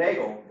by Lauren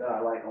Daigle that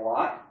I like a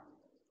lot.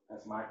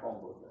 That's my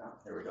phone moving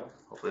out. There we go.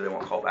 Hopefully they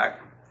won't call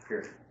back.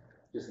 Here,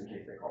 just in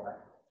case they call back.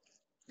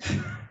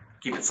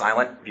 Keep it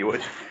silent, if you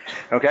would.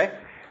 Okay?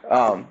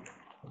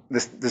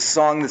 This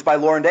song that's by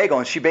Lauren Daigle,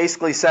 and she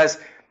basically says,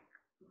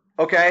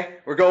 okay,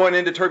 we're going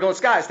into turbulent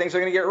skies. Things are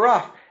going to get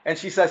rough. And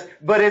she says,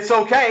 but it's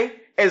okay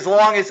as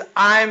long as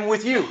I'm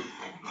with you.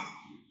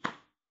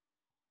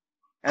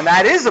 And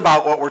that is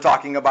about what we're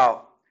talking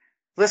about.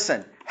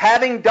 Listen,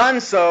 having done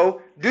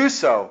so, do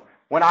so.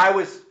 When I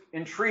was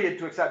entreated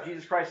to accept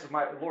Jesus Christ as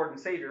my Lord and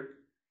Savior,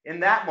 in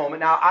that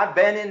moment, now I've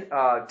been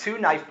in 2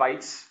 knife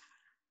fights.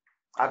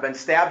 I've been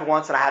stabbed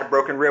once, and I had a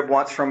broken rib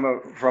once from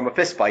a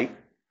fist fight.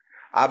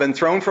 I've been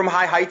thrown from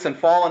high heights and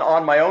fallen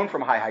on my own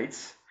from high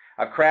heights.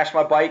 I've crashed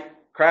my bike,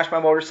 crashed my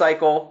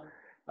motorcycle,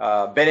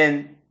 been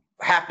in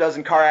half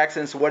dozen car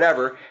accidents,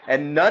 whatever,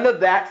 and none of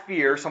that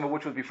fear, some of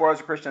which was before I was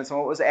a Christian, some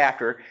of it was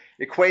after,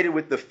 equated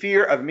with the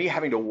fear of me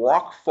having to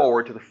walk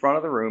forward to the front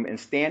of the room and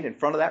stand in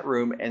front of that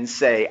room and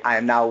say, I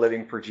am now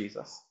living for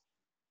Jesus.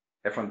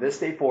 And from this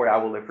day forward, I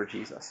will live for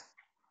Jesus.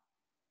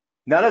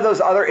 None of those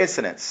other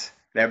incidents.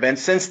 There have been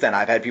since then.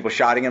 I've had people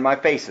shouting in my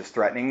faces,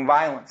 threatening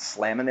violence,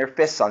 slamming their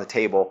fists on the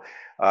table,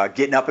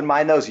 getting up in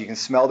my nose. You can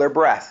smell their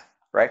breath,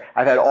 right?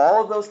 I've had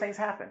all of those things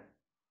happen.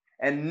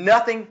 And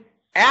nothing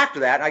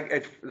after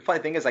that. The funny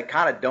thing is, I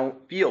kind of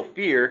don't feel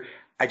fear.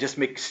 I just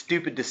make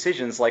stupid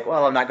decisions like,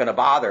 well, I'm not going to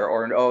bother,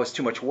 or, oh, it's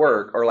too much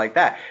work, or like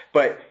that.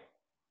 But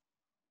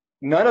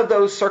none of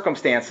those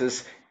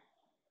circumstances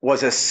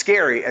was as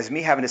scary as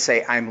me having to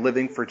say, I'm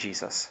living for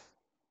Jesus.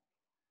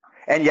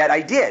 And yet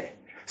I did.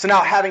 So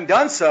now, having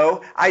done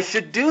so, I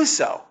should do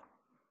so.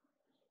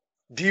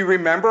 Do you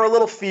remember a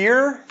little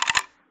fear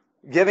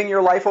giving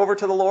your life over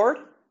to the Lord?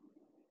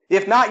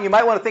 If not, you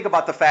might want to think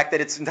about the fact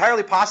that it's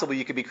entirely possible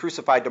you could be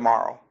crucified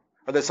tomorrow,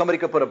 or that somebody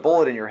could put a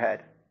bullet in your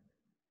head,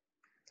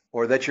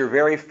 or that your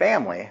very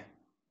family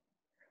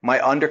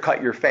might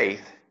undercut your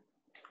faith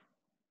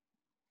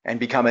and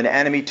become an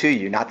enemy to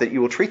you. Not that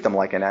you will treat them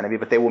like an enemy,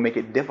 but they will make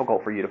it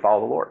difficult for you to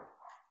follow the Lord.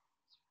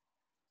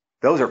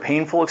 Those are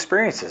painful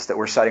experiences that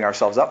we're setting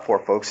ourselves up for,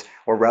 folks,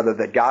 or rather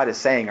that God is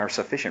saying are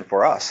sufficient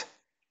for us.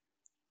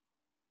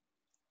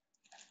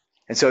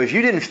 And so if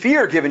you didn't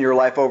fear giving your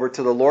life over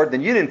to the Lord,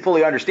 then you didn't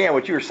fully understand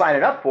what you were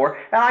signing up for.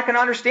 And I can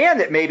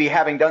understand that maybe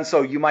having done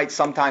so, you might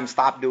sometimes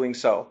stop doing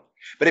so.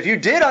 But if you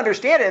did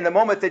understand it in the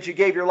moment that you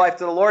gave your life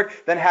to the Lord,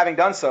 then having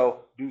done so,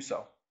 do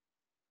so.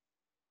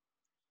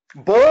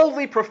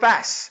 Boldly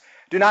profess.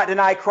 Do not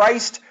deny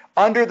Christ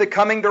under the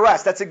coming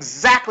duress. That's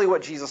exactly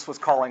what Jesus was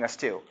calling us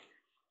to.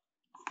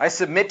 I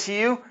submit to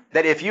you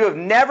that if you have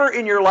never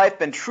in your life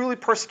been truly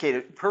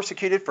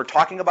persecuted for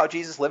talking about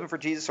Jesus, living for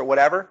Jesus, or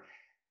whatever,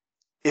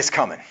 it's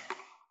coming.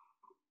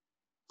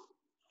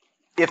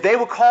 If they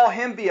would call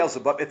him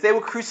Beelzebub, if they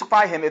would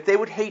crucify him, if they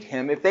would hate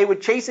him, if they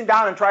would chase him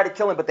down and try to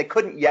kill him, but they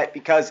couldn't yet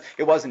because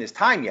it wasn't his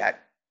time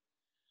yet,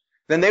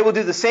 then they will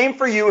do the same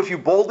for you if you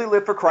boldly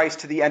live for Christ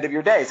to the end of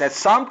your days. At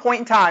some point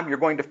in time, you're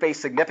going to face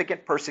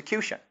significant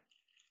persecution.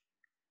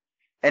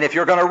 And if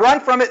you're going to run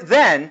from it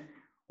then,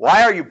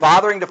 why are you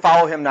bothering to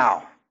follow him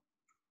now?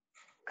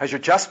 Because you're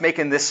just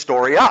making this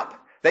story up.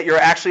 That you're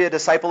actually a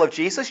disciple of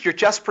Jesus, you're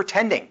just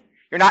pretending.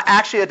 You're not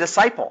actually a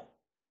disciple.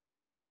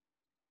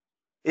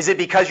 Is it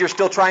because you're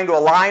still trying to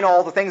align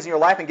all the things in your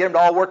life and get them to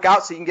all work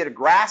out so you can get a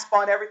grasp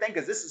on everything?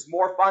 Because this is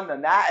more fun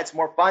than that. It's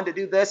more fun to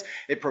do this.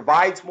 It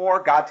provides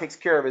more. God takes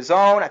care of his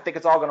own. I think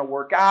it's all going to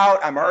work out.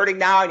 I'm hurting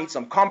now. I need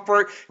some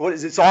comfort. What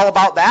is it's all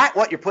about that?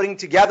 What? You're putting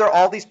together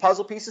all these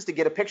puzzle pieces to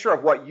get a picture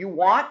of what you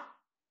want?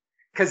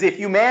 Because if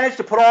you manage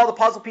to put all the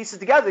puzzle pieces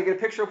together to get a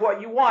picture of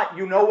what you want,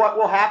 you know what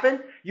will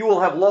happen? You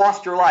will have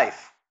lost your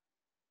life.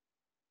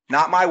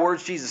 Not my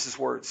words, Jesus'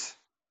 words.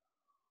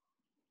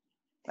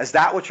 Is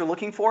that what you're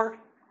looking for?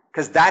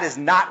 Because that is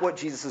not what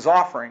Jesus is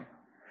offering.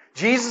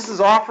 Jesus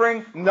is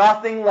offering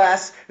nothing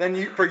less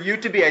than for you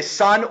to be a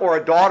son or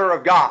a daughter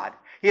of God.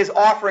 He is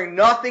offering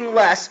nothing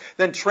less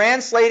than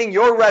translating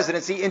your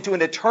residency into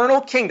an eternal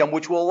kingdom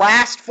which will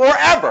last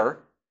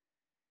forever,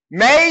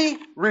 may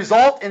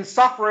result in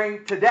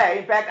suffering today.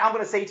 In fact, I'm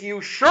going to say to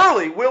you,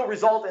 surely will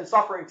result in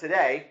suffering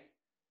today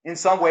in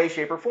some way,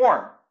 shape, or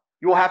form.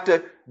 You will have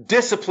to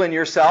discipline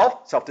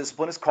yourself.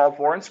 Self-discipline is called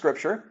for in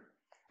Scripture.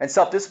 And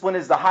self-discipline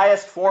is the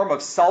highest form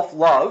of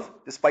self-love,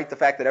 despite the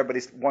fact that everybody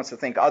wants to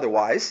think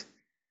otherwise,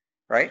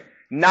 right?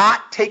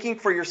 Not taking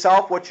for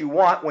yourself what you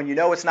want when you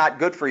know it's not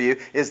good for you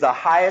is the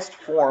highest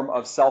form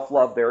of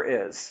self-love there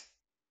is.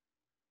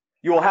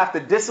 You will have to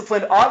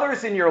discipline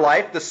others in your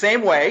life the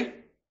same way,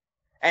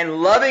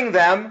 and loving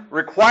them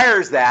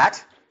requires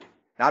that.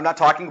 Now, I'm not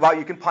talking about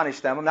you can punish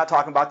them. I'm not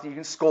talking about that you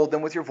can scold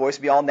them with your voice,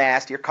 be all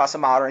nasty or cuss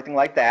them out or anything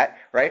like that,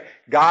 right?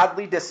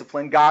 Godly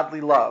discipline, godly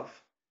love.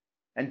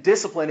 And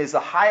discipline is the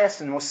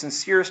highest and most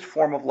sincerest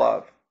form of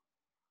love.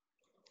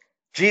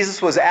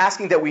 Jesus was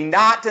asking that we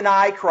not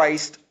deny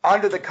Christ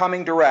under the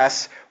coming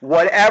duress,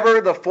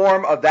 whatever the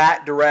form of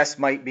that duress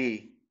might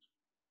be.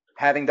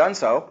 Having done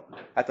so,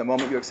 at the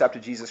moment you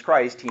accepted Jesus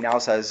Christ, he now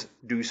says,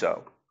 do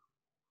so.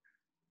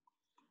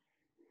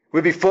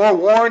 We'll be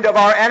forewarned of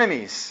our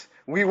enemies.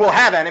 We will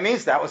have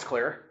enemies, that was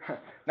clear.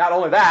 Not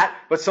only that,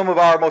 but some of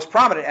our most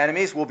prominent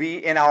enemies will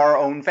be in our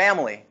own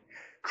family.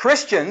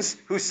 Christians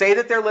who say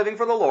that they're living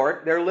for the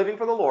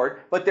Lord,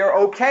 but they're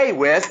okay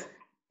with,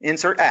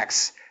 insert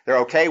X. They're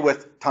okay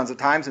with tons of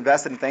times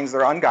invested in things that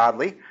are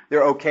ungodly.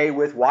 They're okay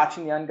with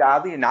watching the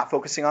ungodly and not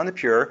focusing on the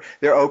pure.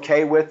 They're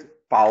okay with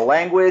foul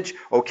language,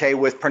 okay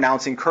with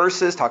pronouncing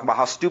curses, talking about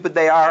how stupid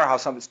they are, how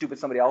stupid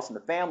somebody else in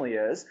the family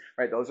is,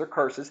 right? Those are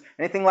curses.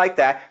 Anything like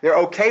that. They're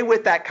okay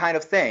with that kind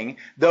of thing.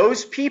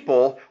 Those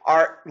people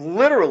are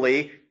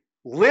literally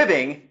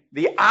living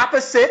the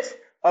opposite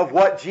of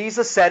what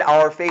Jesus said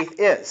our faith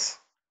is.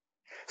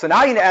 So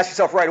now you need to ask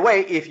yourself right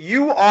away, if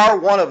you are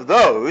one of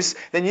those,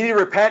 then you need to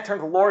repent, turn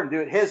to the Lord, and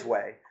do it his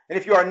way. And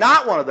if you are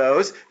not one of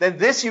those, then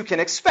this you can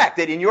expect,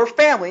 that in your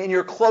family, in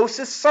your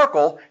closest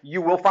circle,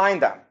 you will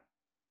find them.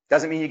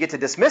 Doesn't mean you get to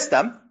dismiss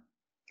them,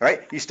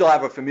 right? You still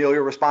have a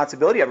familial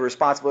responsibility, you have a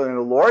responsibility in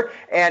the Lord,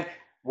 and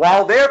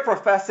while they're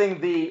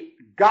professing the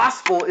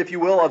gospel, if you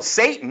will, of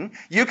Satan,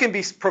 you can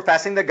be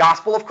professing the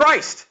gospel of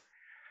Christ.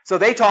 So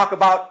they talk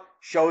about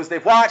shows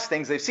they've watched,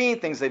 things they've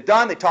seen, things they've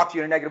done. They talk to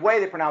you in a negative way.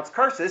 They pronounce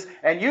curses.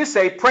 And you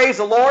say, praise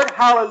the Lord,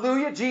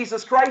 hallelujah,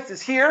 Jesus Christ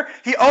is here.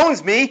 He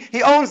owns me.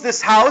 He owns this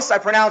house. I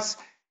pronounce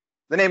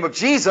the name of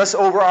Jesus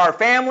over our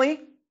family.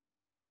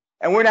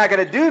 And we're not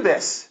going to do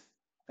this.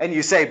 And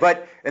you say,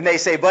 and they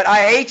say, but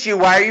I hate you.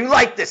 Why are you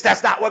like this?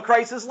 That's not what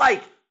Christ is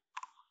like.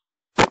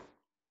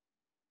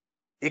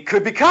 It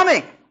could be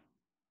coming.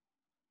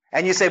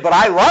 And you say, but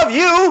I love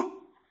you.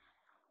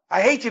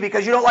 I hate you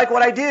because you don't like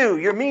what I do.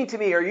 You're mean to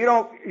me, or you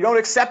don't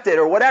accept it,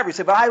 or whatever. You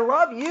say, but I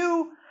love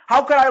you.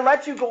 How could I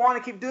let you go on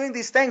and keep doing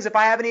these things if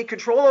I have any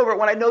control over it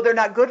when I know they're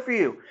not good for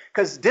you?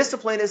 Because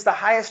discipline is the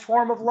highest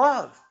form of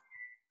love.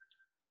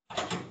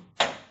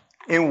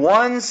 In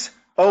one's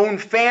own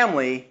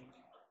family,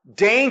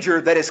 danger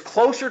that is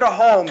closer to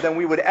home than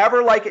we would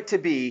ever like it to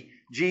be,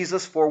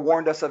 Jesus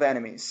forewarned us of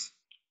enemies.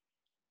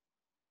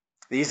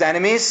 These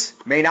enemies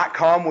may not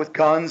come with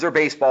guns or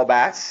baseball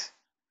bats.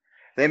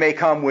 They may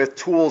come with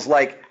tools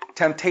like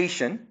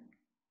temptation,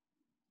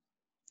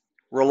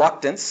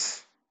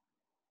 reluctance,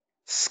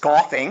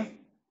 scoffing,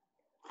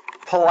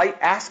 polite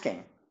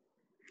asking,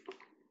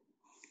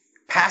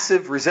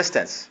 passive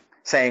resistance,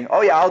 saying,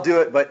 oh yeah, I'll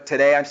do it, but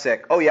today I'm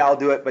sick. Oh yeah, I'll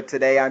do it, but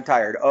today I'm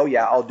tired. Oh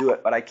yeah, I'll do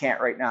it, but I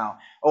can't right now.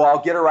 Oh,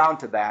 I'll get around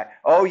to that.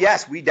 Oh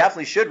yes, we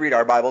definitely should read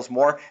our Bibles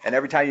more. And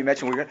every time you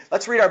mention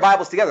let's read our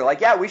Bibles together. Like,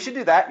 yeah, we should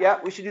do that. Yeah,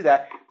 we should do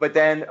that. But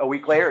then a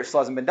week later, it still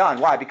hasn't been done.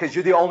 Why? Because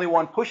you're the only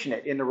one pushing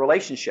it in the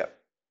relationship.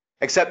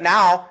 Except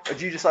now,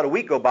 you just let a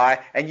week go by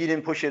and you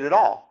didn't push it at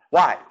all.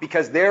 Why?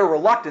 Because their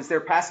reluctance, their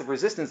passive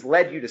resistance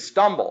led you to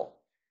stumble.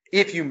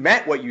 If you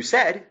meant what you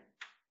said,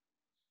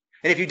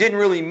 and if you didn't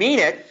really mean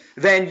it,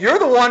 then you're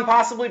the one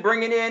possibly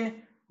bringing in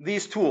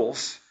these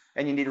tools,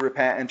 and you need to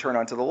repent and turn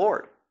unto the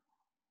Lord.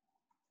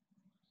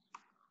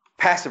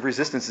 Passive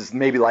resistance is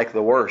maybe like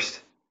the worst.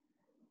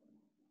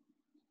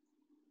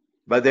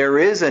 But there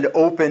is an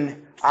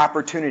open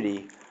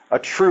opportunity, a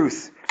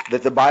truth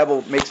that the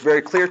Bible makes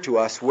very clear to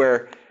us,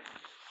 where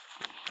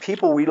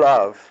people we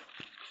love,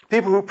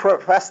 people who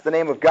profess the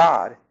name of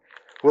God,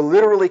 will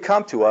literally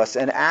come to us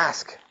and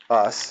ask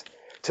us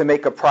to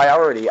make a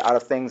priority out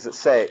of things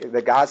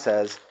that God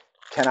says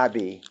cannot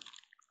be.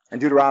 In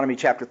Deuteronomy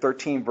chapter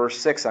 13, verse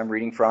 6, I'm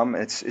reading from,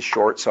 and it's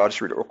short, so I'll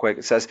just read it real quick.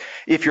 It says,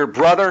 if your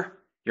brother,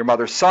 your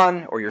mother's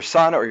son, or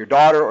your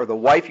daughter, or the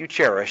wife you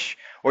cherish,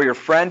 or your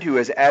friend who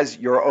is as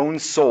your own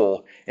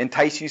soul,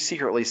 entice you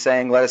secretly,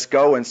 saying, let us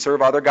go and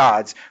serve other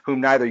gods, whom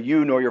neither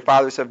you nor your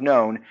fathers have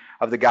known,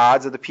 of the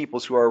gods of the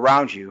peoples who are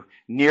around you,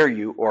 near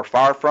you, or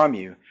far from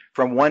you,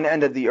 from one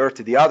end of the earth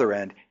to the other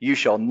end, you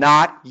shall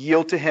not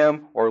yield to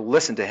him or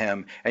listen to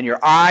him, and your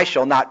eye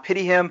shall not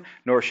pity him,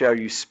 nor shall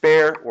you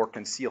spare or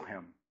conceal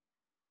him.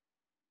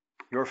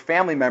 Your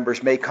family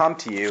members may come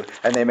to you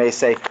and they may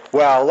say,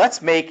 well,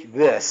 let's make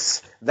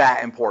this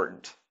that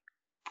important.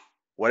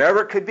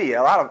 Whatever it could be.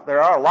 There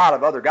are a lot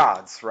of other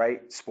gods,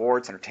 right?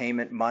 Sports,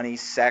 entertainment, money,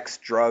 sex,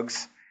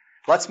 drugs.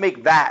 Let's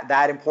make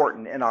that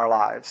important in our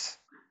lives,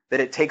 that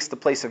it takes the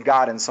place of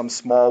God in some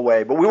small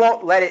way. But we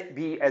won't let it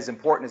be as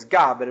important as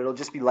God, but it'll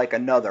just be like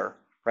another,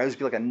 right? It'll just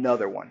be like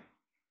another one.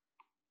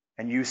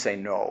 And you say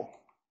no.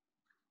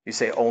 You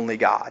say only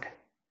God.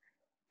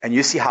 And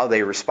you see how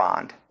they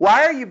respond.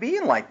 Why are you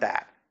being like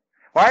that?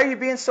 Why are you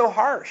being so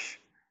harsh?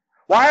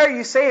 Why are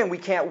you saying we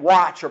can't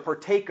watch or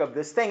partake of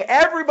this thing?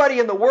 Everybody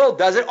in the world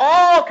does it.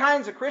 All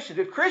kinds of Christians.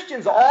 If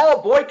Christians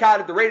all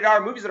boycotted the rated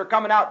R movies that are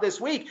coming out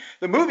this week,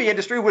 the movie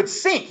industry would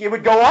sink. It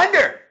would go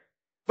under.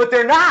 But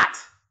they're not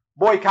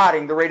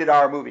boycotting the rated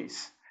R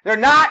movies. They're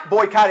not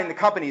boycotting the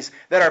companies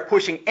that are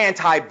pushing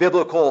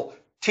anti-biblical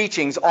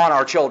teachings on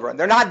our children.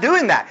 They're not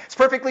doing that. It's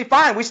perfectly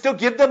fine. We still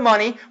give them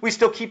money. We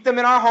still keep them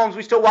in our homes.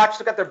 We still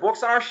look at their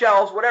books on our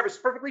shelves, whatever. It's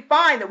perfectly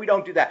fine that we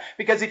don't do that.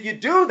 Because if you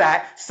do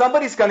that,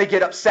 somebody's going to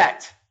get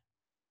upset.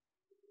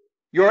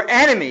 Your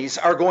enemies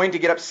are going to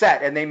get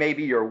upset, and they may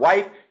be your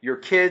wife, your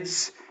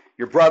kids,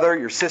 your brother,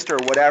 your sister,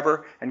 or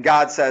whatever. And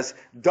God says,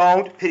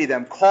 don't pity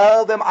them.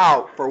 Call them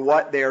out for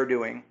what they are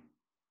doing.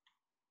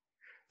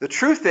 The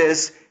truth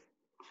is,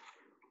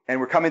 and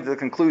we're coming to the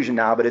conclusion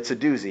now, but it's a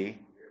doozy,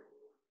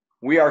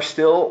 we are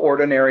still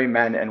ordinary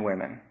men and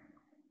women.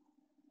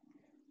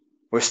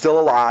 We're still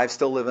alive,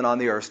 still living on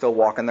the earth, still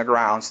walking the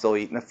ground, still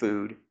eating the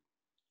food.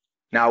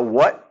 Now,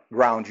 what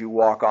ground you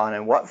walk on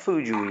and what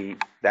food you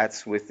eat,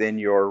 that's within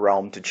your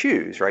realm to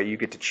choose, right? You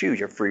get to choose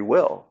your free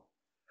will.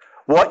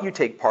 What you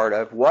take part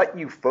of, what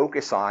you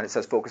focus on, it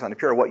says focus on the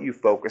pure, what you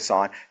focus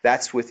on,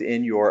 that's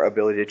within your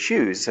ability to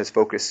choose.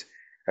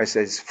 It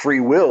says free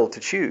will to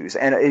choose.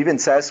 And it even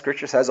says,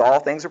 Scripture says, all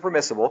things are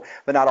permissible,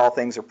 but not all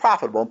things are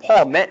profitable. And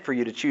Paul meant for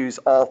you to choose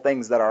all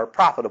things that are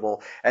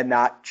profitable and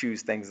not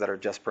choose things that are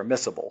just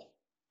permissible,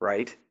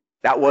 right?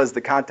 That was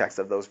the context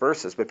of those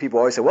verses. But people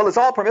always say, well, it's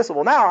all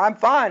permissible now. I'm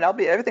fine.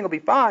 Everything will be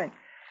fine.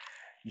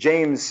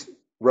 James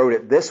wrote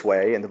it this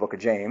way in the book of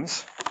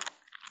James.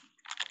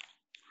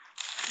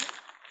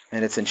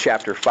 And it's in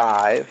chapter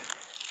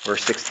 5,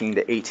 verse 16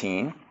 to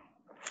 18. And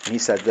he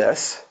said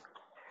this.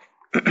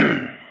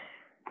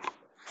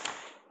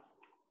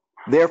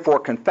 Therefore,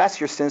 confess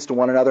your sins to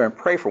one another and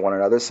pray for one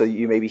another so that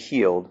you may be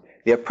healed.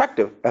 The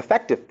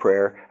effective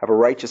prayer of a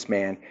righteous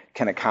man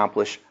can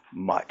accomplish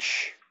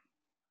much.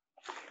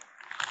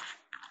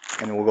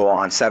 And we'll go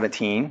on.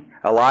 17.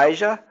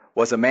 Elijah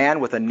was a man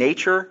with a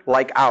nature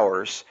like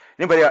ours.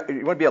 Anybody,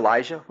 you want to be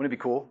Elijah? Wouldn't it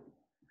be cool?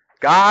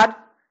 God,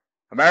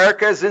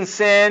 America's in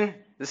sin.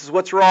 This is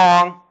what's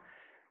wrong.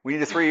 We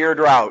need a 3-year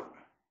drought.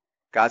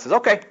 God says,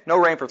 okay, no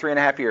rain for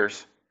 3.5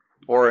 years,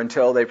 or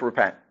until they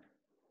repent.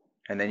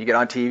 And then you get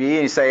on TV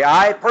and you say,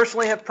 I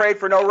personally have prayed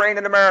for no rain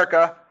in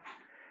America.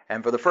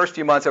 And for the first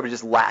few months, I would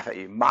just laugh at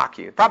you, mock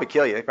you, probably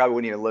kill you. They probably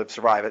wouldn't even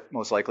survive it,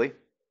 most likely.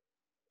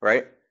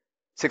 Right?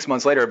 6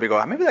 months later, it'd be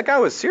going, maybe that guy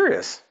was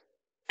serious.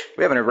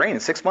 We haven't had rain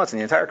in 6 months in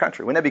the entire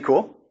country. Wouldn't that be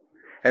cool?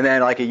 And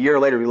then like a year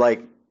later, it'd be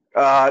like,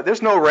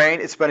 there's no rain.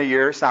 It's been a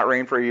year. It's not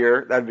rained for a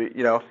year. That'd be,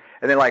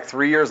 And then like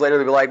 3 years later,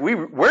 they'd be like,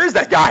 where's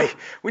that guy?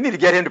 We need to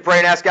get him to pray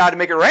and ask God to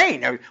make it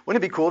rain. I mean,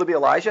 wouldn't it be cool to be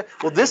Elijah?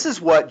 Well, this is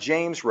what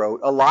James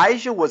wrote.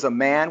 Elijah was a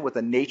man with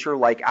a nature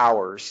like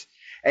ours,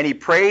 and he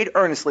prayed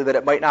earnestly that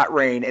it might not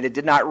rain, and it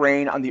did not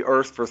rain on the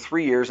earth for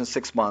 3 years and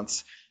 6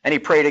 months. And he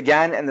prayed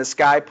again, and the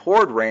sky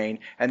poured rain,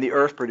 and the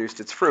earth produced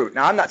its fruit.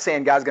 Now, I'm not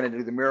saying God's going to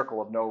do the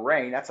miracle of no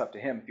rain. That's up to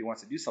him if he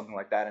wants to do something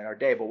like that in our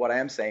day. But what I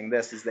am saying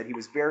this is that he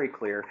was very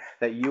clear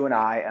that you and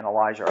I and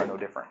Elijah are no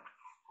different.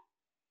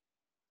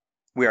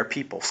 We are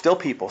people,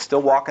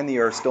 still walking the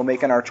earth, still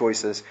making our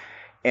choices,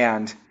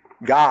 and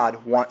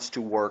God wants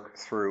to work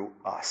through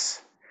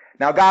us.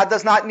 Now, God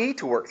does not need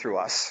to work through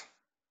us.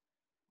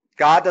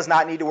 God does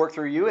not need to work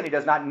through you, and he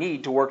does not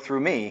need to work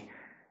through me.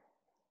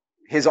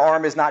 His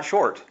arm is not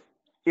short.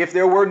 If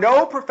there were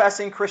no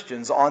professing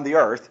Christians on the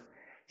earth,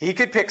 he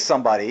could pick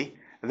somebody,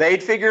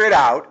 they'd figure it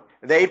out,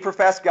 they'd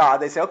profess God,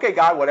 they'd say, okay,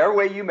 God, whatever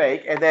way you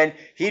make, and then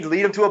he'd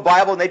lead them to a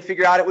Bible, and they'd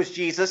figure out it was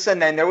Jesus,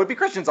 and then there would be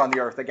Christians on the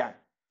earth again.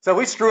 So if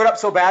we screw it up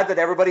so bad that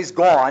everybody's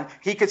gone,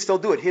 he could still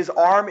do it. His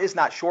arm is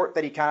not short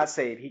that he cannot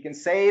save. He can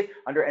save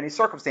under any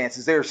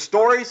circumstances. There are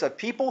stories of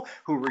people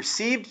who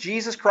received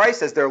Jesus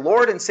Christ as their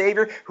Lord and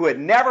Savior, who had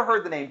never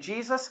heard the name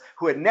Jesus,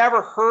 who had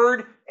never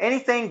heard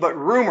anything but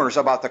rumors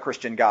about the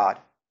Christian God.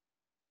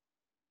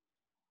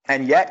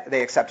 And yet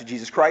they accepted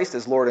Jesus Christ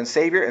as Lord and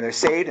Savior, and they're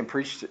saved and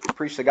preach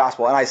the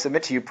gospel. And I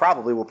submit to you,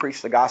 probably will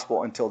preach the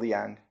gospel until the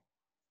end.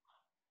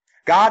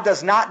 God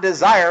does not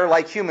desire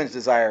like humans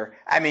desire.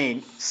 I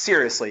mean,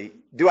 seriously,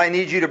 do I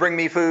need you to bring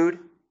me food?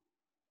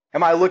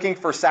 Am I looking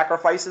for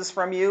sacrifices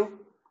from you,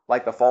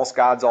 like the false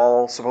gods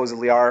all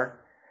supposedly are?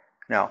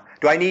 No.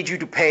 Do I need you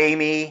to pay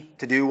me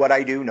to do what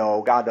I do?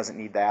 No, God doesn't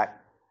need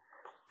that.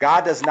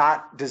 God does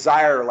not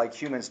desire like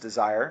humans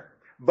desire,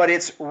 but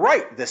it's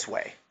right this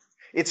way.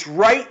 It's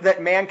right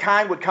that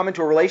mankind would come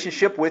into a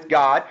relationship with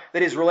God,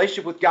 that his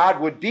relationship with God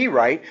would be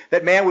right,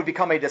 that man would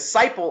become a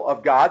disciple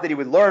of God, that he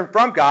would learn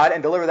from God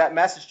and deliver that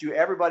message to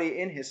everybody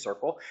in his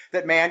circle,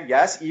 that man,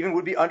 yes, even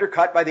would be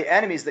undercut by the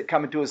enemies that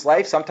come into his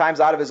life, sometimes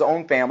out of his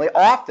own family,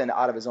 often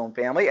out of his own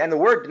family. And the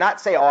word did not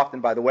say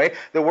often, by the way.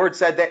 The word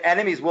said that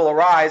enemies will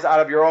arise out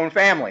of your own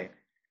family.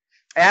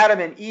 Adam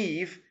and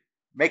Eve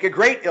make a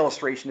great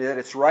illustration that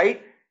it's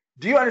right.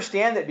 Do you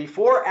understand that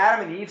before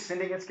Adam and Eve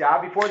sinned against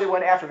God, before they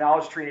went after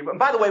knowledge tree, and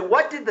by the way,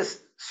 what did the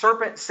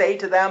serpent say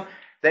to them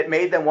that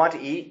made them want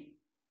to eat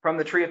from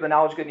the tree of the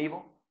knowledge of good and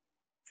evil?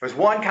 There's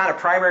one kind of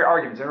primary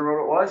argument. Does anyone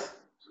remember what it was?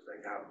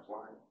 That God was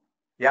lying.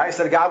 Yeah, he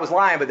said God was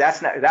lying, but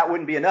that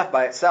wouldn't be enough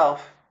by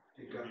itself.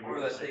 Or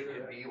that they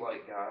could be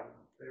like God.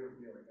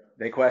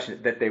 They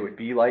questioned that they would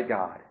be like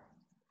God.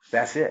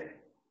 That's it.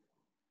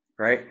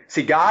 Right?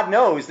 See, God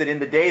knows that in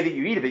the day that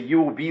you eat of it,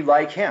 you will be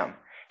like him.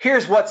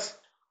 Here's what's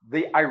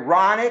the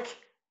ironic,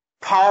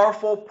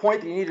 powerful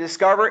point that you need to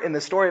discover in the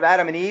story of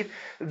Adam and Eve.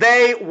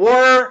 They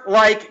were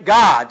like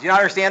God. Do you not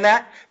understand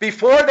that?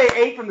 Before they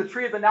ate from the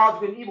tree of the knowledge of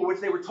good and evil, which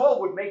they were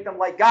told would make them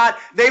like God,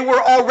 they were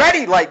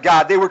already like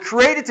God. They were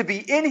created to be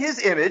in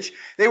his image.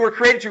 They were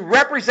created to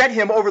represent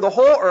him over the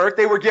whole earth.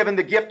 They were given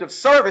the gift of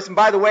service. And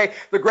by the way,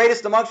 the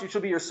greatest amongst you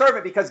shall be your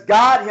servant, because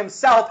God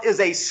himself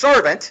is a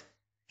servant.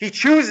 He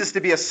chooses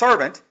to be a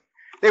servant.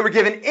 They were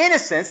given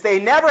innocence. They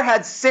never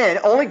had sin.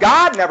 Only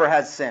God never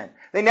has sin.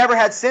 They never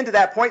had sin to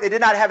that point. They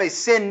did not have a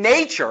sin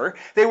nature.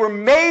 They were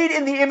made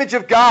in the image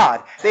of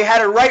God. They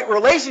had a right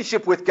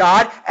relationship with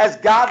God as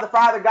God the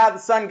Father, God the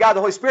Son, God the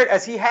Holy Spirit,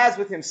 as he has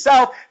with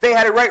himself. They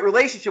had a right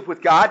relationship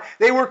with God.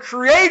 They were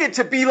created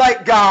to be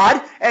like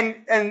God, and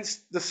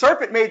the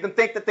serpent made them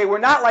think that they were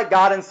not like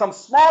God in some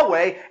small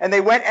way, and they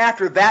went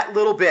after that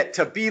little bit,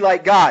 to be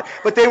like God.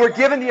 But they were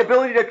given the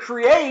ability to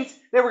create.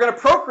 They were going to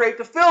procreate,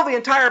 to fill the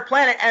entire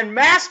planet and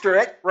master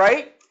it,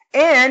 right?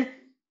 And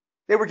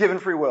they were given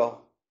free will.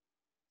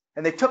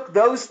 And they took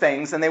those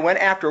things and they went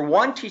after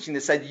one teaching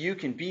that said, you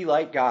can be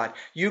like God.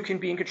 You can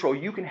be in control.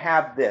 You can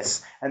have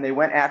this. And they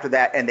went after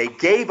that, and they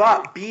gave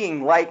up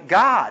being like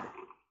God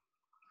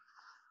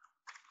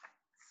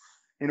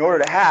in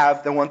order to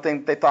have the one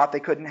thing they thought they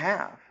couldn't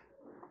have,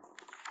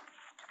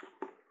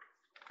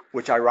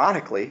 which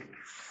ironically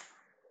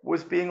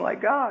was being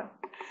like God.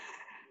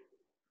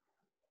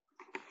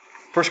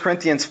 1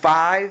 Corinthians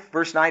 5,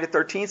 verse 9 to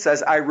 13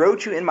 says, I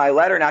wrote you in my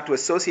letter not to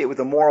associate with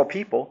immoral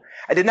people.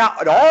 I did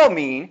not at all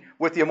mean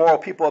with the immoral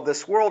people of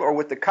this world, or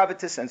with the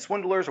covetous and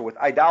swindlers, or with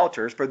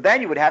idolaters, for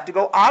then you would have to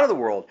go out of the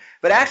world.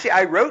 But actually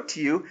I wrote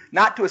to you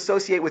not to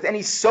associate with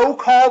any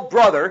so-called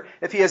brother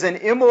if he is an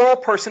immoral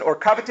person, or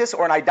covetous,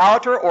 or an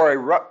idolater, or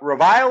a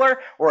reviler,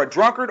 or a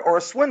drunkard, or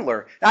a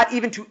swindler, not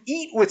even to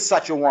eat with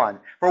such a one.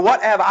 For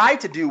what have I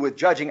to do with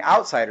judging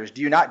outsiders?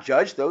 Do you not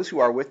judge those who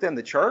are within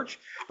the church?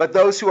 But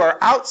those who are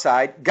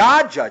outside,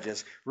 God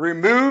judges.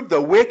 Remove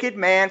the wicked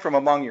man from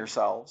among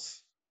yourselves.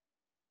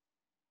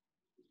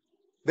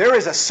 There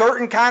is a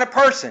certain kind of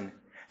person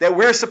that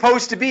we're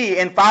supposed to be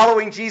in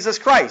following Jesus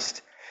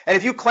Christ. And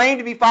if you claim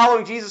to be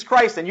following Jesus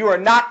Christ and you are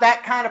not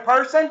that kind of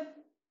person,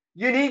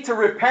 you need to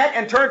repent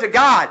and turn to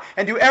God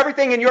and do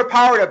everything in your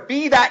power to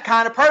be that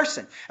kind of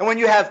person. And when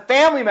you have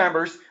family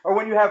members, or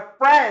when you have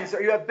friends,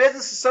 or you have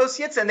business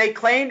associates, and they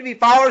claim to be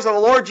followers of the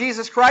Lord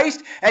Jesus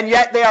Christ, and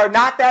yet they are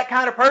not that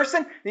kind of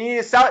person,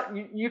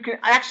 then you can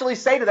actually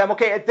say to them,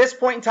 okay, at this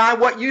point in time,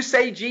 what you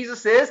say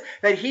Jesus is,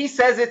 that he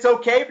says it's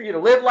okay for you to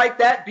live like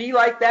that, be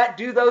like that,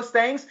 do those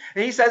things,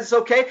 and he says it's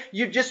okay,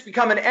 you've just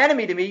become an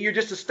enemy to me, you're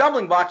just a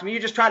stumbling block to me,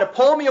 you're just trying to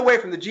pull me away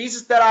from the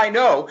Jesus that I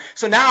know,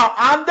 so now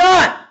I'm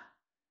done.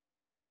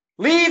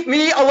 Leave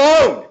me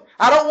alone.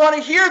 I don't want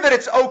to hear that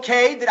it's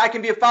okay that I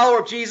can be a follower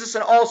of Jesus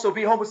and also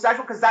be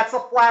homosexual, because that's a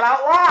flat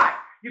out lie.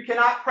 You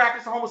cannot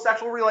practice a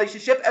homosexual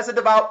relationship as a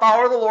devout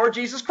follower of the Lord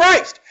Jesus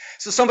Christ.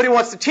 So somebody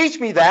wants to teach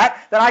me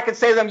that, then I can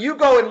say to them, you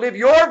go and live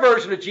your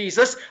version of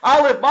Jesus,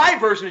 I'll live my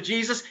version of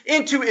Jesus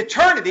into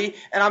eternity,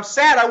 and I'm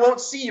sad I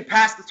won't see you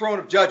past the throne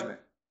of judgment.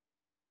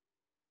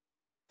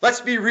 Let's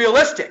be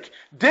realistic.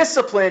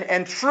 Discipline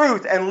and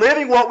truth and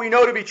living what we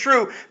know to be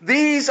true,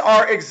 these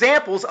are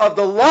examples of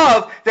the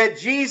love that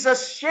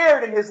Jesus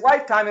shared in his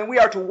lifetime, and we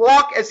are to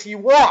walk as he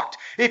walked.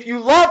 If you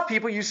love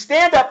people, you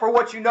stand up for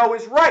what you know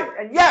is right.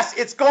 And yes,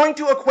 it's going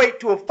to equate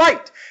to a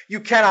fight. You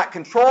cannot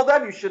control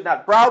them. You should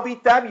not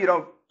browbeat them. You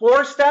don't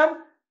force them.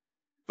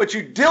 But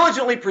you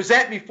diligently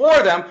present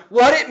before them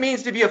what it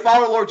means to be a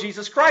follower of the Lord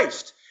Jesus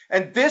Christ.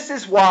 And this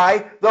is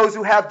why those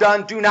who have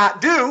done do not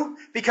do,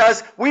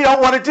 because we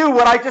don't want to do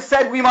what I just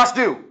said we must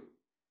do.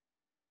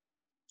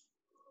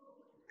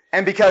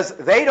 And because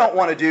they don't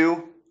want to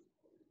do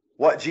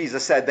what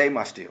Jesus said they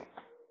must do.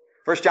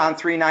 1 John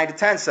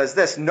 3:9-10 says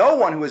this, no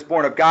one who is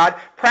born of God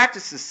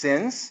practices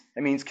sins,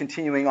 that means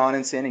continuing on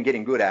in sin and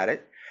getting good at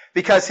it,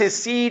 because his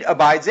seed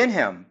abides in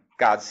him,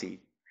 God's seed.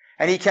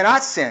 And he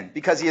cannot sin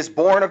because he is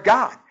born of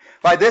God.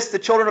 By this, the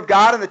children of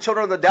God and the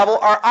children of the devil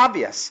are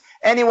obvious.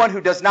 Anyone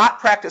who does not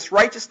practice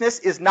righteousness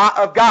is not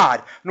of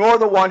God, nor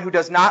the one who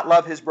does not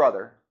love his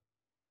brother.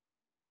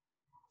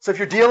 So if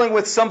you're dealing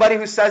with somebody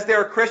who says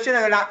they're a Christian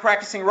and they're not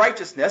practicing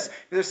righteousness,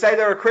 if they say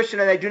they're a Christian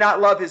and they do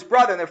not love his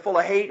brother and they're full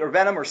of hate or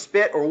venom or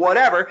spit or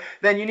whatever,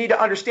 then you need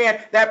to understand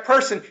that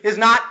person is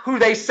not who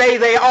they say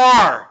they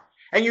are.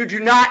 And you do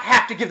not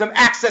have to give them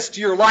access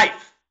to your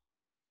life.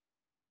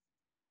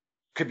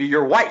 Could be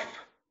your wife.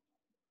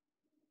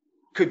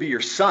 Could be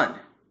your son.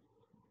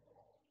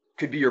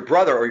 Could be your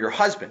brother or your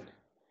husband.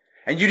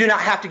 And you do not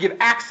have to give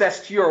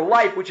access to your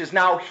life, which is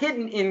now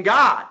hidden in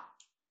God.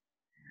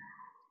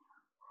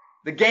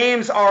 The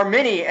games are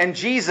many, and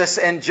Jesus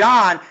and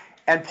John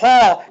and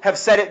Paul have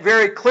said it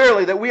very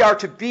clearly that we are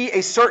to be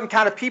a certain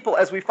kind of people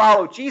as we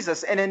follow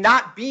Jesus. And in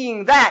not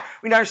being that,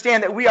 we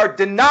understand that we are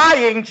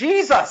denying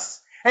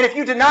Jesus. And if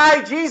you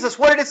deny Jesus,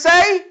 what did it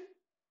say?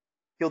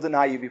 He'll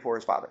deny you before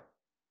his Father.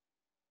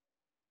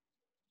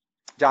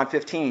 John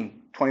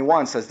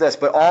 15:21 says this,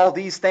 but all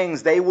these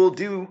things they will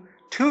do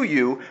to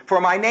you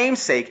for my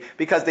name's sake,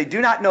 because they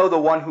do not know the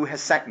one who has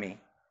sent me.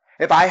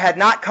 If I had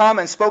not come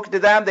and spoken to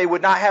them, they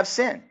would not have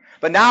sin.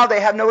 But now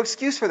they have no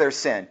excuse for their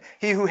sin.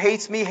 He who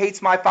hates me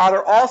hates my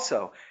Father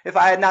also. If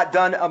I had not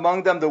done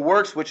among them the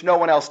works which no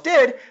one else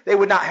did, they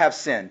would not have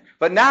sin.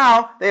 But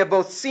now they have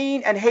both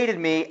seen and hated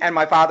me and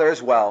my Father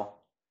as well.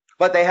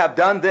 But they have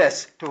done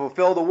this to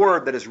fulfill the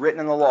word that is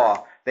written in the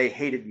law. They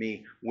hated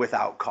me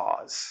without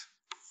cause.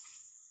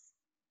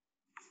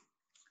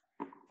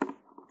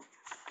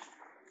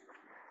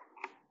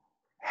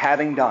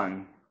 Having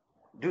done,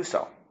 do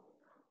so.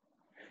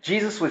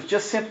 Jesus was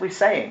just simply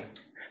saying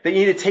that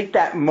you need to take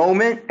that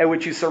moment at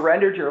which you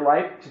surrendered your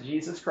life to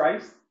Jesus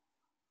Christ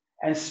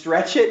and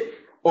stretch it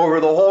over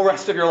the whole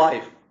rest of your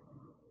life.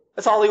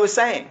 That's all he was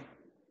saying.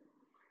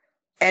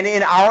 And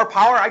in our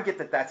power, I get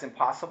that that's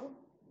impossible.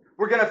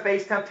 We're going to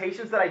face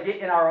temptations that I get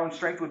in our own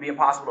strength would be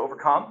impossible to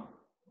overcome.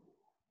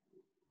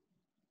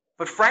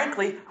 But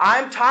frankly,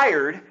 I'm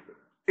tired,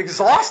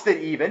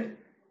 exhausted even,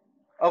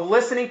 of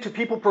listening to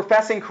people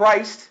professing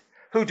Christ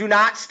who do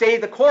not stay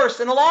the course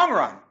in the long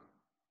run.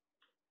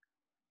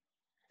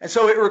 And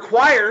so it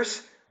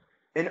requires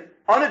an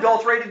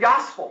unadulterated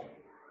gospel.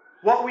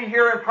 What we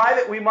hear in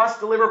private, we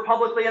must deliver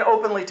publicly and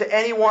openly to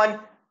anyone.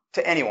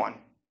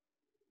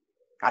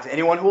 Not to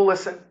anyone who will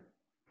listen,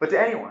 but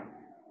to anyone.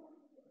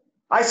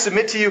 I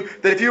submit to you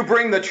that if you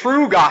bring the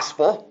true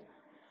gospel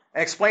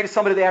and explain to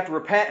somebody they have to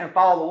repent and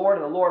follow the Lord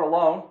and the Lord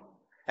alone,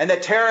 and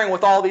that tearing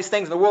with all these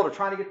things in the world are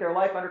trying to get their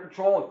life under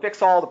control and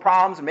fix all the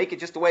problems and make it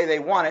just the way they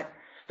want it,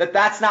 that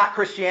that's not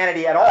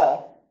Christianity at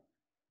all,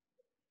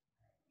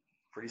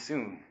 pretty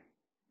soon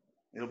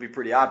it'll be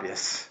pretty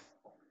obvious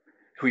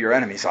who your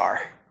enemies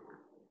are.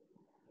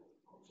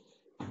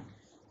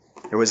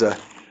 There was a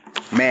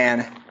man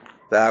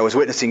that I was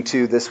witnessing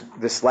to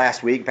this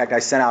last week. In fact,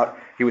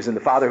 he was in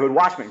the Fatherhood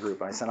Watchman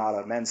group. I sent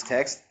out a men's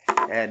text,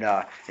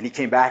 and he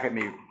came back at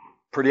me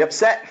pretty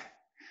upset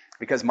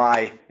because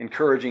my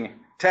encouraging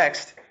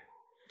text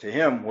to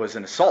him was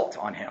an assault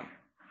on him.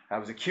 I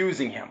was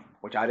accusing him,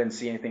 which I didn't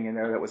see anything in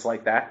there that was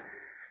like that.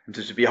 And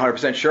just to be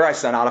 100% sure, I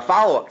sent out a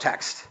follow-up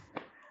text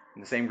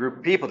in the same group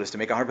of people just to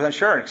make 100%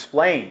 sure and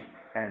explain.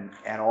 And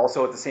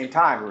also at the same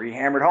time, where he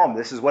hammered home,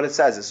 this is what it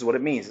says, this is what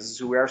it means, this is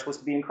who we are supposed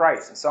to be in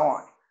Christ, and so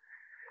on.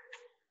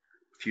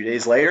 A few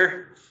days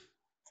later,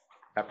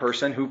 that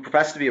person who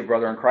professed to be a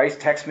brother in Christ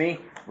texted me,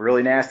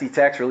 really nasty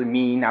text, really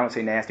mean, I won't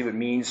say nasty, but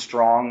mean,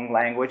 strong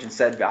language, and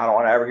said, I don't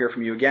want to ever hear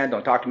from you again,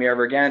 don't talk to me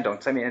ever again,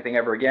 don't send me anything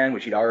ever again,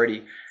 which he'd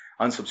already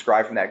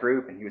unsubscribed from that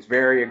group, and he was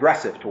very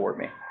aggressive toward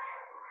me.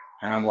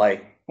 And I'm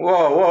like,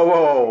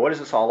 whoa, what is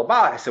this all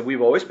about? I said,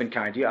 we've always been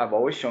kind to you, I've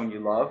always shown you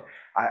love,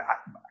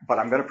 but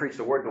I'm going to preach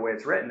the word the way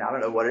it's written. I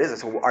don't know what it is. I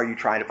said, well, are you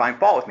trying to find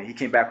fault with me? He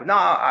came back with, no,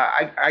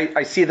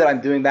 I see that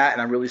I'm doing that,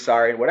 and I'm really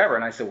sorry, and whatever.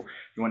 And I said, well,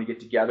 you want to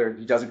get together?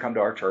 He doesn't come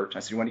to our church. I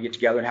said, you want to get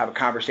together and have a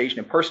conversation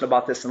in person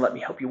about this, and let me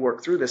help you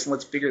work through this, and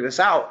let's figure this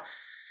out.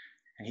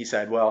 And he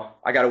said, well,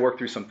 I got to work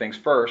through some things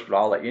first, but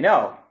I'll let you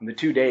know. And the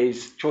 2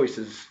 days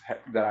choices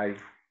that I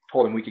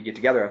told him we could get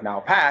together have now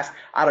passed.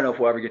 I don't know if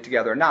we'll ever get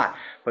together or not,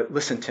 but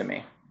listen to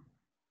me.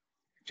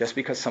 Just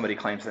because somebody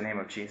claims the name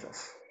of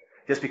Jesus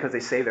just because they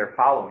say they're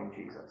following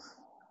Jesus.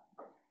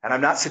 And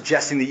I'm not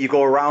suggesting that you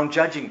go around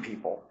judging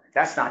people.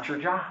 That's not your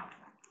job.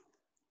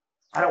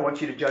 I don't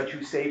want you to judge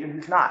who's saved and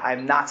who's not.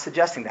 I'm not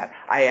suggesting that.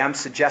 I am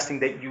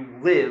suggesting that you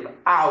live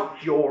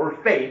out your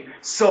faith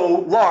so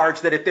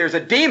large that if there's a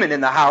demon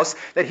in the house,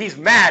 that he's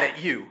mad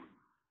at you.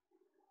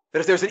 That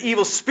if there's an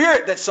evil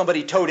spirit that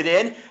somebody toted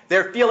in,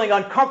 they're feeling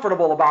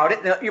uncomfortable about it,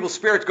 and the evil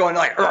spirit's going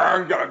like,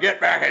 I'm going to get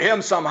back at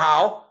him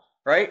somehow,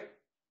 right?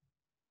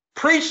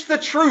 Preach the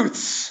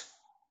truths.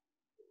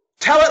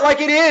 Tell it like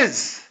it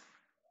is.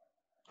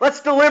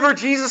 Let's deliver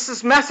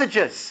Jesus'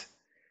 messages.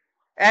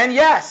 And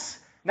yes,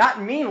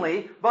 not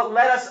meanly, but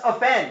let us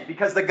offend,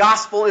 because the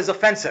gospel is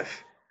offensive.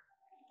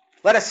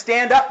 Let us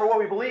stand up for what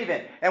we believe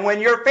in. And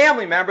when your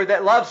family member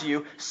that loves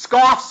you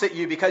scoffs at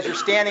you because you're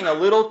standing a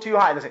little too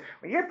high, they say,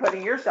 well, you're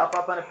putting yourself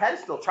up on a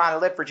pedestal trying to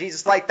live for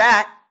Jesus like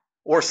that,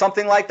 or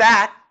something like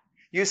that.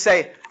 You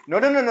say, no,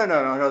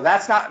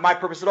 that's not my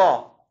purpose at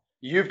all.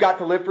 You've got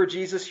to live for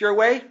Jesus your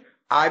way.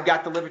 I've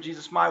got to live for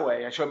Jesus my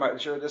way. I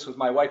shared this with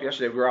my wife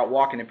yesterday. We were out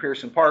walking in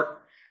Pearson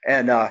Park,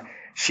 and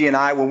she and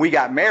I, when we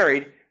got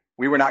married,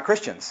 we were not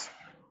Christians.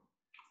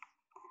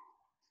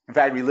 In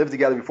fact, we lived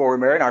together before we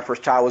were married. Our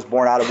first child was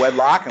born out of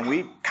wedlock, and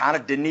we kind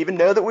of didn't even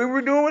know that what we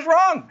were doing was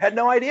wrong. Had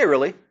no idea,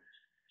 really.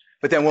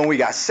 But then when we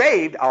got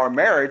saved, our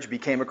marriage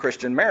became a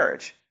Christian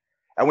marriage.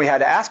 And we had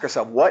to ask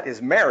ourselves, what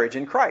is marriage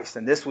in Christ?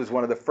 And this was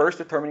one of the first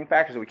determining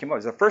factors that we came up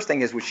with. The first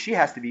thing is she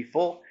has to be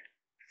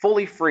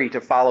fully free to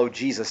follow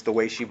Jesus the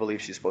way she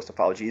believes she's supposed to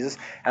follow Jesus.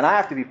 And I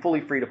have to be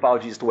fully free to follow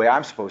Jesus the way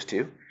I'm supposed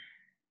to.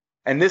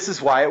 And this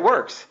is why it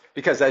works.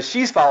 Because as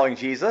she's following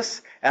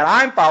Jesus and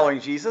I'm following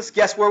Jesus,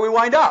 guess where we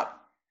wind up?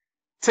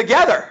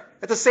 Together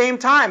at the same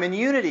time in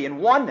unity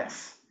and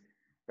oneness.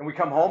 And we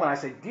come home and I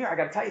say, dear, I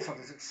got to tell you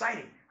something. It's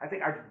exciting. I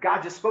think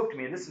God just spoke to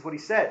me and this is what he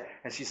said.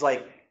 And she's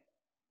like,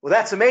 well,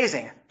 that's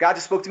amazing. God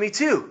just spoke to me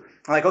too.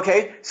 I'm like,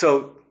 okay,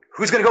 so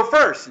who's going to go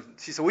first? And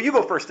she said, well, you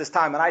go first this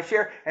time. And I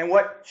share. And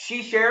what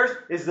she shares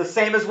is the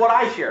same as what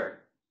I share.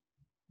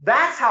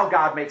 That's how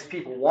God makes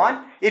people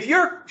one. If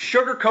you're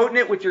sugarcoating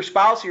it with your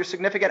spouse or your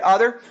significant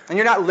other and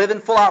you're not living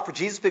full out for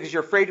Jesus because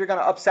you're afraid you're going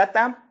to upset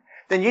them,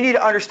 then you need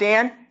to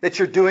understand that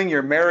you're doing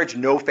your marriage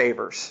no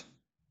favors.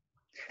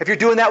 If you're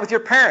doing that with your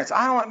parents,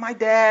 I don't want my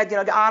dad,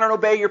 honor and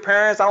obey your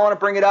parents. I don't want to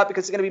bring it up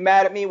because he's going to be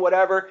mad at me,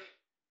 whatever.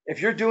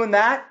 If you're doing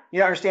that,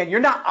 you understand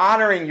you're not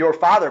honoring your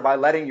father by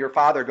letting your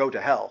father go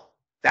to hell.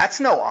 That's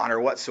no honor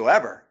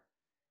whatsoever.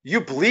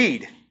 You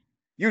bleed.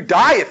 You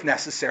die if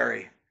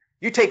necessary.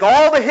 You take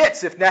all the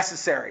hits if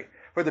necessary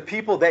for the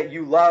people that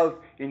you love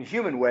in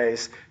human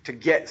ways to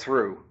get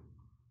through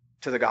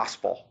to the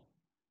gospel,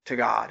 to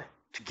God,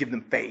 to give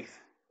them faith.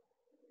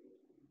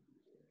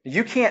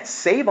 You can't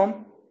save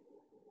them,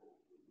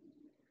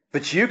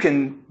 but you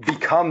can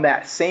become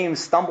that same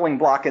stumbling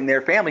block in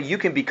their family. You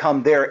can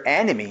become their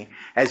enemy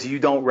as you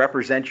don't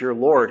represent your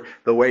Lord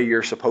the way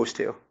you're supposed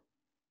to.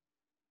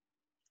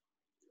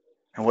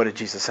 And what did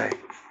Jesus say?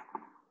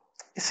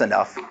 It's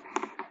enough.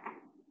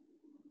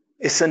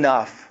 It's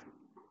enough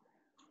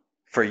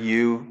for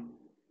you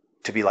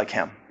to be like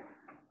him.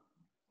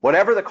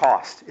 Whatever the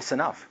cost, it's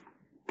enough.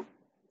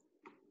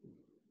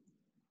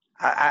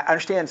 I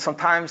understand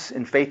sometimes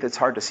in faith it's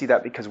hard to see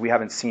that because we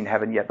haven't seen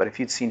heaven yet. But if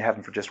you'd seen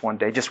heaven for just one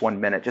day, just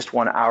 1 minute, just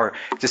 1 hour,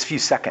 just a few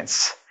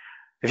seconds,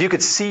 if you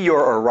could see your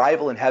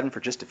arrival in heaven for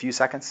just a few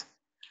seconds,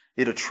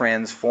 it'll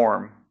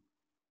transform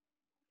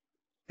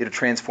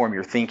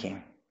your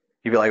thinking.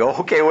 You'd be like, oh,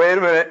 okay, wait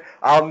a minute.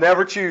 I'll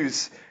never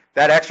choose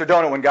that extra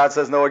donut when God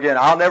says no again.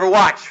 I'll never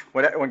watch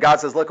when God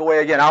says look away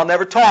again. I'll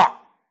never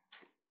talk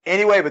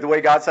anyway but the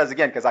way God says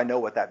again, because I know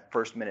what that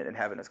first minute in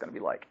heaven is going to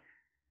be like.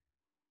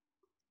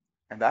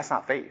 And that's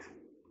not faith.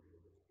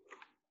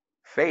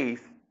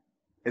 Faith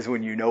is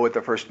when you know what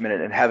the first minute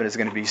in heaven is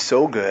going to be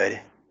so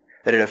good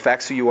that it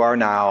affects who you are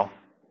now,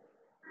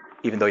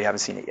 even though you haven't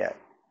seen it yet.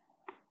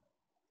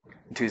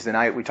 And Tuesday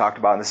night we talked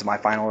about, and this is my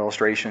final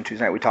illustration,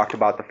 Tuesday night we talked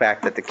about the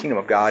fact that the kingdom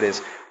of God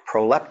is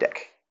proleptic.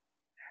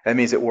 That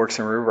means it works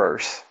in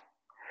reverse.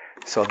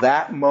 So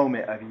that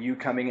moment of you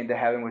coming into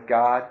heaven with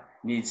God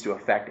needs to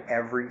affect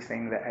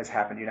everything that has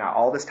happened to you now.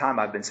 All this time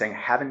I've been saying,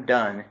 haven't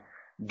done,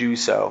 do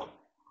so.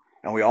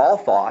 And we all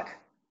thought,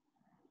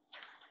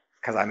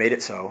 because I made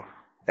it so,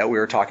 that we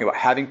were talking about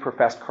having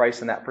professed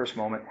Christ in that first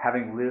moment,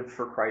 having lived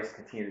for Christ,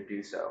 continue to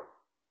do so.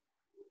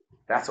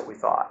 That's what we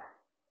thought.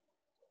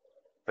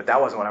 But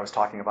that wasn't what I was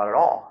talking about at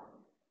all.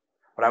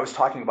 What I was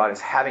talking about is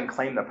having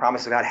claimed the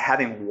promise of God,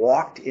 having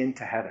walked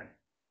into heaven,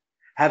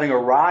 having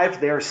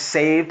arrived there,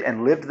 saved,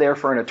 and lived there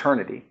for an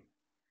eternity.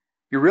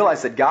 You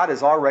realize that God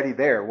is already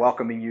there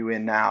welcoming you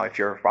in now if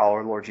you're a follower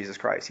of the Lord Jesus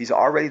Christ. He's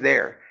already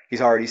there.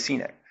 He's already seen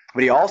it.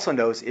 But he also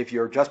knows if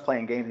you're just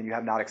playing games and you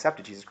have not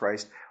accepted Jesus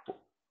Christ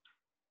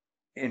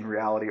in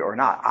reality or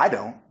not. I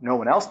don't. No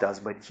one else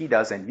does, but he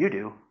does and you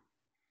do.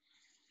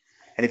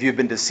 And if you've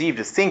been deceived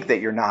to think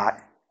that you're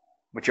not,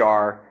 but you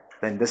are,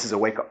 then this is a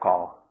wake-up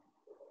call.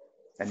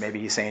 And maybe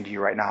he's saying to you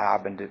right now,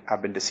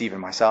 I've been deceiving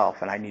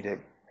myself and I need to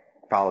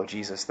follow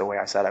Jesus the way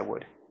I said I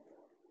would.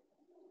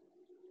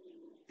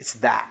 It's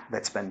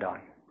that's been done.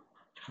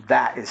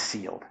 that is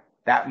sealed.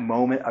 That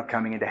moment of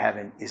coming into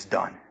heaven is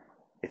done.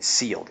 It's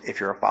sealed if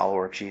you're a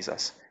follower of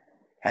Jesus.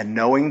 And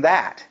knowing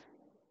that,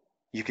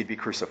 you could be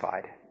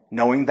crucified.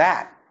 Knowing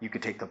that, you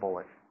could take the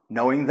bullet.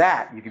 Knowing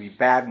that, you could be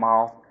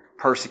bad-mouthed,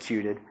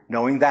 persecuted.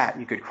 Knowing that,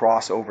 you could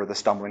cross over the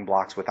stumbling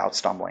blocks without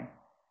stumbling.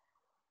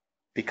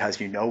 Because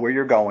you know where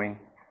you're going,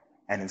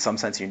 and in some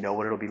sense, you know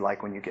what it'll be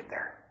like when you get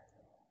there.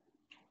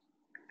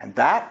 And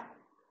that,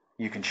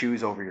 you can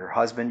choose over your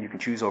husband, you can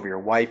choose over your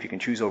wife, you can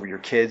choose over your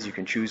kids, you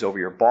can choose over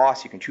your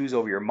boss, you can choose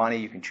over your money,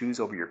 you can choose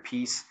over your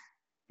peace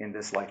in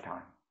this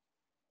lifetime.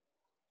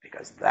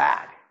 Because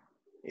that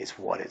is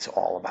what it's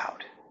all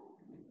about.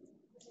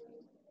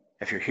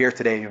 If you're here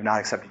today and you have not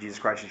accepted Jesus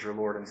Christ as your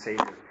Lord and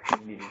Savior,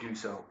 you need to do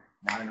so,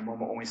 not in a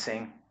moment when we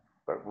sing,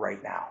 but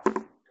right now.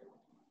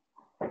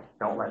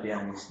 Don't let the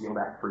enemy steal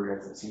that fruit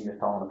as a seed that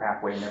fell on the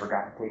pathway and never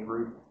got to take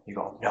root. You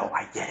go, no,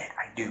 I get it.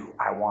 I do.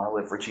 I want to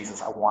live for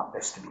Jesus. I want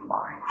this to be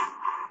mine.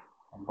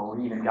 And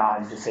believe in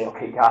God and just say,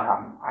 okay,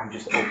 God, I'm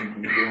just open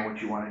to you doing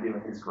what you want to do,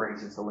 and His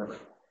grace is delivered.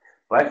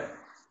 But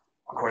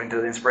according to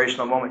the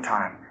inspirational moment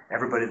time,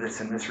 everybody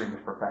that's in this room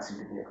is professing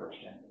to be a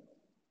Christian.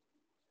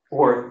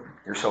 Or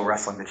you're so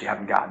wrestling that you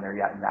haven't gotten there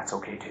yet, and that's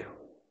okay too.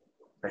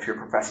 But if you're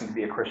professing to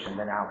be a Christian,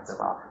 then now it's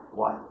about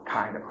what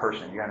kind of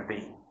person you're going to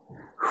be.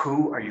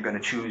 Who are you going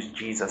to choose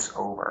Jesus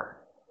over?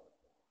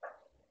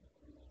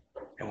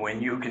 And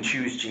when you can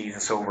choose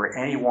Jesus over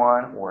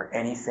anyone or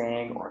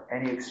anything or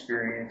any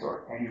experience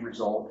or any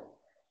result,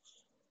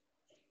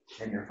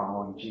 then you're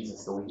following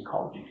Jesus the way He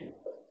called you to.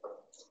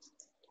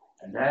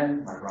 And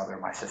then, my brother,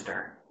 my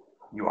sister,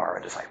 you are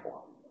a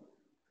disciple.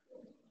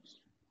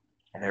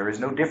 And there is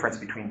no difference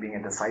between being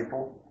a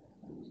disciple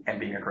and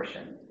being a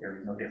Christian. There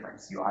is no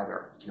difference.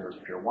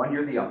 If you're one,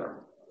 you're the other.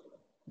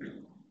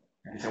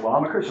 And you say, well,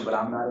 I'm a Christian, but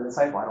I'm not a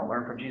disciple. I don't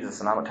learn from Jesus,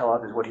 and I don't tell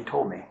others what He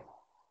told me.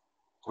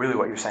 Really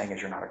what you're saying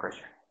is you're not a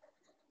Christian.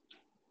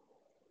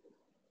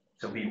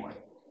 So be one.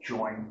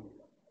 Join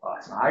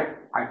us. And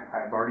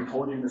I've already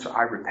told you this.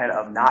 I repent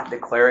of not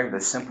declaring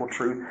the simple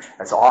truth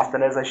as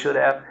often as I should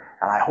have,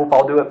 and I hope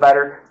I'll do it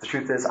better. The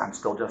truth is, I'm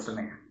still just a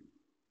man.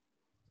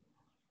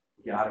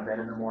 We get out of bed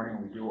in the morning,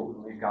 and we do what we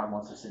believe God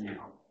wants us to do.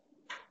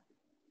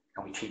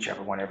 And we teach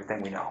everyone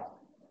everything we know.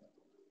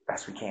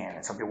 Best we can.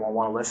 And some people won't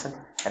want to listen.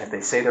 And if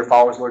they say they're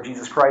followers of Lord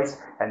Jesus Christ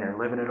and they're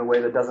living in a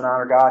way that doesn't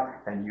honor God,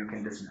 then you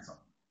can dismiss them.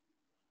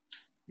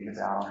 You can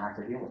say, I don't have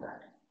to deal with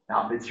that.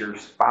 Now, if it's your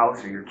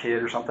spouse or your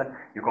kid or something,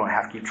 you're going to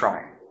have to keep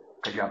trying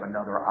because you have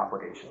another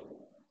obligation.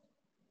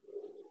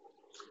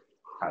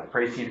 The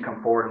praise team to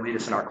come forward and lead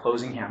us in our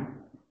closing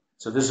hymn.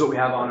 So this is what we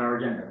have on our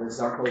agenda. This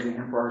is our closing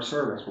hymn for our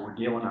service. We're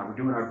doing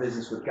our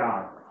business with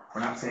God.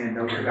 We're not saying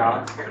no to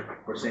God.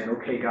 We're saying,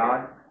 okay,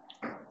 God.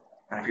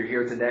 And if you're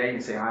here today and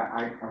you say,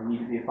 I need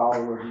to be a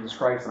follower of Jesus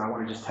Christ, and I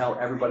want to just tell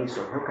everybody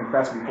so He'll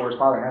confess before His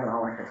Father in heaven, I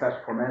want to confess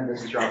before men,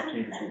 this is your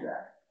opportunity to do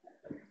that.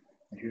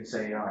 If you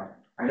say,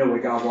 I know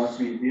what God wants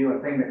me to do, a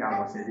thing that God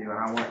wants me to do, and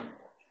I want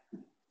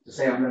to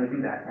say I'm going to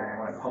do that, and I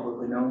want it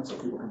publicly known so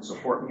people can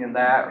support me in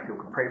that, or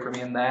people can pray for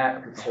me in that, or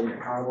people can hold me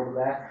accountable to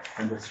that,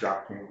 then this is your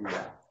opportunity to do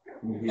that.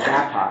 You need to be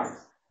baptized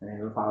in the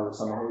name of the Father, the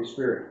Son, and the Holy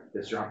Spirit.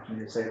 This is your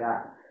opportunity to say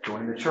that.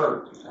 Join the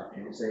church. This is your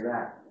opportunity to say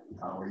that.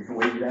 Or you can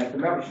wait to that at the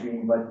membership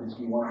meeting, but just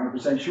be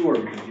 100% sure,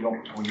 because you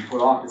don't. When you put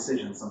off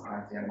decisions,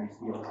 sometimes the enemy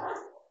steals it.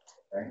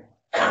 Okay?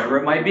 Whatever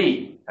it might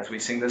be, as we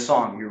sing this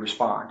song, you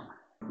respond.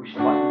 We should